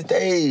motherfuckers these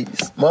days.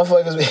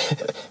 Motherfuckers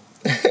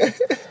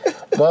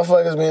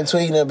been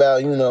tweeting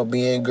about,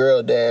 being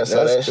girl dad.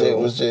 So That's that shit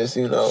cool. was just,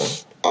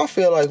 I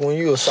feel like when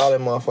you a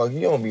solid motherfucker,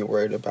 you don't be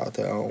worried about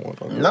that. I don't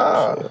want no girl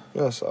Nah. shit.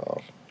 That's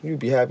all. You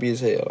be happy as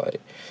hell.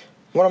 Like,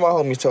 one of my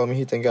homies told me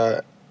he's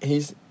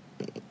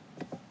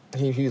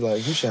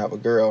like, you should have a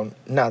girl.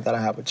 Not that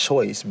I have a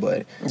choice,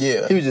 but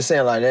yeah. he was just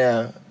saying like,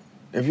 damn,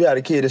 if you had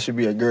a kid, it should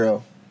be a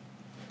girl.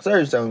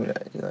 Serge told me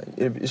that.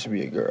 It should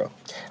be a girl.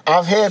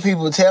 I've had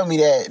people tell me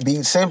that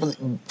be simply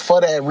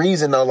for that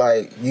reason though,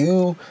 like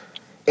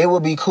it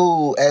would be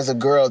cool as a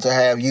girl to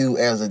have you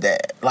as a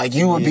dad. Like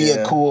you would be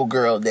a cool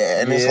girl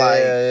dad. And it's like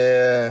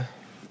yeah.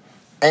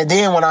 And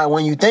then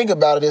when you think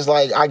about it, it's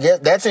like I guess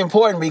that's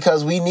important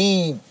because we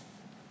need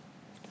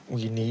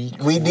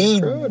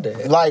girl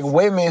dads. like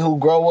women who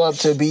grow up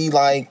to be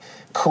like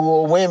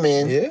cool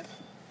women. Yeah.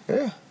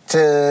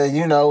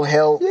 To,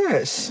 help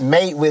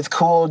mate with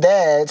cool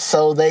dads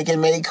so they can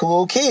make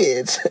cool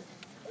kids.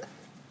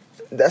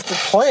 That's the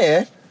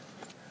plan.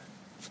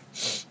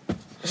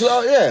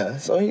 So, yeah.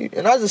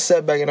 And I just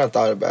sat back and I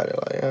thought about it.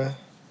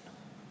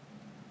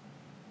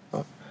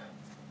 Like,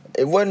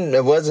 it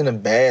wasn't a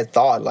bad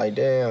thought. Like,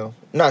 damn. I'm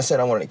not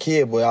saying I want a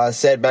kid, but I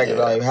sat back and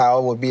like how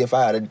it would be if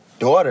I had a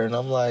daughter. And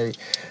I'm like,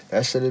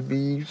 that should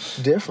be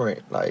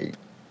different. Like,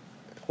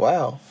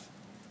 wow.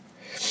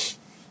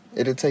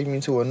 It'll take me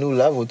to a new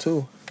level,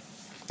 too.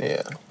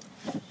 Yeah.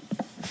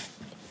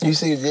 You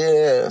see,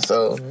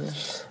 so,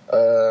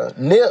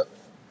 Nip,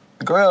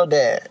 girl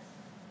dad.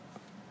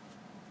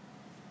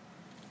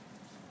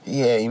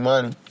 Yeah,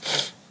 Imani.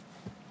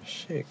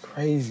 Shit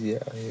crazy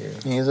out here.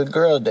 He's a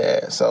girl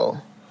dad, so.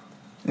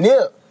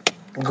 Nip,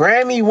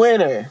 Grammy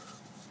winner.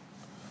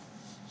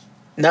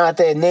 Not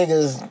that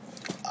niggas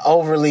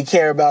overly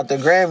care about the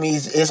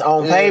Grammys, it's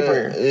on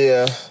paper.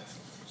 Yeah.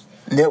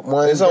 Nip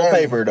won It's on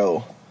paper,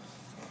 though.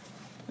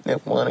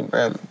 Nip won a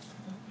Grammy.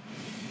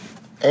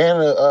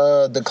 And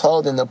the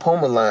clothing, the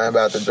Puma line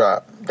about to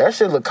drop. That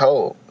shit look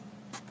cold.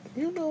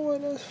 You know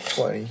what? That's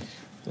funny.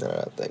 Now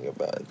I think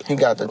about it. He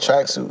got the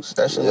tracksuits.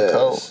 That shit look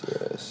cold.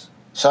 Yes.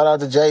 Shout out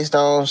to J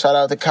Stone. Shout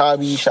out to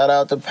Kabi. Shout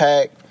out to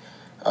Pac.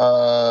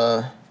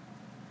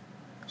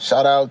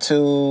 Shout out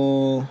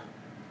to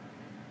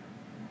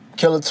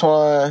Killer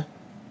Twine.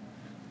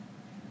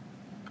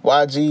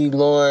 YG,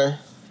 Lauren.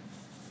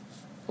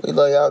 We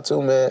love y'all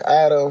too, man.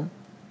 Adam.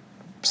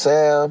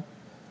 Sam.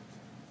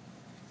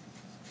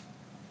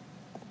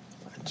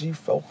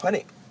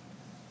 G400.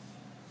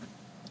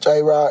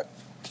 J-Rock.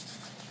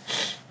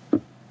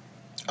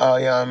 Oh,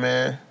 yeah,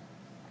 man.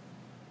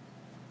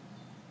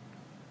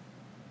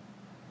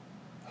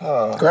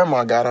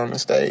 Grandma got on the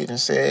stage and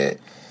said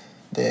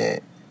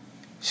that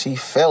she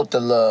felt the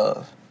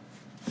love.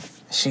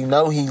 She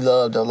know he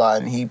loved a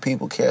lot and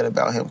people cared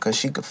about him because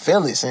she could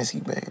feel it since he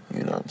been,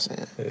 you know what I'm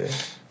saying? Yeah.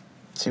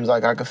 She was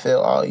like, I could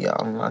feel all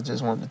y'all and I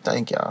just wanted to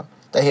thank y'all.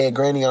 They had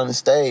Granny on the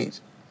stage.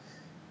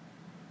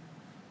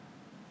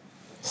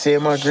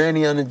 Seeing my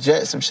granny on the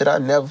jet, some shit I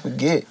never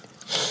forget.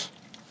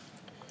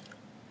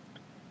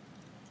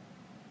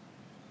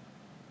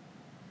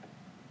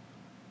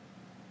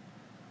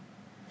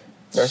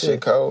 That shit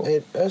cold.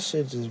 That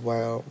shit just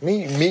wild.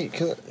 Me,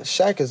 cause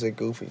Shaq is a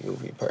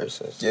goofy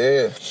person.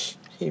 Yeah.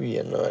 He be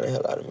annoying the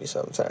hell out of me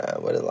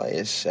sometimes, but it's like,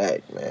 it's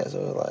Shaq, man.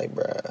 So it's like,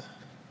 bruh,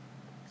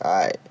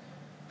 alright.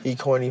 He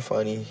corny,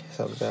 funny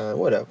sometimes,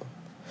 whatever.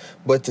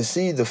 But to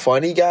see the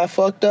funny guy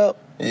fucked up,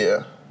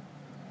 yeah,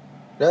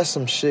 that's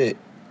some shit.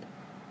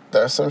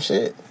 That's some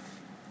shit.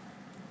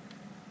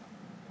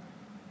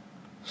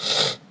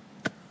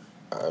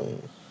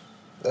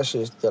 That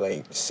shit still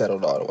ain't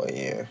settled all the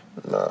way in.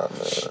 Nah,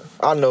 man.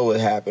 I know what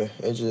happened.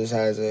 It just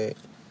hasn't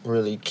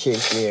really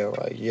kicked in.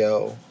 Like,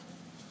 yo,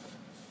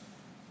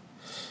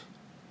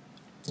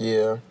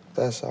 Yeah.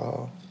 that's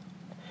all.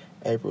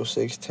 April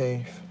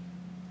 16th,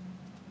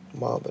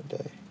 Mama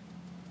Day.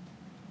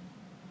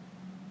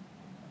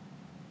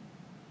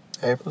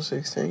 April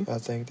 16th? I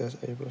think that's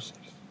April 6th.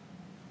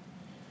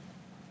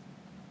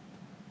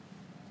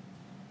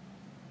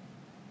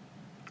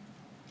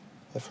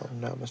 If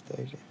I'm not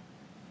mistaken.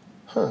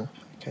 Huh.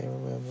 I can't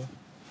remember.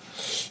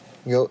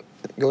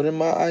 Go to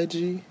my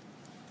IG.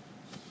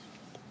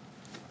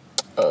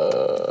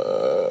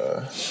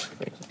 Let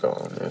me go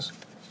on this.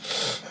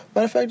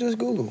 Matter of fact, just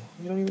Google.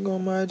 You don't even go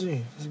on my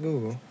IG. Just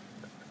Google.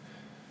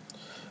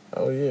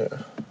 Oh, yeah.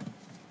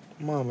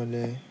 Mama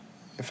Day.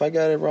 If I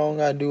got it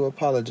wrong, I do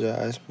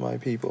apologize, my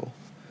people.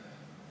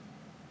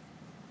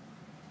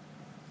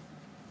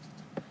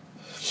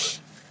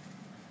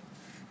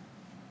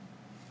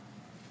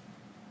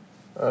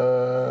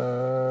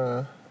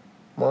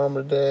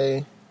 Mama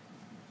Day.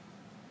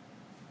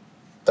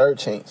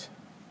 13th.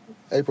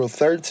 April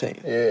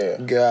 13th. Yeah.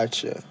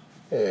 Gotcha.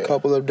 Yeah.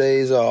 Couple of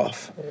days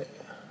off. Yeah.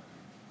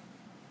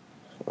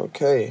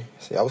 Okay.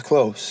 See, I was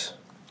close.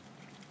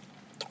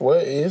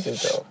 What is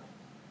it, though?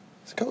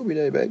 It's Kobe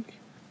Day, baby.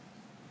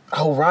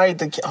 Oh, right.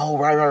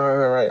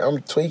 Right. I'm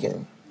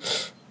tweaking.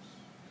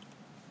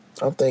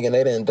 I'm thinking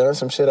they done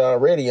some shit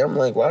already. I'm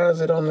like, why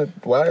is it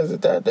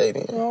that day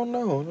then? Oh,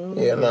 no.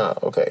 Yeah, nah,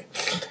 okay.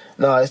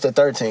 No, it's the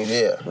 13th,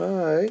 yeah.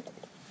 All right.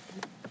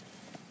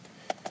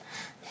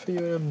 Few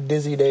of them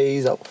dizzy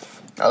days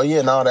off. Oh,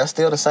 yeah, no, that's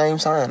still the same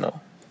sign, though.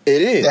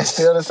 It is. That's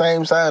still the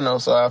same sign, though,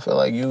 so I feel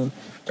like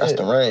that's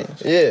the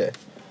range. Yeah.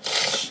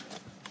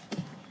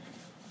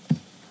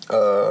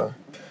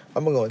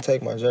 I'm going to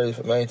take my jersey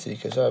for Manty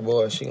because that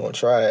boy, she going to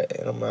try it,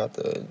 and I'm going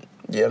to have to...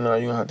 Yeah, no,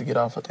 you don't have to get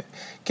off of that.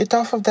 Get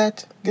off of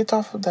that. Get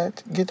off of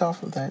that. Get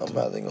off of that. I'm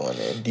about to go in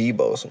there and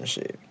Debo some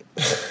shit.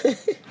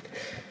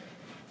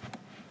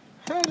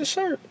 How's the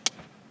shirt?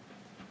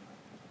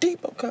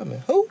 Debo coming.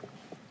 Who?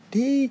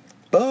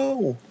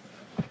 Debo.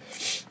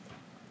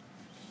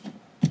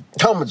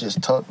 I'ma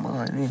just tuck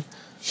mine in.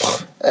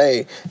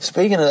 Hey,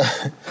 speaking of...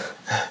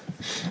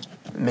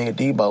 nigga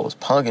Debo was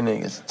punking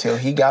niggas till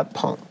he got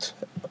punked.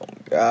 Oh,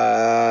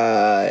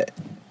 God.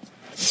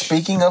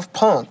 Speaking of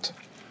punked,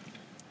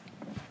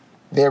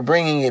 they're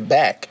bringing it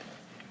back.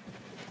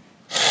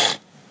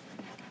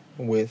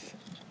 With...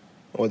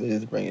 Or they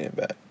just bringing it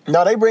back?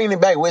 No, they bringing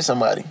it back with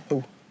somebody.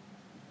 Who?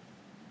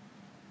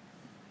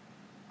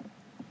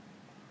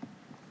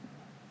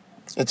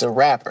 It's a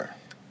rapper.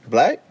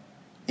 Black?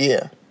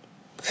 Yeah.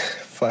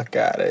 Fuck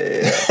out of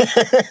here.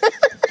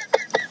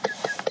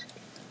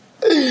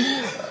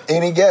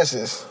 Any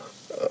guesses?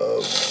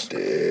 Oh,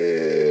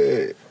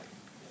 dude.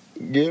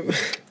 Give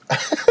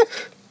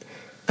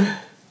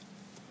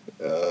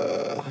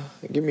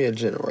me a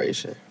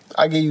generation.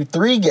 I give you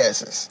 3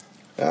 guesses.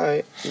 All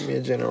right, give me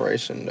a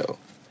generation though.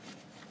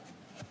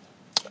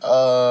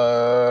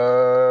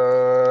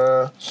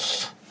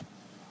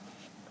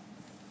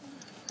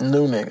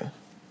 New nigga.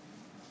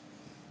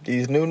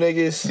 These new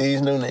niggas,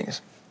 These new niggas.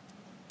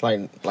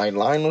 like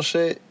Lionel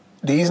shit.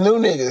 These new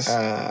niggas.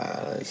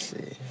 Let's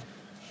see.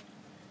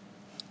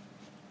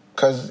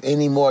 Cause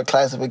any more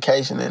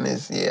classification than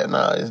this,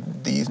 it's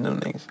these new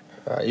niggas.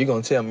 All right, you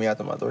gonna tell me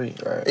after my 3,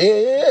 right?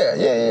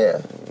 Yeah.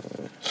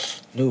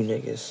 New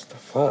niggas, the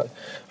fuck.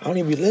 I don't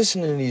even be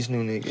listening to these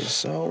new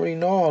niggas. I don't really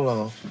know all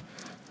of them.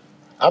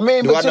 I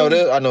mean, Do I know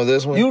this? I know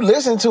this one. You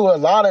listen to a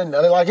lot of,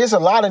 like, it's a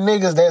lot of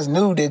niggas that's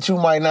new that you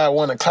might not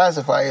want to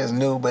classify as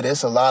new, but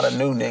it's a lot of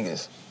new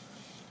niggas.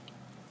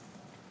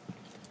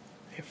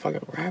 Hey,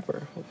 fucking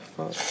rapper. What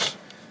the fuck?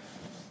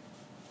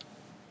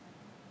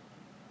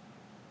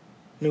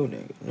 New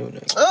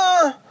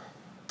nigga.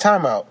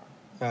 Time out.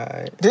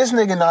 Alright. This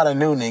nigga not a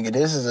new nigga.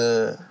 This is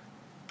a...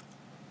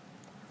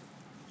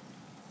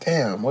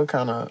 Damn,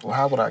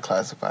 how would I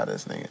classify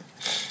this nigga?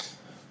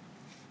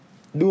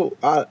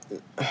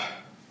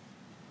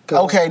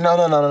 Okay,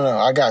 no.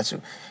 I got you.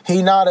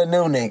 He not a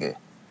new nigga.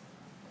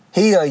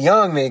 He a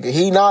young nigga.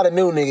 He not a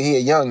new nigga. He a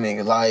young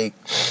nigga. Like,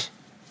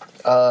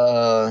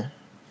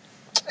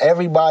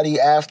 everybody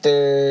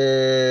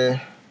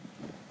after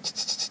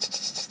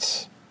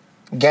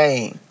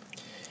Game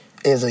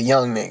is a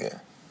young nigga.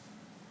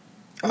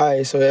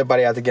 Alright, so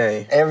everybody at the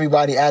game.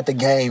 Everybody at the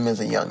Game is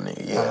a young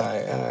nigga, yeah.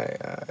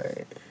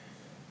 Alright.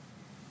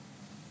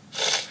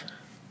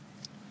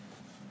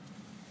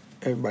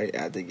 Everybody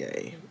at the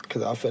game.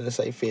 Because I finna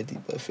say 50,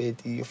 but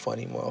 50 a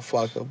funny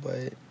motherfucker,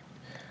 but...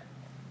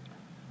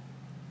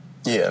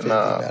 Yeah, 50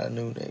 nah. not a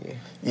new nigga.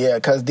 Yeah,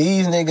 because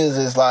these niggas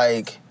is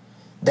like,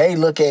 they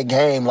look at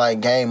Game like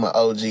Game of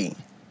OG.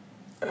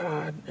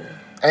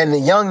 And the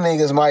young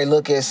niggas might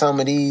look at some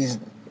of these...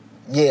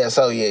 Yeah.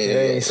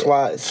 Swally.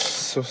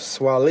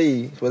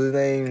 What's his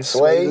name?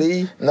 Sway?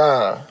 Lee?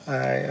 Nah.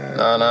 Alright.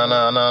 No.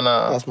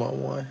 That's my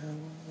one.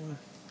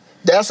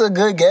 That's a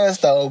good guess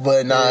though,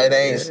 but nah,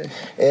 Yeah,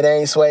 it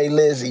ain't Sway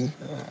Lizzy.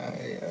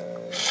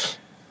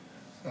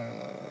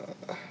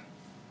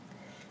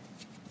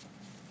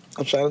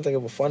 I'm trying to think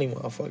of a funny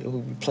motherfucker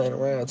who be playing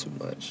around too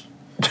much.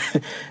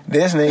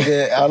 This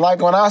nigga, like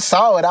when I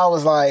saw it, I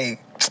was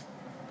like,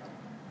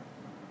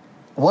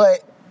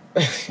 what?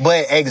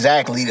 But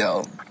exactly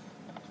though.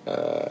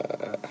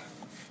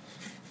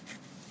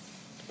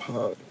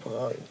 Punk.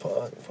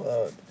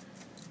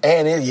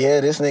 And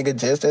this nigga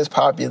just as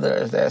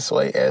popular as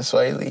Sway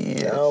Lee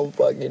is. I'm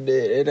fucking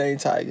dead. It ain't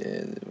Tiger,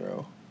 is it,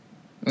 bro?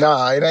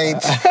 Nah, it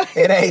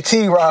ain't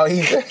T-Raw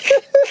either.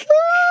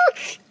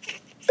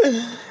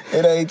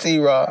 It ain't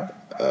T-Raw.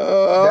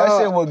 That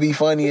shit would be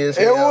funny as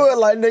hell. It would,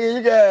 like, nigga,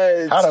 you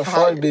guys. How the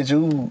fuck did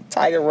you?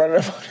 Tiger running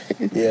up on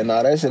you? Yeah,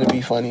 nah, that shit'd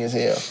be funny as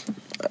hell.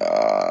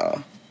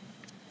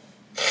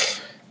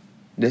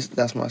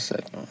 That's my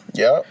second one.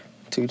 Yep.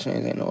 2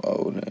 Chainz ain't no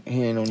old nigga.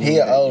 He ain't no He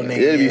an old nigga.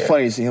 It'd be yeah.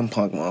 funny to see him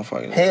punk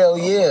motherfucker. Hell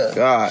yeah.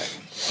 God.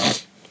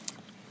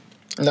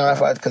 No,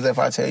 if I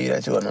tell you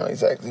that, you'll know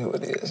exactly who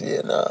it is.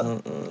 Yeah, nah.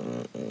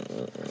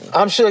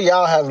 I'm sure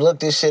y'all have looked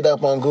this shit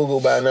up on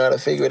Google by now to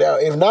figure it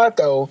out. If not,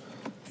 though,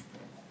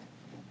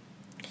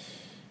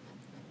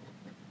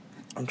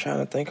 I'm trying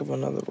to think of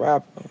another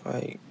rapper.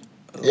 Like,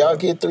 y'all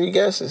get 3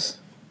 guesses.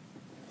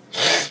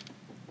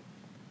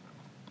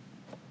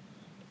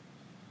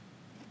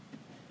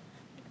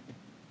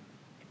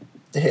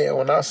 Yeah,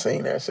 when I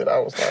seen that shit, I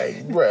was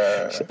like,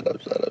 bruh. Shut up.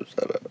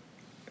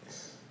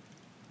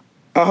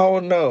 Oh,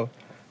 no.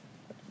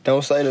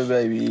 Don't say the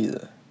baby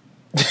either.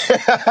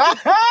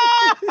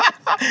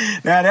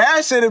 Now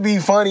that shit'd be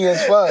funny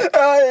as fuck. Because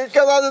I was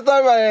just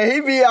talking about it. He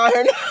be out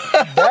here.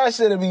 That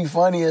shit'd be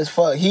funny as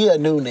fuck. He a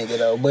new nigga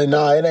though, but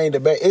nah, it ain't the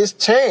best. It's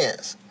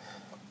Chance.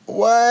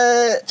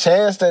 What?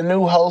 Chance, the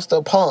new host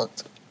of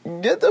Punk'd.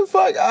 Get the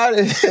fuck out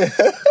of here.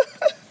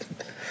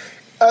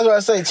 That's what I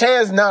say.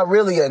 Chance not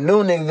really a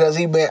new nigga because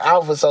he been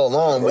out for so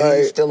long, but Right.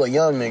 he's still a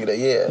young nigga.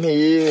 Yeah.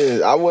 He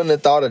is. I wouldn't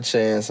have thought of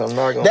Chance. I'm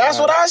not gonna. That's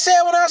what I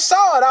said when I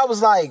saw it. I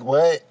was like,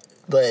 what?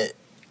 But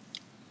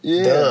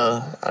Yeah.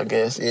 duh, I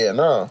guess. Yeah,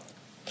 no.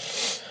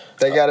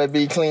 They gotta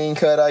be clean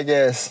cut, I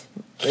guess.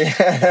 You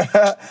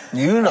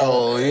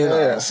know what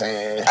I'm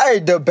saying. Hey,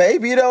 the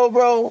baby though,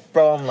 bro.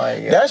 Bro, I'm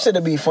like, That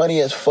shit'd be funny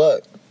as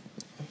fuck.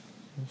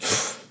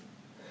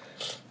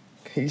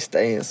 he's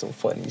staying some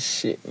funny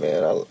shit,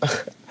 man.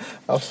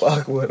 I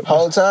fuck with him.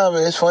 Whole time,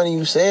 it's funny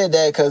you said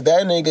that because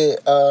that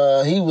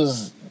nigga, he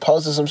was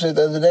posting some shit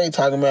the other day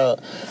talking about,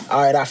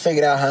 all right, I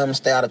figured out how I'm gonna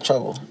stay out of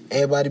trouble.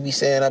 Everybody be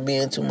saying I be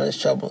in too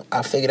much trouble.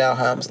 I figured out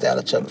how I'm gonna stay out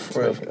of trouble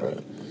for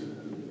real.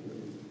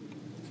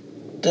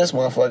 This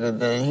motherfucker,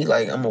 then he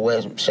like, I'm gonna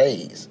wear some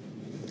shades.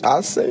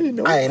 I say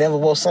no. I ain't never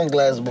wore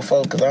sunglasses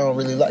before because I don't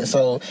really like.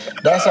 So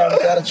that's how I'm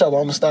gonna stay out of trouble.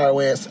 I'm gonna start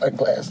wearing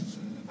sunglasses.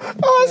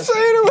 I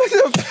seen him with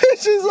the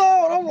pictures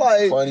on. I'm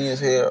like, Funny as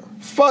hell.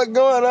 fuck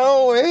going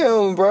on with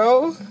him,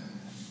 bro?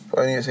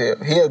 Funny as hell.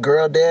 He a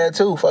girl dad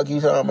too. Fuck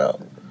you talking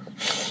about?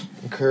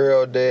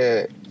 Girl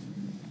dad.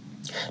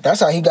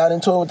 That's how he got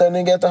into it with that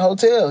nigga at the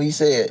hotel. He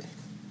said.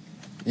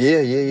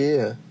 Yeah.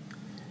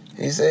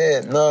 He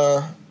said,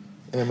 nah.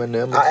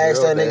 Eminem. I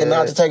asked that nigga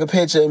not to take a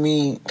picture of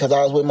me because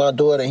I was with my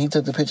daughter, and he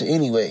took the picture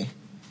anyway,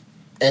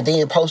 and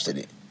then posted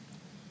it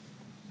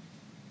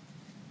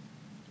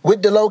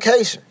with the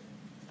location.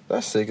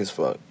 That's sick as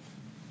fuck.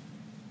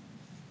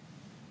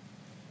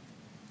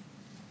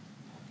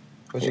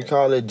 What you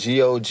call it?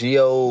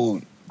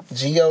 Geotagging?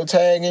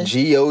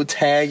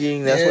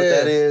 Geotagging. That's what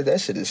that is. That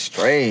shit is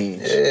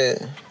strange. Yeah.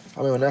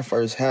 I mean, when that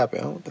first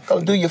happened, what the Go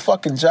fuck? do your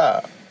fucking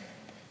job.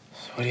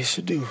 That's what he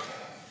should do.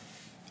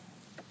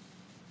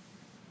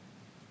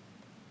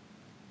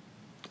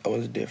 That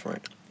was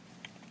different.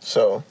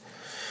 So,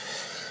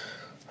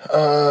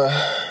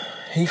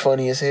 he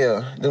funny as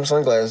hell. Them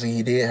sunglasses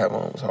he did have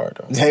on was hard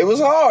though. It was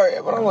hard,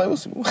 but I'm like,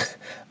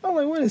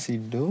 what is he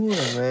doing,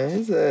 man?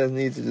 His ass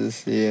needs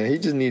to he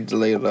just needs to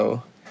lay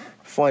low.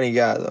 Funny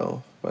guy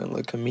though, but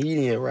little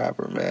comedian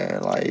rapper,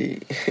 man.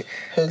 Like,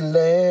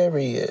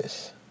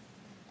 Hilarious.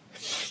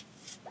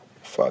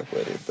 fuck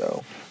with it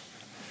though.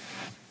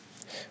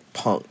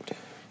 Punk'd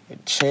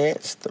with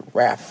Chance the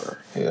Rapper.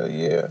 Hell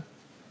yeah.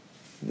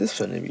 This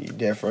finna be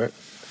different.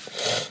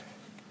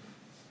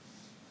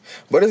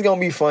 But it's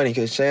gonna be funny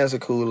because Chance a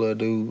cool little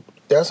dude.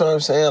 That's what I'm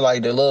saying.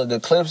 Like the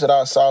clips that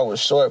I saw were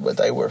short, but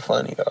they were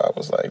funny though. I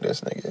was like,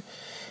 this nigga,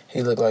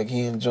 he looked like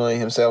he enjoying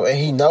himself, and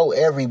he know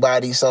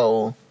everybody,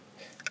 so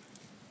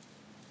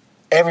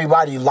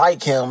everybody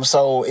like him.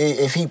 So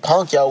if he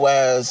punk your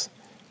ass,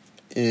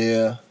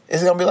 Yeah.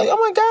 it's gonna be like, oh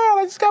my god,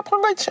 I just got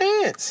punked by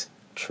Chance.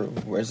 True.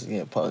 Versus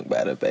getting punked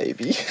by the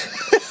baby.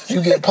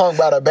 You get punked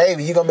by the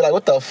baby, you gonna be like,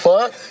 what the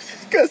fuck?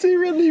 Because he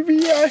really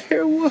be out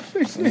here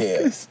whooping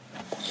niggas.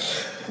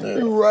 Yeah.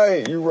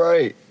 You're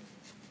right.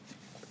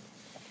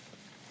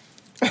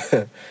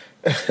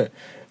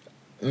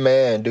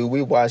 Man, dude,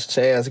 we watched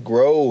Chance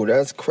grow.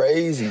 That's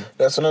crazy.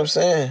 That's what I'm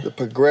saying. The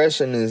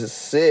progression is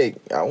sick.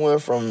 I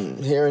went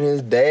from hearing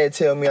his dad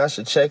tell me I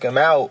should check him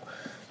out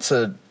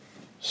to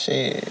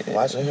Shit.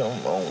 watching him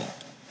on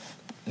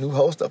new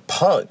host of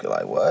Punk.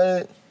 Like,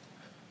 what?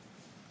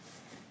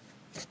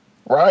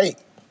 Right.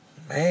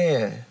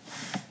 Man.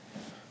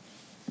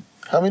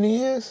 How many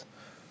years?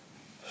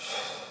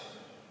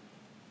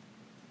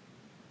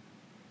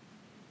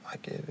 I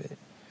give it.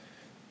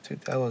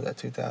 That was at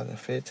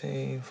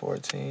 2015,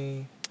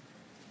 14.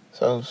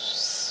 So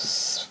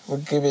we'll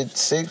give it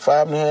 6,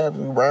 5.5.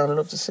 We round it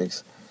up to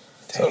 6.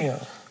 Damn.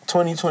 So,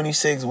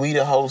 2026, we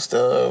the host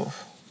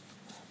of.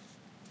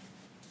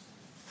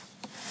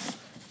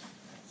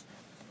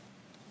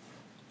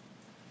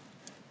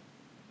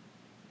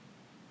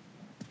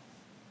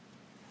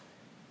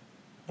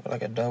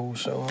 Like a double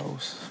show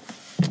host.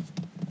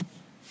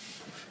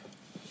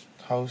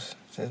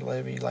 Says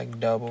let me like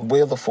double.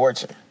 Wheel of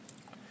Fortune.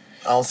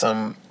 On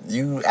some,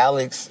 you,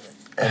 Alex,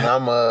 and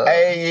I'm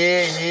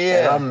Hey, yeah.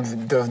 and I'm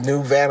the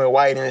new Vanna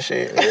White and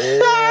shit.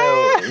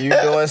 Yeah, you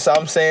doing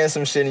some, saying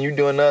some shit, and you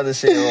doing other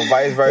shit, or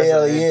vice versa.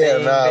 Hell yeah,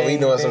 Ding, we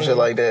ding, doing some ding. shit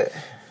like that.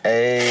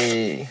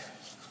 Hey,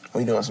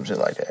 We doing some shit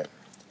like that.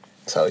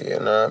 So yeah,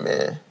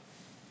 man.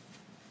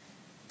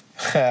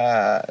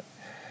 hey,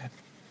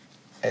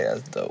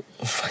 that's dope.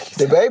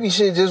 The baby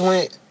shit just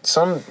went.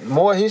 Some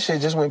more of his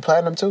shit just went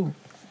platinum too.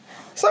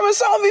 Some of his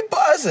songs be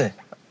buzzing.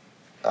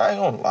 I ain't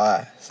gonna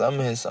lie. Some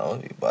of his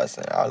songs be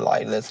busting. I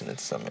like listening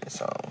to some of his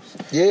songs.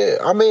 Yeah,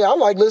 I mean, I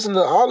like listening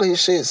to all of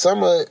his shit.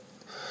 Some of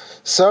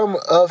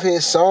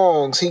his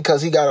songs,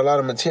 cause he got a lot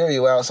of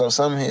material out, so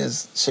some of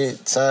his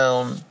shit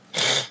sound.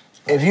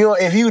 If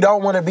you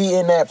don't want to be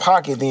in that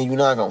pocket, then you're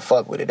not gonna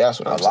fuck with it. That's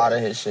what I'm saying. A lot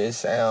of his shit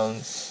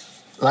sounds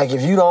like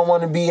if you don't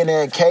want to be in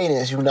that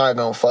cadence, you're not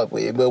gonna fuck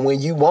with it. But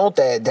when you want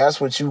that, that's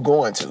what you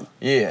going to.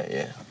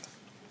 yeah.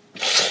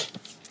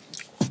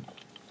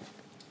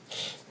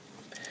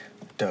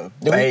 The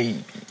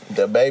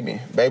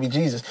baby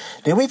Jesus.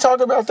 Did we talk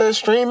about that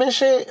streaming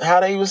shit? How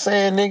they was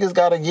saying niggas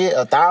gotta get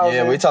 1,000?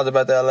 Yeah, we talked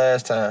about that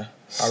last time.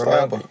 I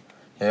remember. Sloppy.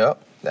 Yep.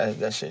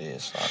 That shit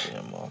is sloppy,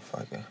 that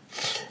motherfucker.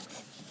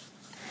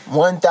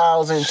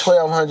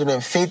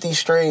 1,250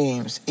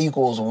 streams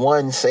equals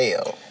 1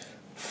 sale.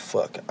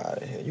 Fuck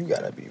out of here. You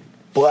gotta be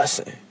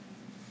bussing.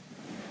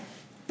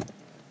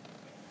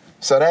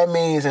 So that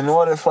means in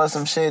order for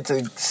some shit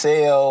to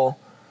sell,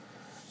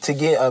 to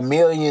get 1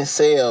 million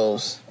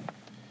sales,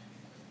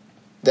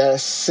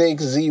 that's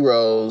 6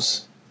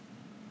 zeros.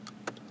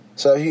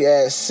 So if you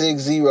add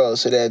 6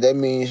 zeros to that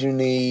means you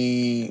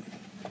need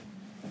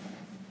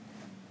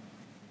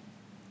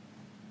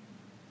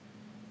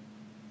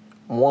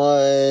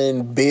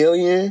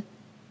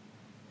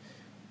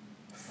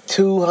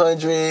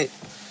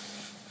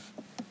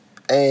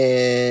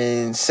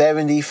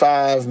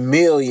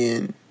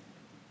 $1,275,000,000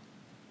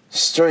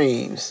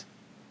 streams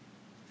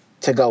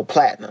to go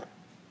platinum.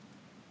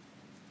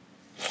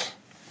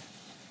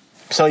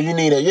 So you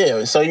need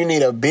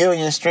 1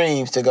 billion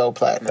streams to go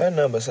platinum. That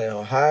number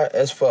sound high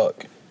as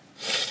fuck.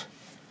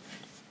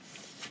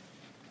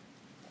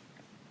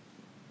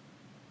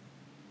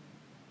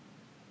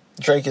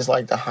 Drake is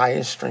like the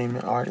highest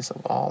streaming artist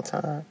of all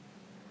time.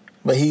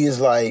 But he is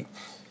like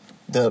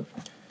the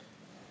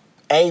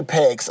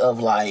apex of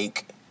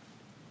like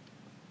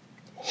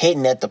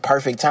hitting at the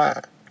perfect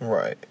time.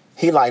 Right.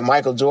 He like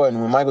Michael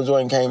Jordan. When Michael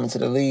Jordan came into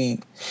the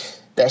league,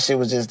 that shit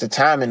was just, the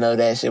timing of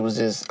that shit was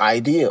just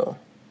ideal.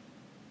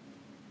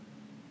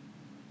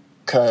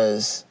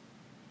 Cause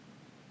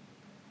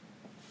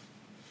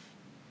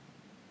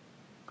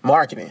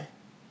marketing.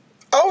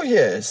 Oh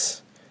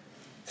yes.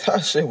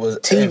 That shit was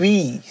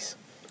TVs.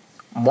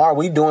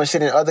 We doing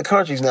shit in other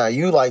countries now.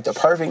 You like the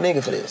perfect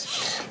nigga for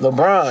this.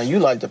 LeBron, you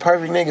like the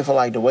perfect nigga for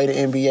like the way the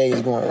NBA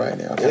is going right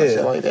now. Kind of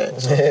shit like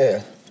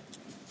that.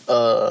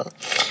 Yeah.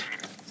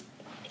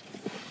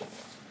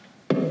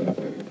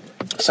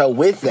 So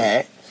with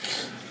that,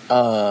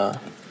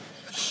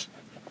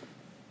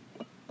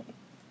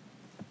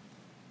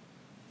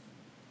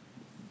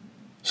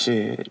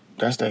 shit,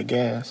 that's that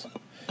gas.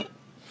 I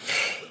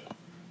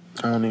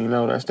don't even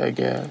know that's that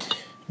gas.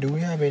 Do we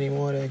have any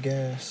more of that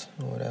gas?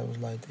 Or that was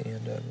like the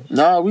end of it?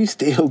 Nah, we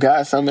still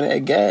got some of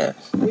that gas.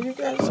 Well, you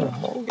got some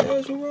more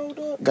gas you rolled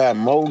up? Got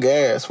more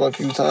gas. Fuck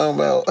you talking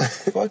about?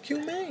 Fuck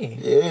you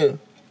mean? Yeah.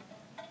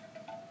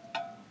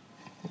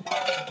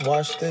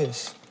 Watch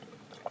this.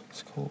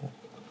 It's cool.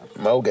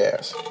 More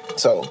gas.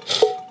 So,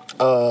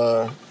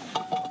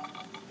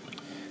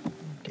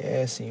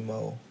 Gassy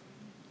mo.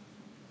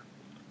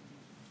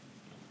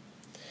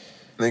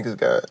 niggas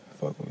got.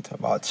 Fuck, we talking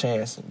about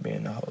Chance and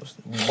being the host.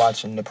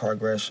 Watching the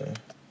progression.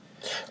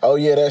 Oh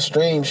yeah, that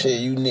stream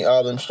shit. You need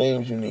all them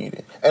streams you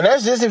needed, and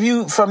that's just if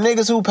you from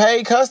niggas who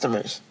pay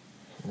customers.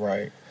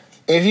 Right.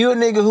 If you a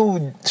nigga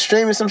who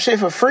streaming some shit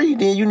for free,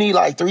 then you need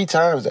like 3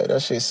 times that.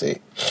 That shit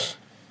sick.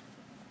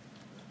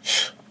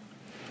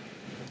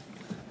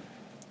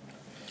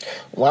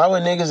 Why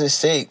when niggas is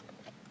sick,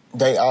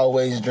 they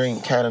always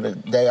drink Canada?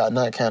 They are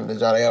not Canada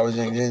Dry. They always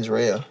drink ginger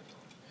ale.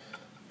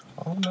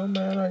 I don't know,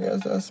 man. I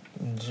guess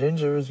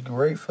ginger is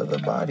great for the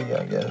body,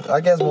 I guess.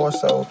 I guess more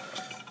so.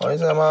 Only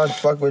time I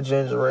fuck with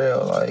ginger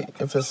ale,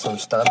 like, if it's some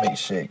stomach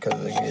shit,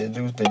 because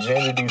the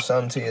ginger do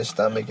something to your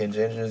stomach, and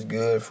ginger is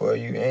good for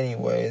you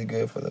anyway. It's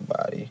good for the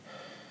body.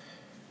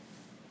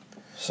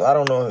 So I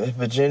don't know,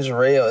 but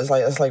ginger ale,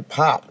 it's like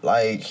pop.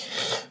 Like,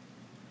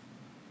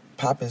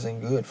 pop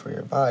isn't good for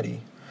your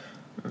body.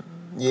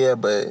 Yeah,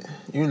 but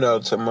you know,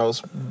 to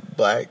most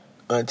black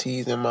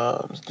aunties and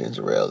moms,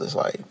 ginger ale is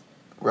like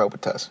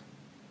Robitussin.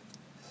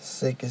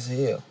 Sick as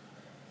hell.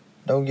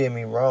 Don't get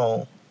me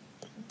wrong.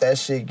 That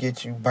shit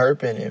get you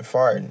burping and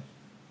farting.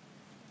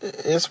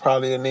 It's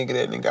probably a nigga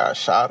that got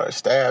shot or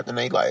stabbed and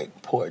they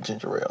like poured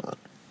ginger ale on.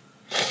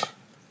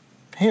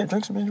 Here,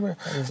 drink some ginger ale.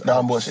 No,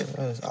 I'm bullshit.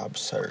 That is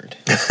absurd.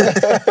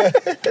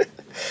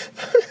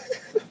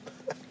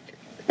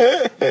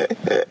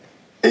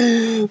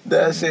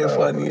 That shit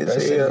funny as hell.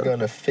 That shit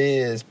gonna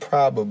fizz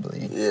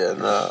probably. Yeah,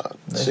 nah.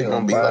 That shit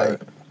gonna be like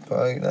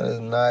fuck, that is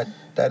not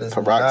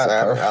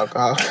peroxide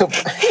alcohol.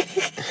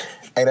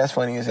 Hey, that's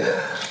funny as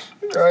hell.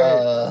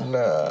 Right.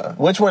 Nah.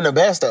 Which one the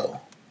best though?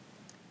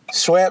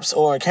 Schweppes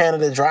or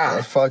Canada Dry?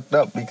 They're fucked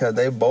up because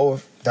they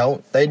both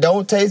don't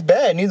taste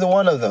bad, neither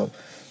one of them.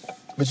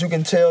 But you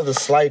can tell the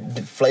slight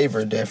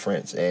flavor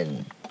difference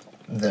in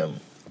them.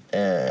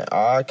 And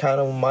I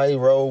kind of might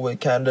roll with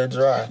Canada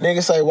Dry.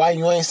 Niggas say, why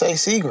you ain't say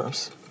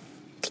Seagram's?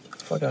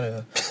 Fuck out of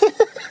here.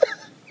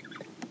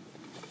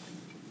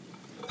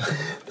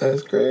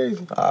 That's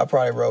crazy. I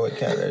probably roll with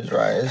Canada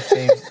Dry. It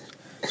seems.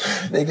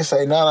 Niggas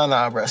say,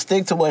 nah, bro.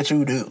 Stick to what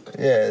you do.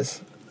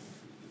 Yes.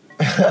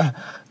 I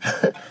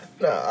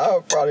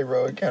would probably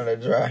roll with Canada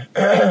Dry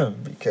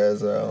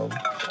because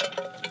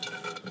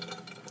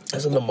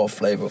it's a little more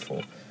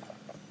flavorful.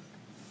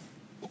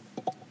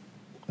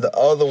 The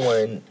other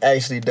one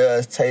actually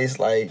does taste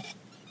like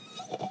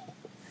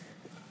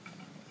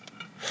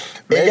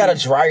it got a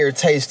drier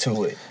taste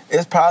to it.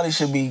 It probably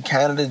should be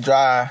Canada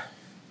Dry.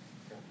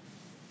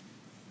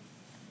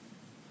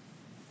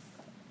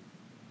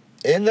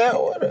 In that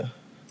order.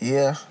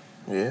 Yeah.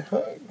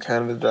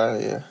 Canada Dry,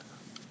 yeah.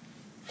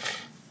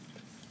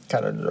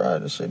 Canada Dry,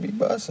 this should be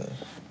busting.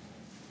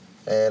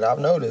 And I've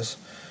noticed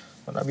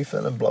when I be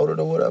feeling bloated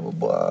or whatever,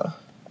 boy,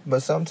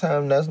 but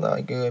sometimes that's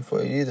not good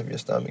for you either if your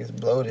stomach is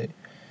bloated.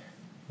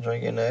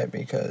 Drinking that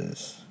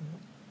because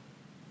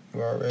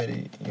you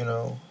already,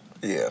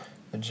 Yeah.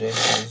 the ginger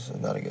is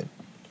not a good,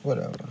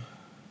 whatever.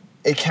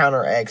 It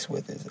counteracts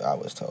with it, I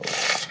was told.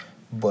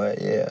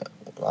 But yeah,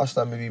 my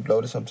stomach be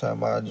bloated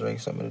sometimes. I drink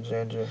some of the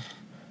ginger,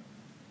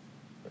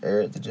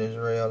 air the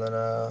ginger ale, and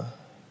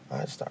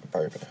I just start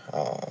burping.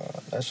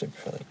 That should be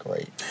feeling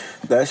great.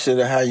 That should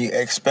have you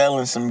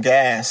expelling some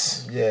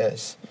gas.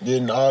 Yes.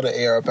 Getting all the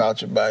air up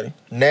out your body.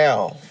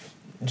 Now,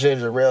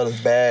 ginger ale is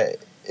bad.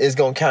 It's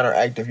gonna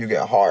counteract if you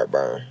get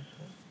heartburn.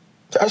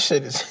 That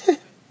shit is.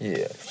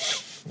 Yeah.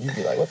 You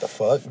be like, what the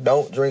fuck?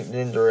 Don't drink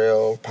ginger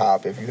ale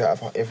pop if you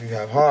have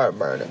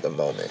heartburn at the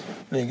moment.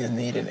 Niggas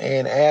need an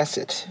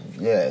antacid.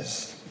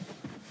 Yes.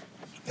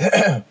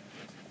 I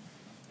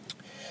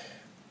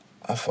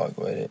fuck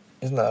with it.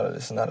 It's not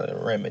a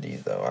remedy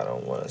though. I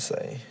don't want to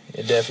say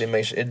it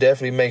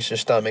definitely makes your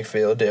stomach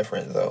feel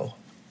different though.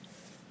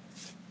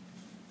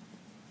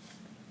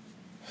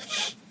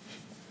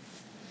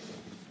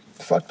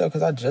 Fucked up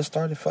because I just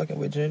started fucking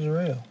with ginger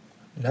ale.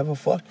 Never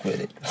fucked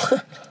with it.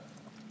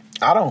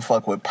 I don't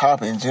fuck with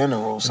pop in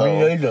general, so Me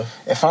neither.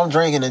 if I'm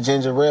drinking a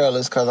ginger ale,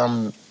 it's because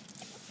I'm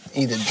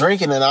either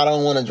drinking and I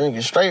don't want to drink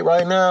it straight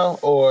right now,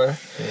 or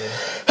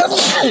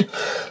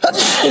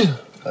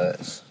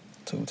That's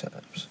 2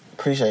 times.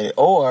 Appreciate it.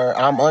 Or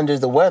I'm under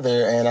the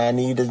weather and I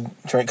need to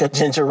drink a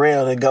ginger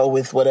ale to go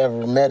with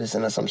whatever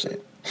medicine or some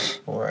shit.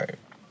 Right.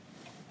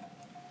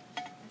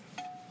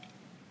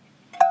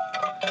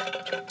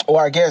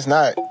 Or I guess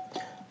not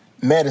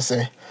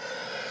medicine.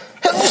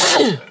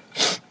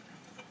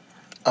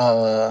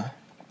 But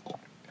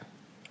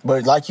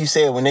like you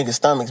said, when niggas'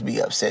 stomachs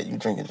be upset, you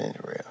drink a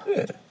ginger ale.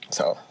 Yeah.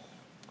 So,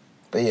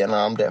 but yeah, no,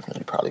 I'm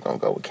definitely probably gonna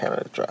go with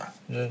Canada Dry.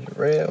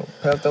 Ginger ale,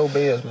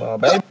 Pepto-Bismol,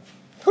 my baby.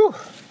 Whew.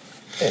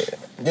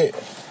 Yeah.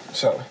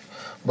 So,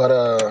 but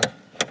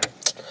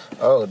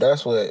oh,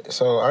 that's what.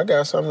 So I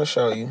got something to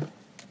show you.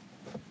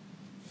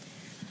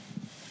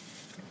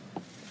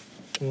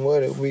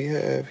 What do we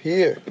have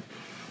here?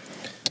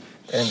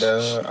 And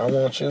I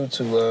want you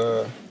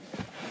to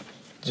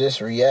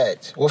just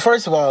react. Well,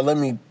 first of all, let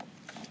me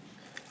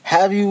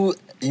have you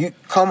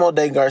Como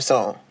des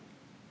Garçons.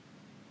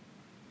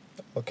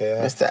 Okay.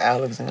 Mr.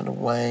 Alexander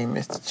Wayne,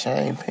 Mr.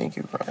 Chain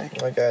Pinky,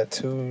 right? I got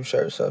 2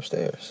 shirts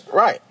upstairs.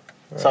 Right.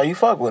 So you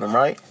fuck with them,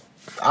 right?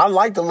 I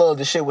like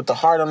the shit with the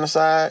heart on the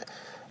side.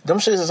 Them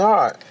shits is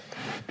hard.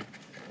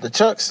 The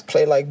Chucks.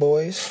 Play like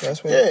boys.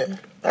 That's what. Yeah.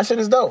 That shit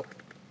is dope.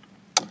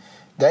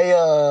 They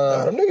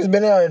Nah, them niggas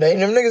been out here.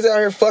 Them niggas out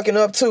here fucking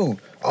up too.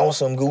 On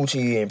some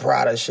Gucci and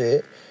Prada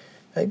shit.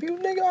 Hey, you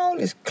nigga, all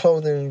these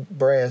clothing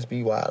brands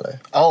be wildin'.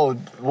 Oh,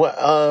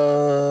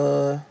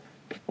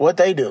 what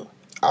they do?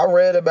 I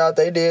read about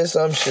they did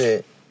some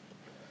shit.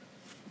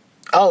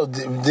 Oh,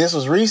 this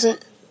was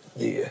recent?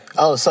 Yeah.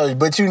 Oh, so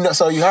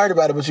you heard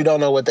about it, but you don't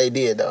know what they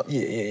did though.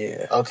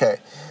 Yeah. Okay,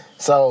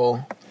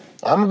 so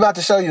I'm about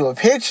to show you a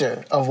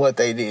picture of what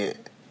they did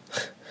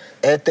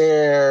at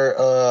their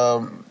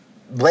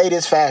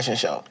latest fashion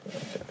show.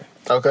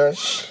 Okay.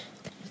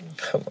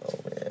 Come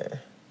on, man.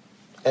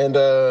 And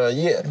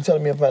yeah, You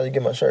telling me I'm about to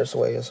get my shirts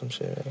away or some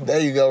shit? Man. there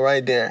you go,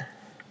 right there.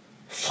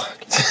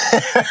 Fuck.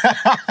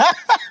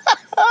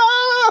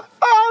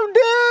 I'm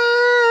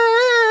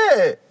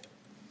dead.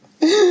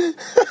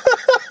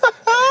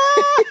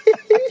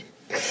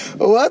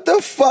 What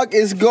the fuck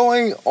is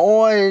going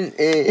on?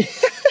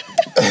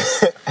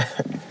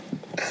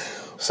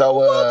 So,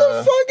 What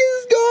the fuck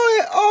is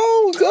going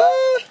on,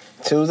 God?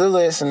 to the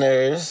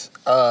listeners,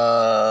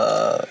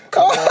 I'm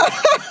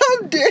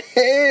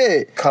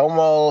dead.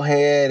 Como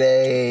had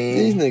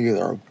These a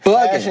niggas are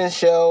fashion bugging.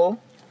 show,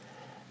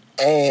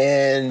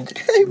 and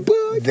They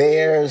bugging.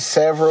 there's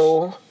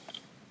several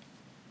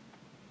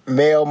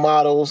male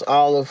models,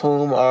 all of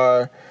whom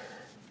are,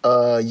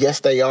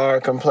 yes, they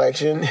are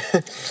complexion.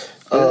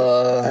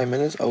 Hey man,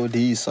 it's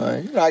OD,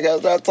 son. You know, I gotta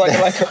start talking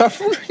like I'm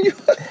from you.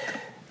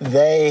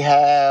 They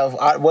have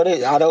what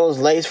are those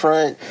lace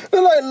front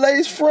They're like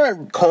lace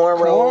front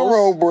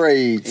cornrow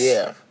braids.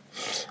 Yeah,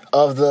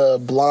 of the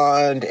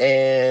blonde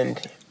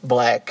and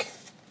black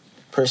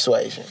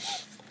persuasion.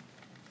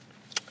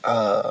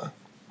 So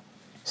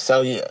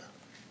yeah.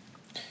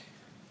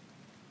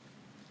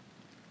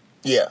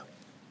 Yeah.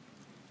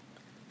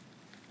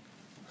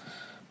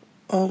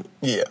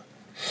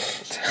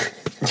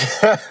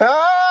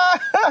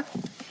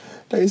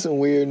 They some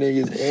weird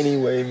niggas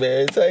anyway,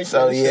 man. Take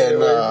So, that yeah, shit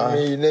away nah. from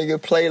me.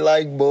 Nigga, play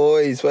like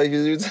boys. What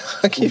is you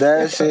talking That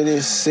about? shit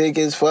is sick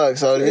as fuck.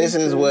 So this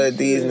is what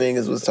these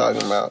niggas was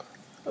talking about.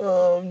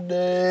 I'm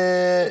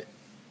dead.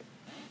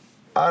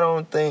 I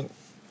don't think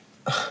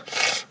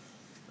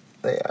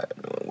they are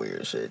doing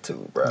weird shit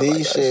too, bro.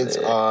 These Like I shits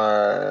said,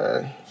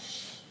 are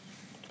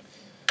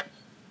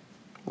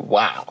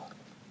wow.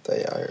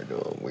 They out here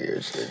doing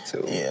weird shit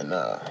too. Yeah,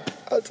 nah.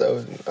 I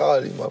told you, all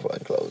these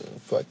motherfucking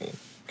clothing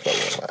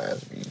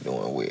lines be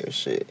doing weird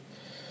shit.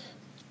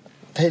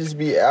 They just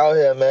be out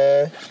here,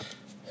 man.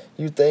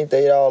 You think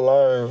they all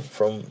learn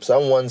from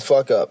someone's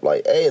fuck up.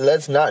 Like, hey,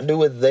 let's not do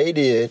what they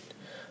did.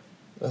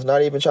 Let's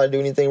not even try to do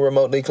anything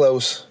remotely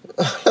close.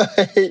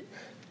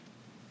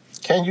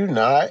 Can you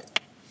not?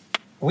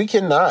 We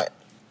cannot.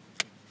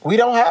 We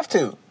don't have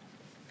to.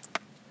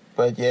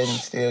 But yet and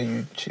still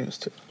you choose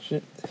to.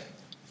 Shit.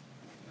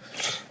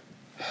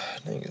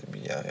 Niggas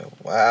be out here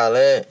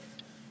wildin'.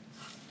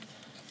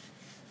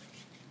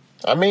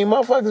 I mean,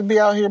 motherfuckers be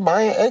out here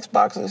buying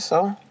Xboxes,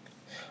 so.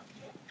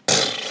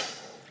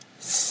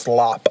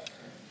 Slop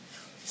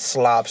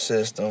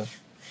system.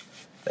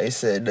 They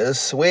said the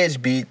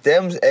Switch beat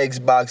them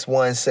Xbox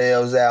One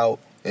sales out,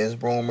 is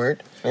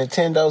rumored.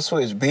 Nintendo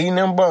Switch beating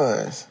them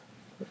buns.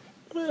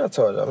 Man, I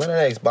told you, man,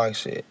 that Xbox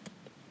shit.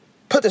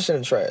 Put this shit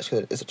in the trash,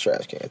 because it's a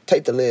trash can.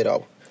 Take the lid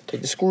off.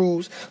 Take the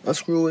screws,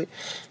 unscrew it,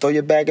 throw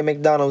your bag of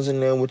McDonald's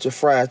in there with your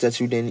fries that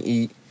you didn't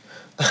eat.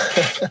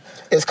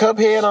 Is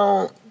Cuphead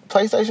on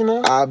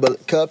PlayStation now?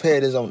 But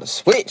Cuphead is on the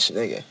Switch,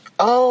 nigga.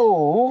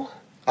 Oh.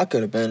 I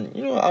could have been,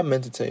 I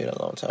meant to tell you that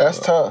a long time That's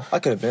ago. tough. I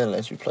could have been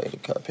let you play the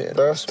Cuphead.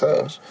 That's on the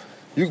tough. Switch.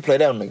 You can play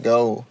that on the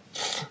go.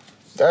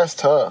 That's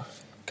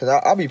tough. Because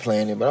I'll be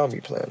playing it, but I don't be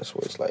playing the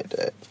Switch like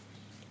that.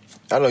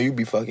 I know you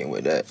be fucking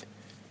with that.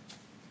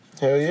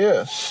 Hell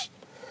yeah.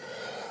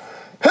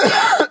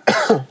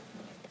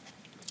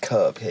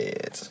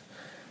 Cupheads.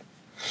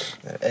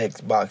 That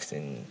Xbox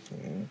and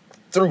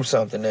threw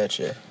something at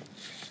you.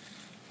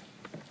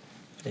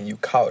 And you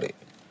caught it.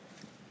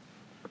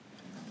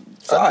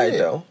 It's I alright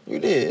did. though. You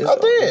did. I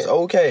did. It's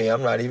okay.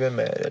 I'm not even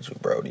mad at you,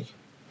 Brody.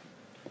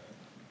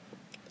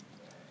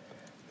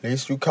 At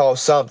least you caught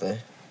something.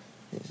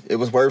 It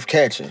was worth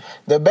catching.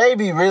 The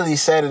baby really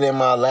set it in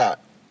my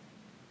lap.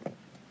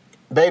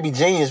 Baby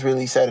Genius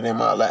really set it in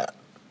my lap.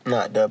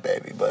 Not the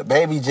baby, but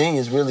Baby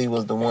Genius really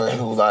was the one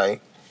who,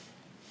 like,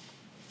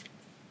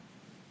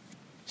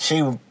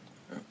 she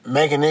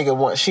make a nigga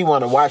want, she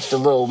want to watch the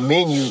little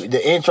menu,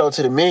 the intro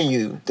to the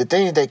menu, the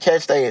things that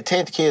catch their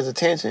kids'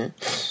 attention.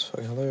 It's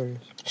fucking hilarious.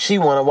 She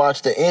want to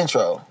watch the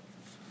intro.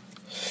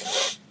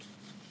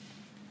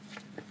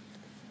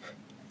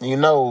 You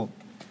know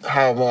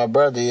how my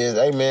brother is.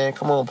 Hey, man,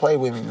 come on, play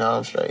with me. No,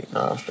 I'm straight.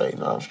 No, I'm straight.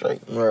 No, I'm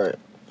straight. Right.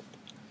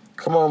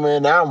 Come on,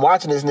 man. Now I'm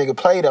watching this nigga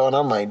play, though, and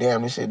I'm like,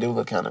 damn, this shit do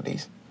look kind of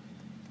decent.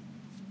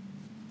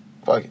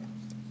 Fuck it.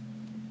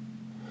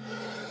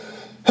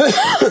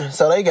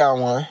 So they got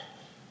one.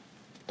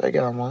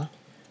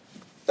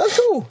 That's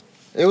cool.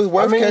 It was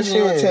worth catching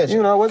your shit, attention.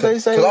 you know what they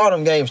say? Because all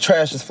them games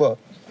trash as fuck.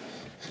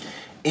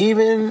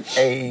 Even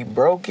a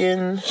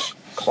broken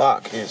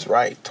clock is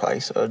right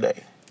twice a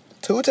day.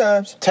 2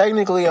 times.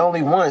 Technically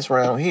only once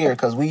around here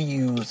because we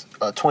use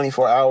a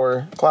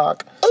 24-hour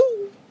clock.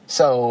 Ooh.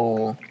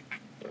 So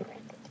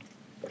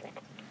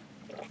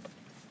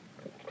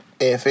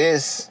if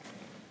it's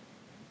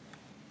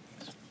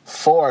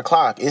 4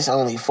 o'clock, it's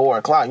only 4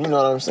 o'clock. You know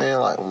what I'm saying?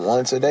 Like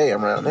once a day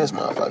around this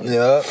motherfucker.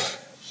 Yep.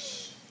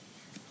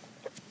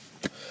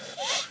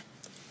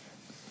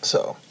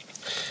 So,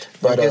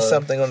 But but get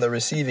something on the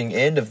receiving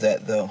end of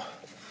that, though.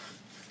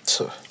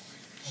 so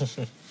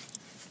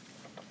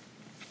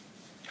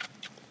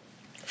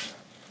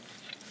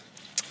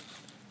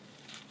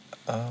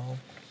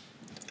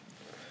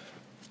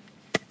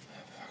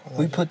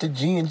we put the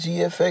G and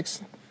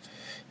GFX.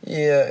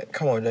 Yeah,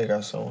 come on, they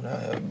got soon.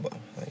 They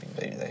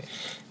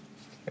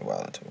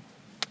wildin' too.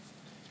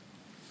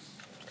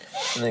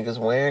 Niggas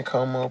wearing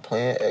Como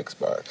playing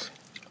Xbox.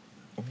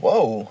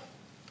 Whoa.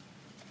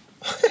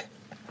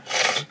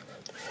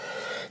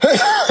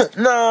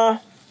 Nah.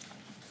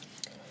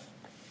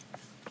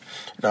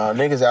 Nah,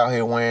 niggas out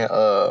here wearing,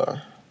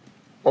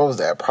 what was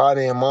that,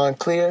 Prada and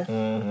Montclair?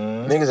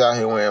 Mm-hmm. Niggas out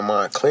here wearing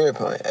Montclair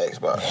playing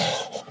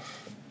Xbox.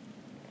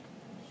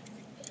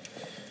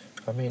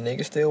 I mean,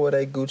 niggas still wear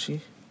that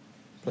Gucci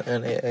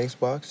and their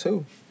Xbox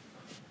too.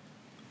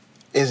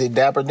 Is it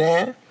Dapper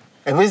Dan?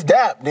 If it's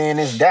Dap, then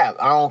it's Dap.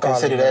 I don't Probably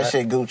consider that not.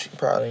 shit Gucci.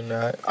 Probably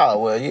not. Oh,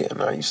 well, yeah,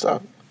 no, you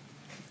stop.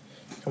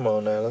 Come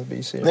on now, let's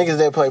be serious. Niggas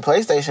that play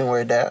PlayStation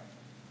wear Dap.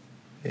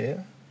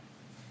 Yeah.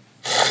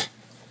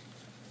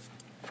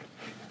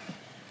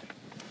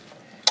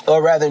 Or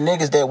rather,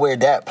 niggas that wear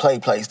Dap play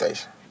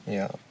PlayStation.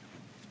 Yeah.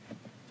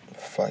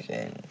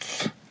 Fucking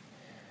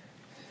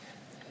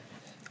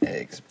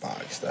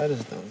Xbox. That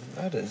is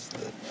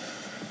the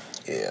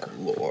Yeah.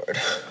 Lord.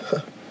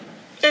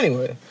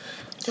 Anyway,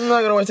 I'm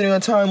not gonna waste any more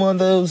time on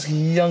those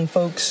young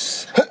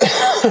folks.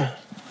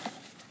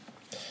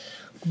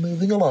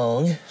 Moving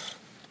along.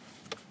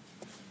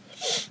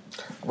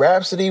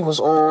 Rhapsody was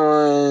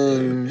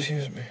on...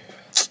 Excuse me.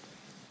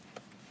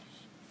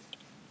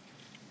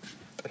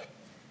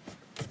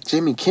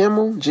 Jimmy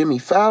Kimmel, Jimmy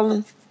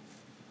Fallon.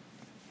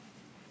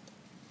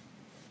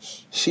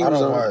 She I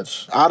was don't on.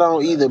 watch. I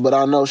don't either, but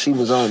I know she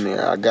was on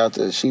there.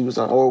 She was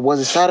on, or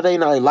was it Saturday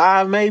Night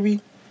Live maybe?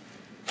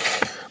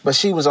 But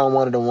she was on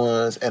one of the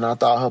ones, and I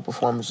thought her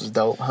performance was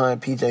dope. Her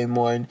and PJ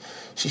Morton,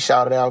 she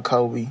shouted out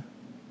Kobe.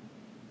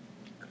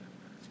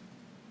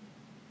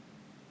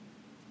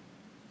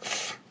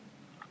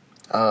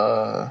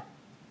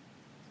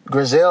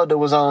 Griselda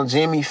was on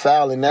Jimmy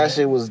Fallon. That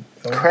shit was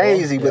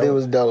crazy, but it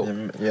was dope.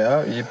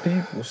 Yeah, your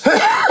peoples.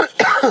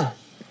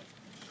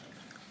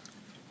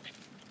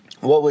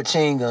 What would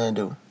Ching Gun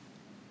do?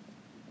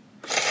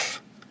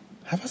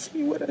 Have I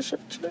seen you wear that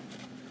shirt today?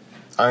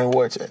 I ain't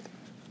watch it.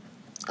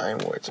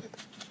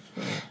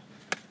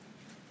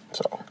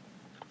 So,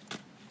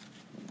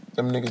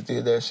 them niggas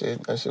did that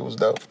shit. That shit was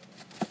dope.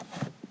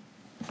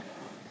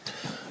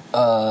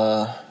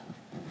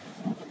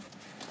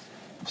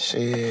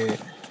 Shit.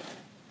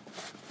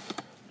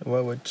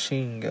 What would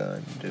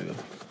Chingun do?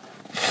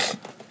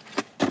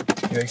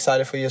 You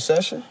excited for your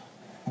session?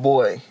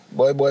 Boy.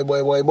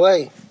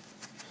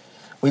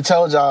 We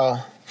told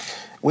y'all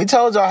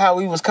how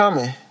we was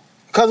coming.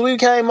 Cause we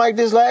came like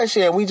this last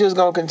year, and we just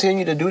gonna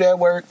continue to do that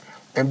work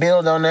and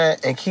build on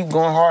that and keep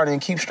going hard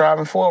and keep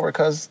striving forward,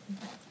 cause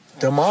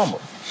the mama.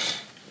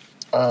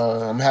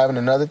 I'm having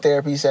another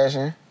therapy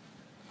session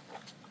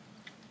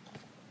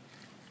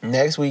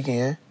next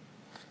weekend.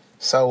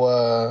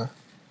 So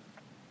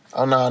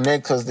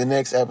cause the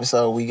next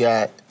episode we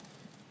got,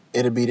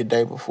 it'll be the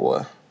day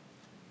before.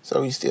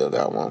 So we still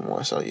got one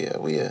more. So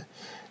yeah,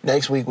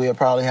 next week we'll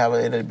probably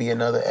it'll be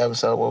another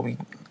episode where we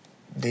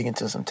dig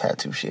into some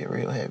tattoo shit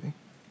real heavy.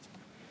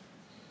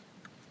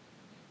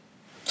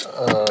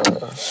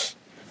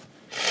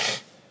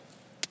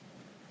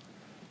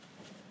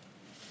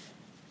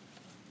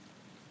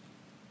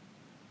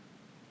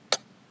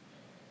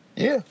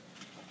 Yeah.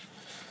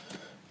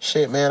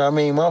 Shit, man. I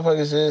mean,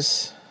 motherfuckers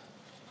just...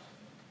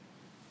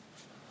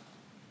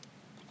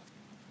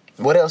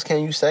 What else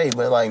can you say?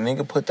 But, like,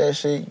 nigga, put that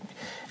shit...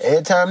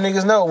 Every time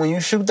niggas know, when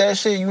you shoot that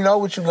shit, you know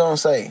what you gonna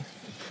say.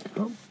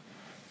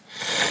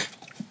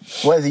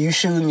 Whether you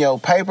shooting your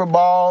paper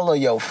ball or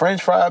your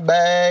french fry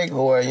bag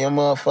or your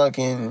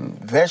motherfucking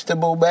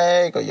vegetable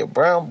bag or your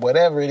brown,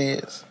 whatever it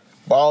is.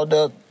 Balled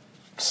up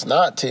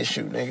snot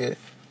tissue, nigga.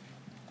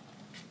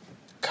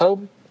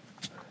 Kobe.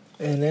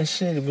 And that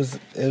shit, it was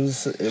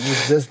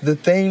just the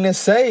thing to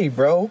say,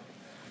 bro.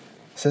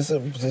 Since we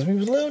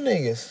was little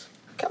niggas.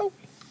 Kobe.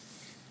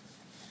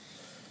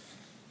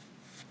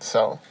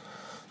 So,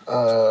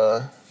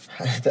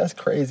 that's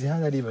crazy. How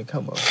that even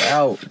come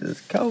about?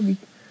 Just Kobe.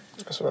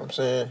 That's what I'm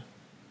saying.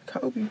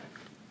 Kobe.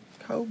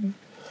 Kobe.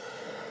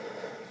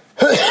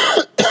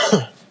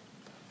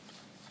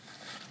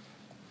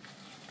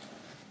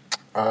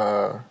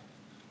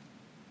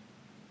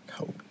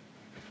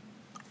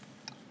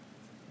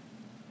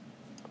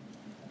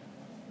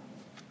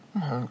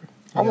 I'm hungry.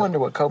 I wonder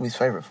what Kobe's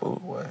favorite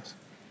food was.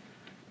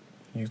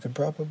 You could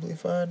probably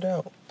find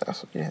out. I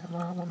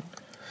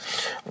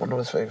wonder what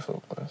his favorite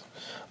food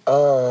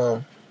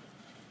was.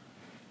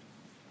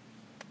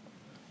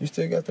 You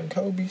still got them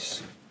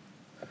Kobe's?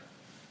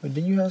 But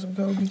didn't you have some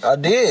Kobe's? I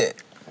did.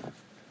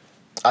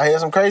 I had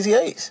some Crazy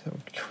Eights.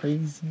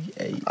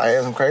 I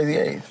had some Crazy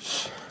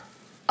Eights.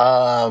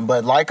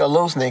 But like a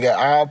loose nigga,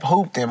 I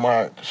hooped in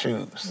my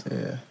shoes.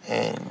 Yeah.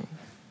 And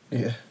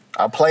yeah,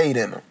 I played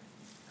in them.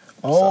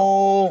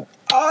 Oh,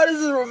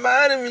 this is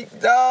reminding me,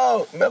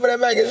 dog. Remember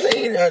that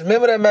magazine?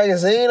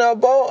 I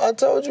bought? I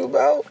told you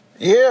about?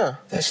 Yeah.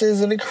 That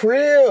shit's in the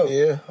crib.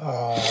 Yeah.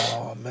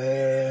 Oh,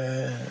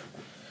 man.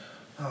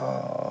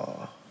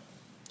 Oh.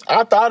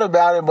 I thought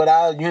about it, but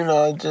I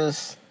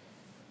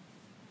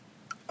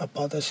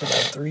bought that shit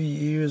like 3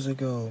 years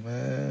ago,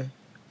 man.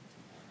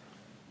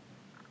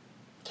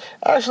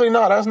 Actually,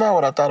 no, that's not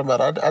what I thought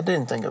about. I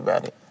didn't think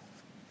about it.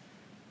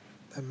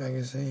 That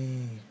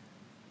magazine.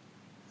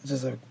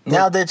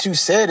 Now that you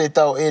said it,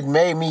 though, it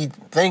made me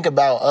think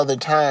about other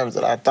times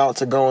that I thought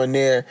to go in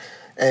there,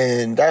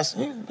 and that's,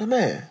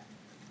 man.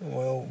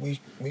 Well, we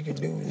can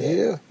do that.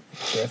 Yeah.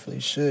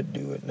 Definitely should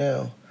do it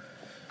now.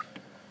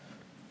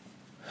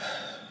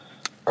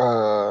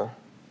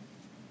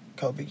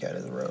 Kobe got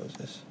his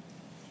roses.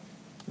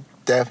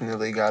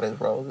 Definitely got his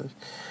roses.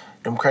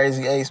 Them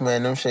Crazy Eights,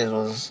 man, them shits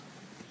was...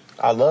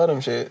 I love them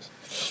shits.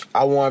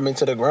 I wore them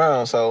into the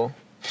ground, so,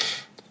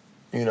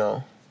 you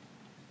know.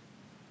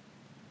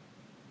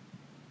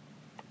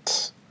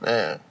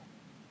 Man.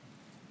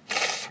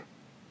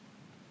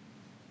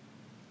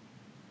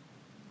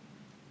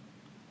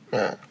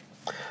 Man.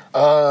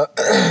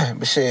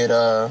 But shit,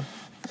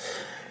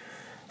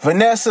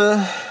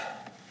 Vanessa,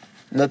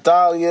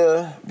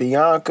 Natalia,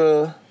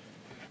 Bianca,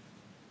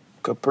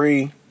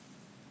 Capri,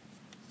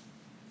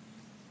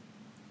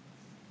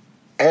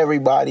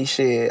 everybody,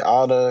 shit,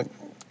 all the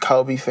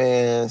Kobe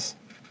fans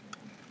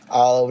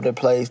all over the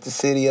place, the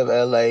city of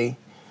LA.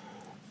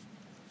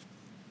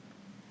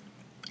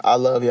 I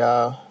love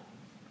y'all.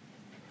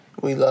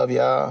 We love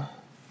y'all.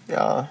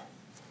 Y'all.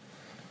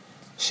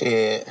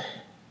 Shit.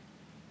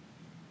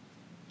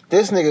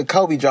 This nigga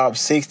Kobe dropped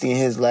 60 in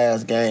his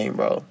last game,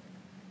 bro.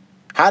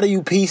 How do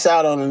you peace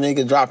out on a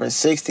nigga dropping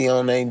 60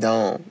 on their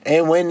dome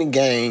and win the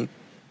game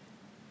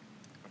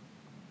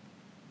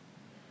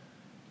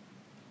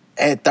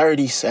at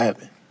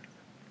 37?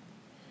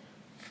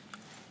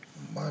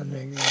 My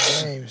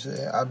nigga James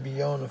said, I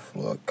be on the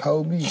floor.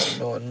 Kobe, you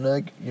know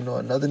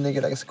another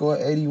nigga that can score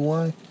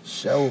 81?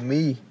 Show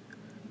me.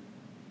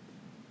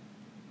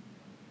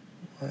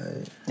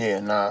 Like, yeah,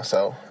 nah,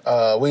 so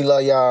we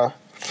love y'all.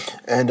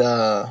 And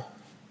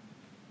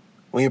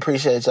we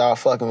appreciate y'all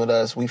fucking with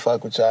us. We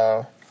fuck with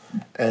y'all.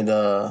 And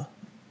what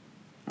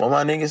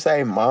my niggas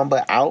say,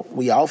 Mamba out,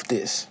 we off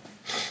this.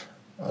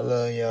 I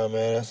love y'all,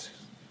 man.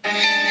 I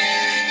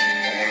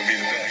want to be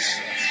the best.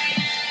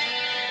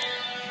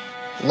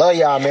 Love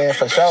y'all, man,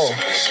 for sure.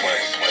 That's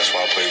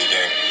why I play the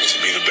game. To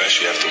be the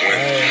best, you have to win.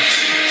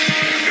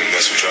 And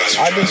that's what drives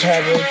me. I just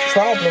have a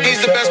problem.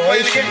 He's the best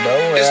player in the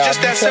game. It's just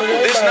that simple.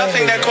 There's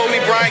nothing that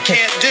Kobe Bryant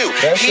can't do.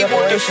 He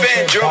will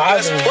defend your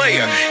best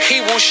player.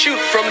 He will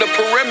shoot from the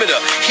perimeter.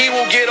 He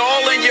will get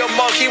all in your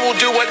mug. He will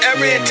do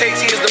whatever it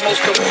takes. He is the most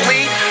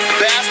complete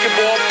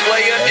basketball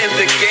player in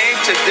the game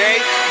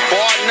today,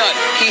 bar none.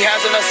 He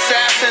has an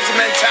assassin's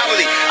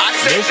mentality. I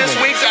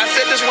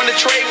said this when the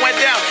trade went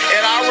down,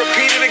 and I'll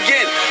repeat it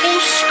again.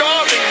 Who's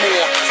starving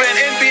more for an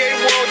NBA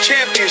World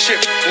Championship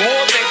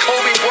more than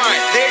Kobe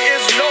Bryant? There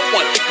is no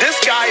one.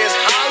 This guy is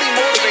highly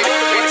motivated.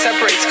 What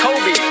separates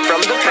Kobe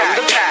from the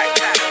pack?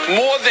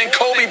 More than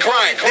Kobe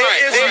Bryant. There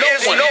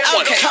is no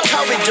one. Okay,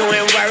 Kobe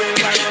doing work.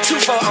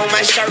 2-4 on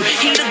my shirt.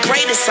 He the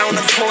greatest on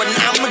the court, and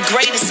I'm the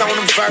greatest on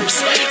the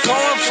verse.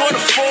 Going for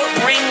the fourth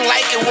ring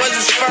like it was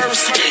his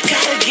first.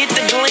 Gotta get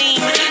the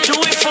gleam. Do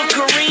it for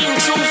Kareem.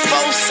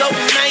 2-4 so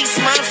nice,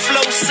 my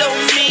flow so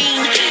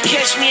mean.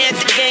 Catch me at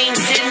the game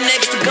sitting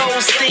next to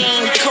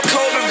Goldstein.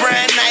 Kobe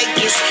Bryant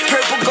Nikes,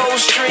 purple gold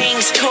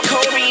strings.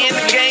 Kobe in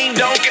the game,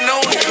 dunking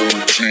on the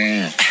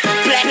routine.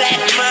 Black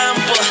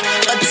Mamba,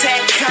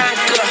 attack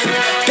conquer.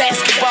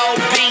 Basketball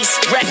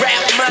beast, rap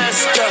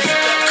monster.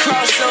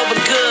 Crossover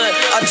good,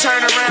 a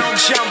turnaround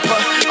jumper.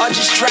 Or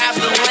just drive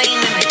the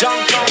lane and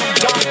dunk on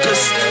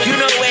dunkers. You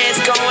know where it's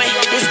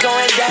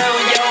going down,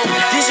 yo.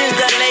 This is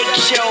the Lake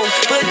Show,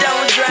 but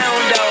don't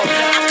drown, though.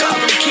 I call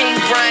him King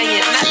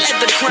Bryant, not let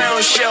the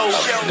crown show.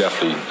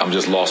 Definitely, I'm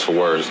just lost for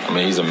words. I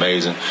mean, he's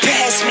amazing.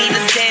 Pass me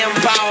the damn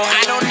ball,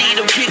 I don't need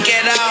a pick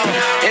at all.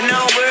 And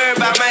don't worry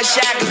about my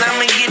shot, cause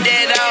I'ma get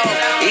that off.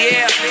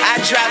 Yeah,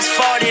 I drops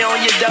 40 on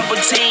your double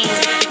team.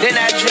 Then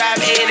I drop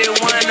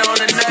 81 on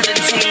another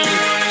team.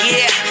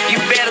 Yeah, you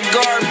better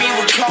guard me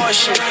with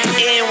caution.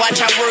 And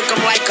watch I work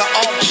them like an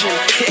auction.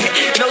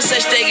 No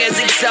such thing as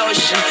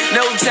exhaustion.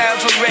 No time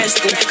for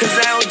resting, cause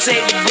I don't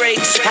take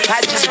breaks. I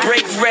just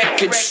break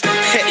records.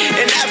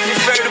 And I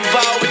prefer the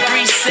ball with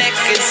 3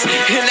 seconds.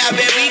 And I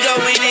bet we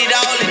gon' win it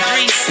all in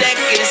 3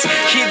 seconds.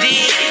 You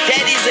did?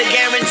 That is a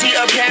guarantee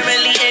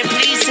apparently. And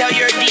please tell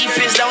your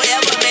defense, don't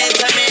ever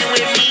come in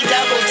with me.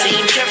 Double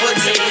team, triple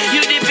team.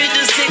 You defend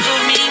to sickle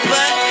me,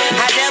 but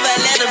I never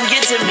let them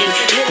get to me.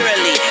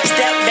 Literally,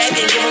 step back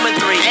and give them a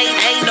 3.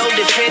 Ain't no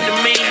defending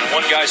me.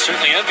 One guy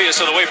certainly envious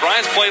of the way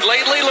Bryant's played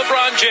lately,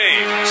 LeBron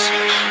James.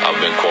 I've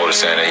been quoted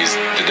saying that he's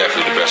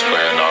definitely the best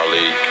player in our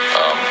league.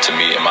 To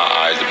me, in my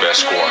eyes, the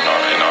best scorer in our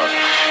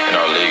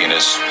league. And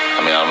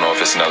I don't know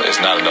if it's not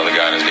another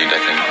guy in this league that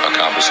can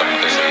accomplish some of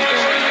the things that he's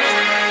doing right now.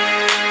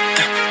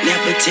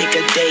 Never take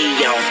a day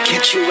off.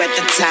 Catch you at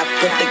the top,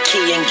 put the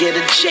key and get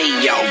a J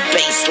off.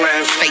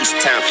 Baseline,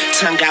 FaceTime,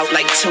 tongue out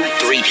like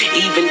 2-3.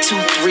 Even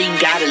 2-3,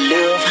 gotta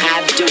love how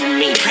I do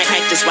me.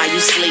 Practice while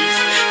you sleep,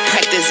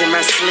 practice in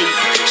my sleep.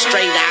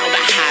 Straight out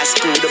of high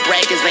school, the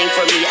brackets ain't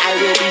for me. I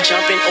will be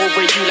jumping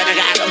over you like I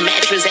got a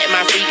mattress at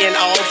my feet. And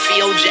all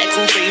Phil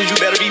Jackson says you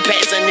better be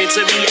passing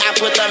to me. I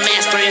put the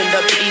master in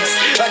the piece.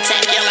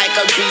 Attack you like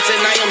a beast,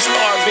 and I am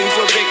starving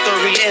for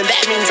victory, and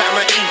that means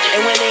I'ma eat.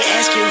 And when they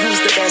ask you who's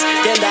the best,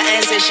 then the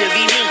answer should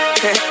be me.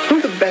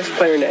 Who's the best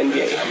player in the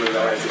NBA?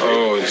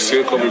 Oh, it's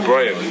still Kobe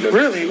Bryant.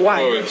 Really?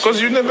 Why?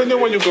 Because you never know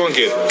what you're going to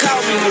get. Call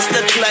me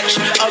Mr. Clutch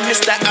or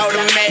Mr.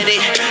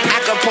 Automatic. I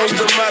can post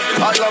them up,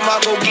 all of them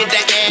I'll go get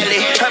the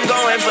alley. I'm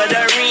going for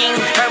the ring,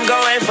 I'm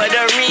going for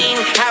the ring.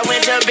 I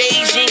went to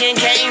Beijing and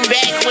came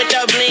back with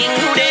the bling.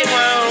 Who they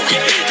want?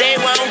 They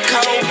want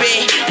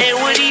Kobe. And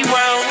what he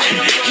want?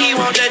 He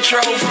want the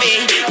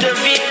trophy, the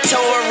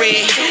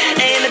victory,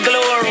 and the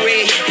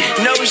glory.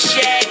 No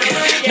Shaq,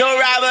 no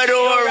Robert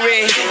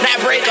Horry. Now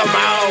break them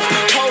off,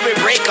 Kobe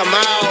break them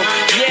off.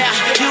 Yeah,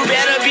 you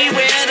better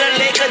beware the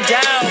Laker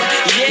dog.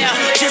 Yeah,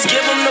 just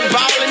give him the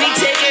ball and he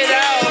take it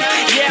off.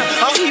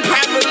 Yeah, oh, he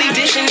probably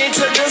dishing it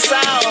to the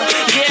soul.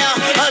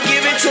 Yeah, I'll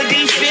give it to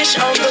D-Fish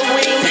on the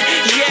wing.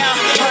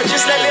 Yeah, or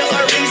just let Lil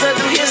Ariza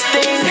do his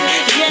thing.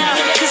 Yeah,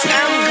 cause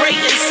I'm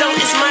great and so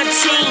is my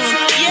team.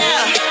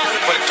 Yeah.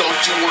 But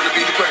don't you want to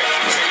be the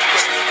greatest?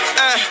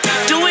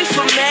 Do it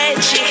for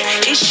magic.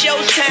 It's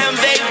showtime,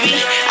 baby.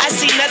 I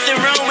see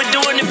nothing wrong with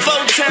doing it 4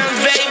 times,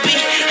 baby.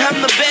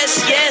 I'm the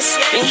best, yes,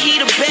 and he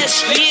the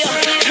best, yeah.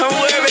 Don't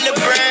worry,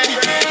 LeBron,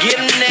 get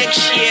him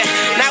next year.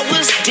 Now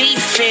what's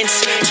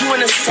defense to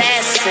an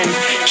assassin?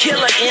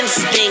 Killer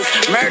instinct,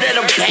 murder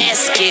the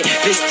basket,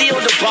 then steal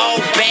the ball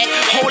back,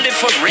 hold it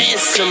for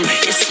ransom.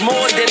 It's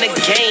more than a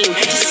game,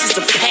 this is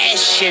a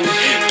passion.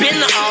 Been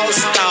the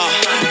all-star,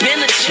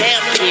 been a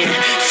champion.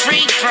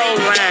 Free throw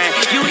line,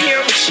 you hear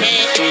him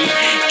chanting.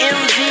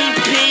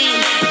 MVP,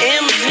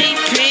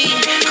 MVP,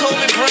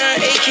 Kobe Bryant,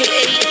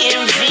 a.k.a.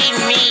 MV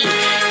me.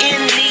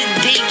 In knee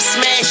deep,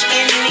 smash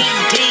in knee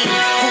deep.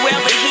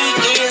 Whoever he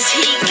is,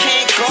 he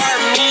can't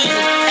guard me.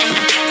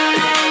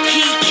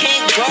 He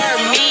can't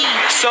guard me.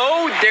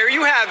 So, there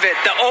you have it.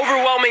 The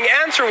overwhelming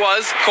answer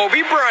was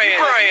Kobe Bryant.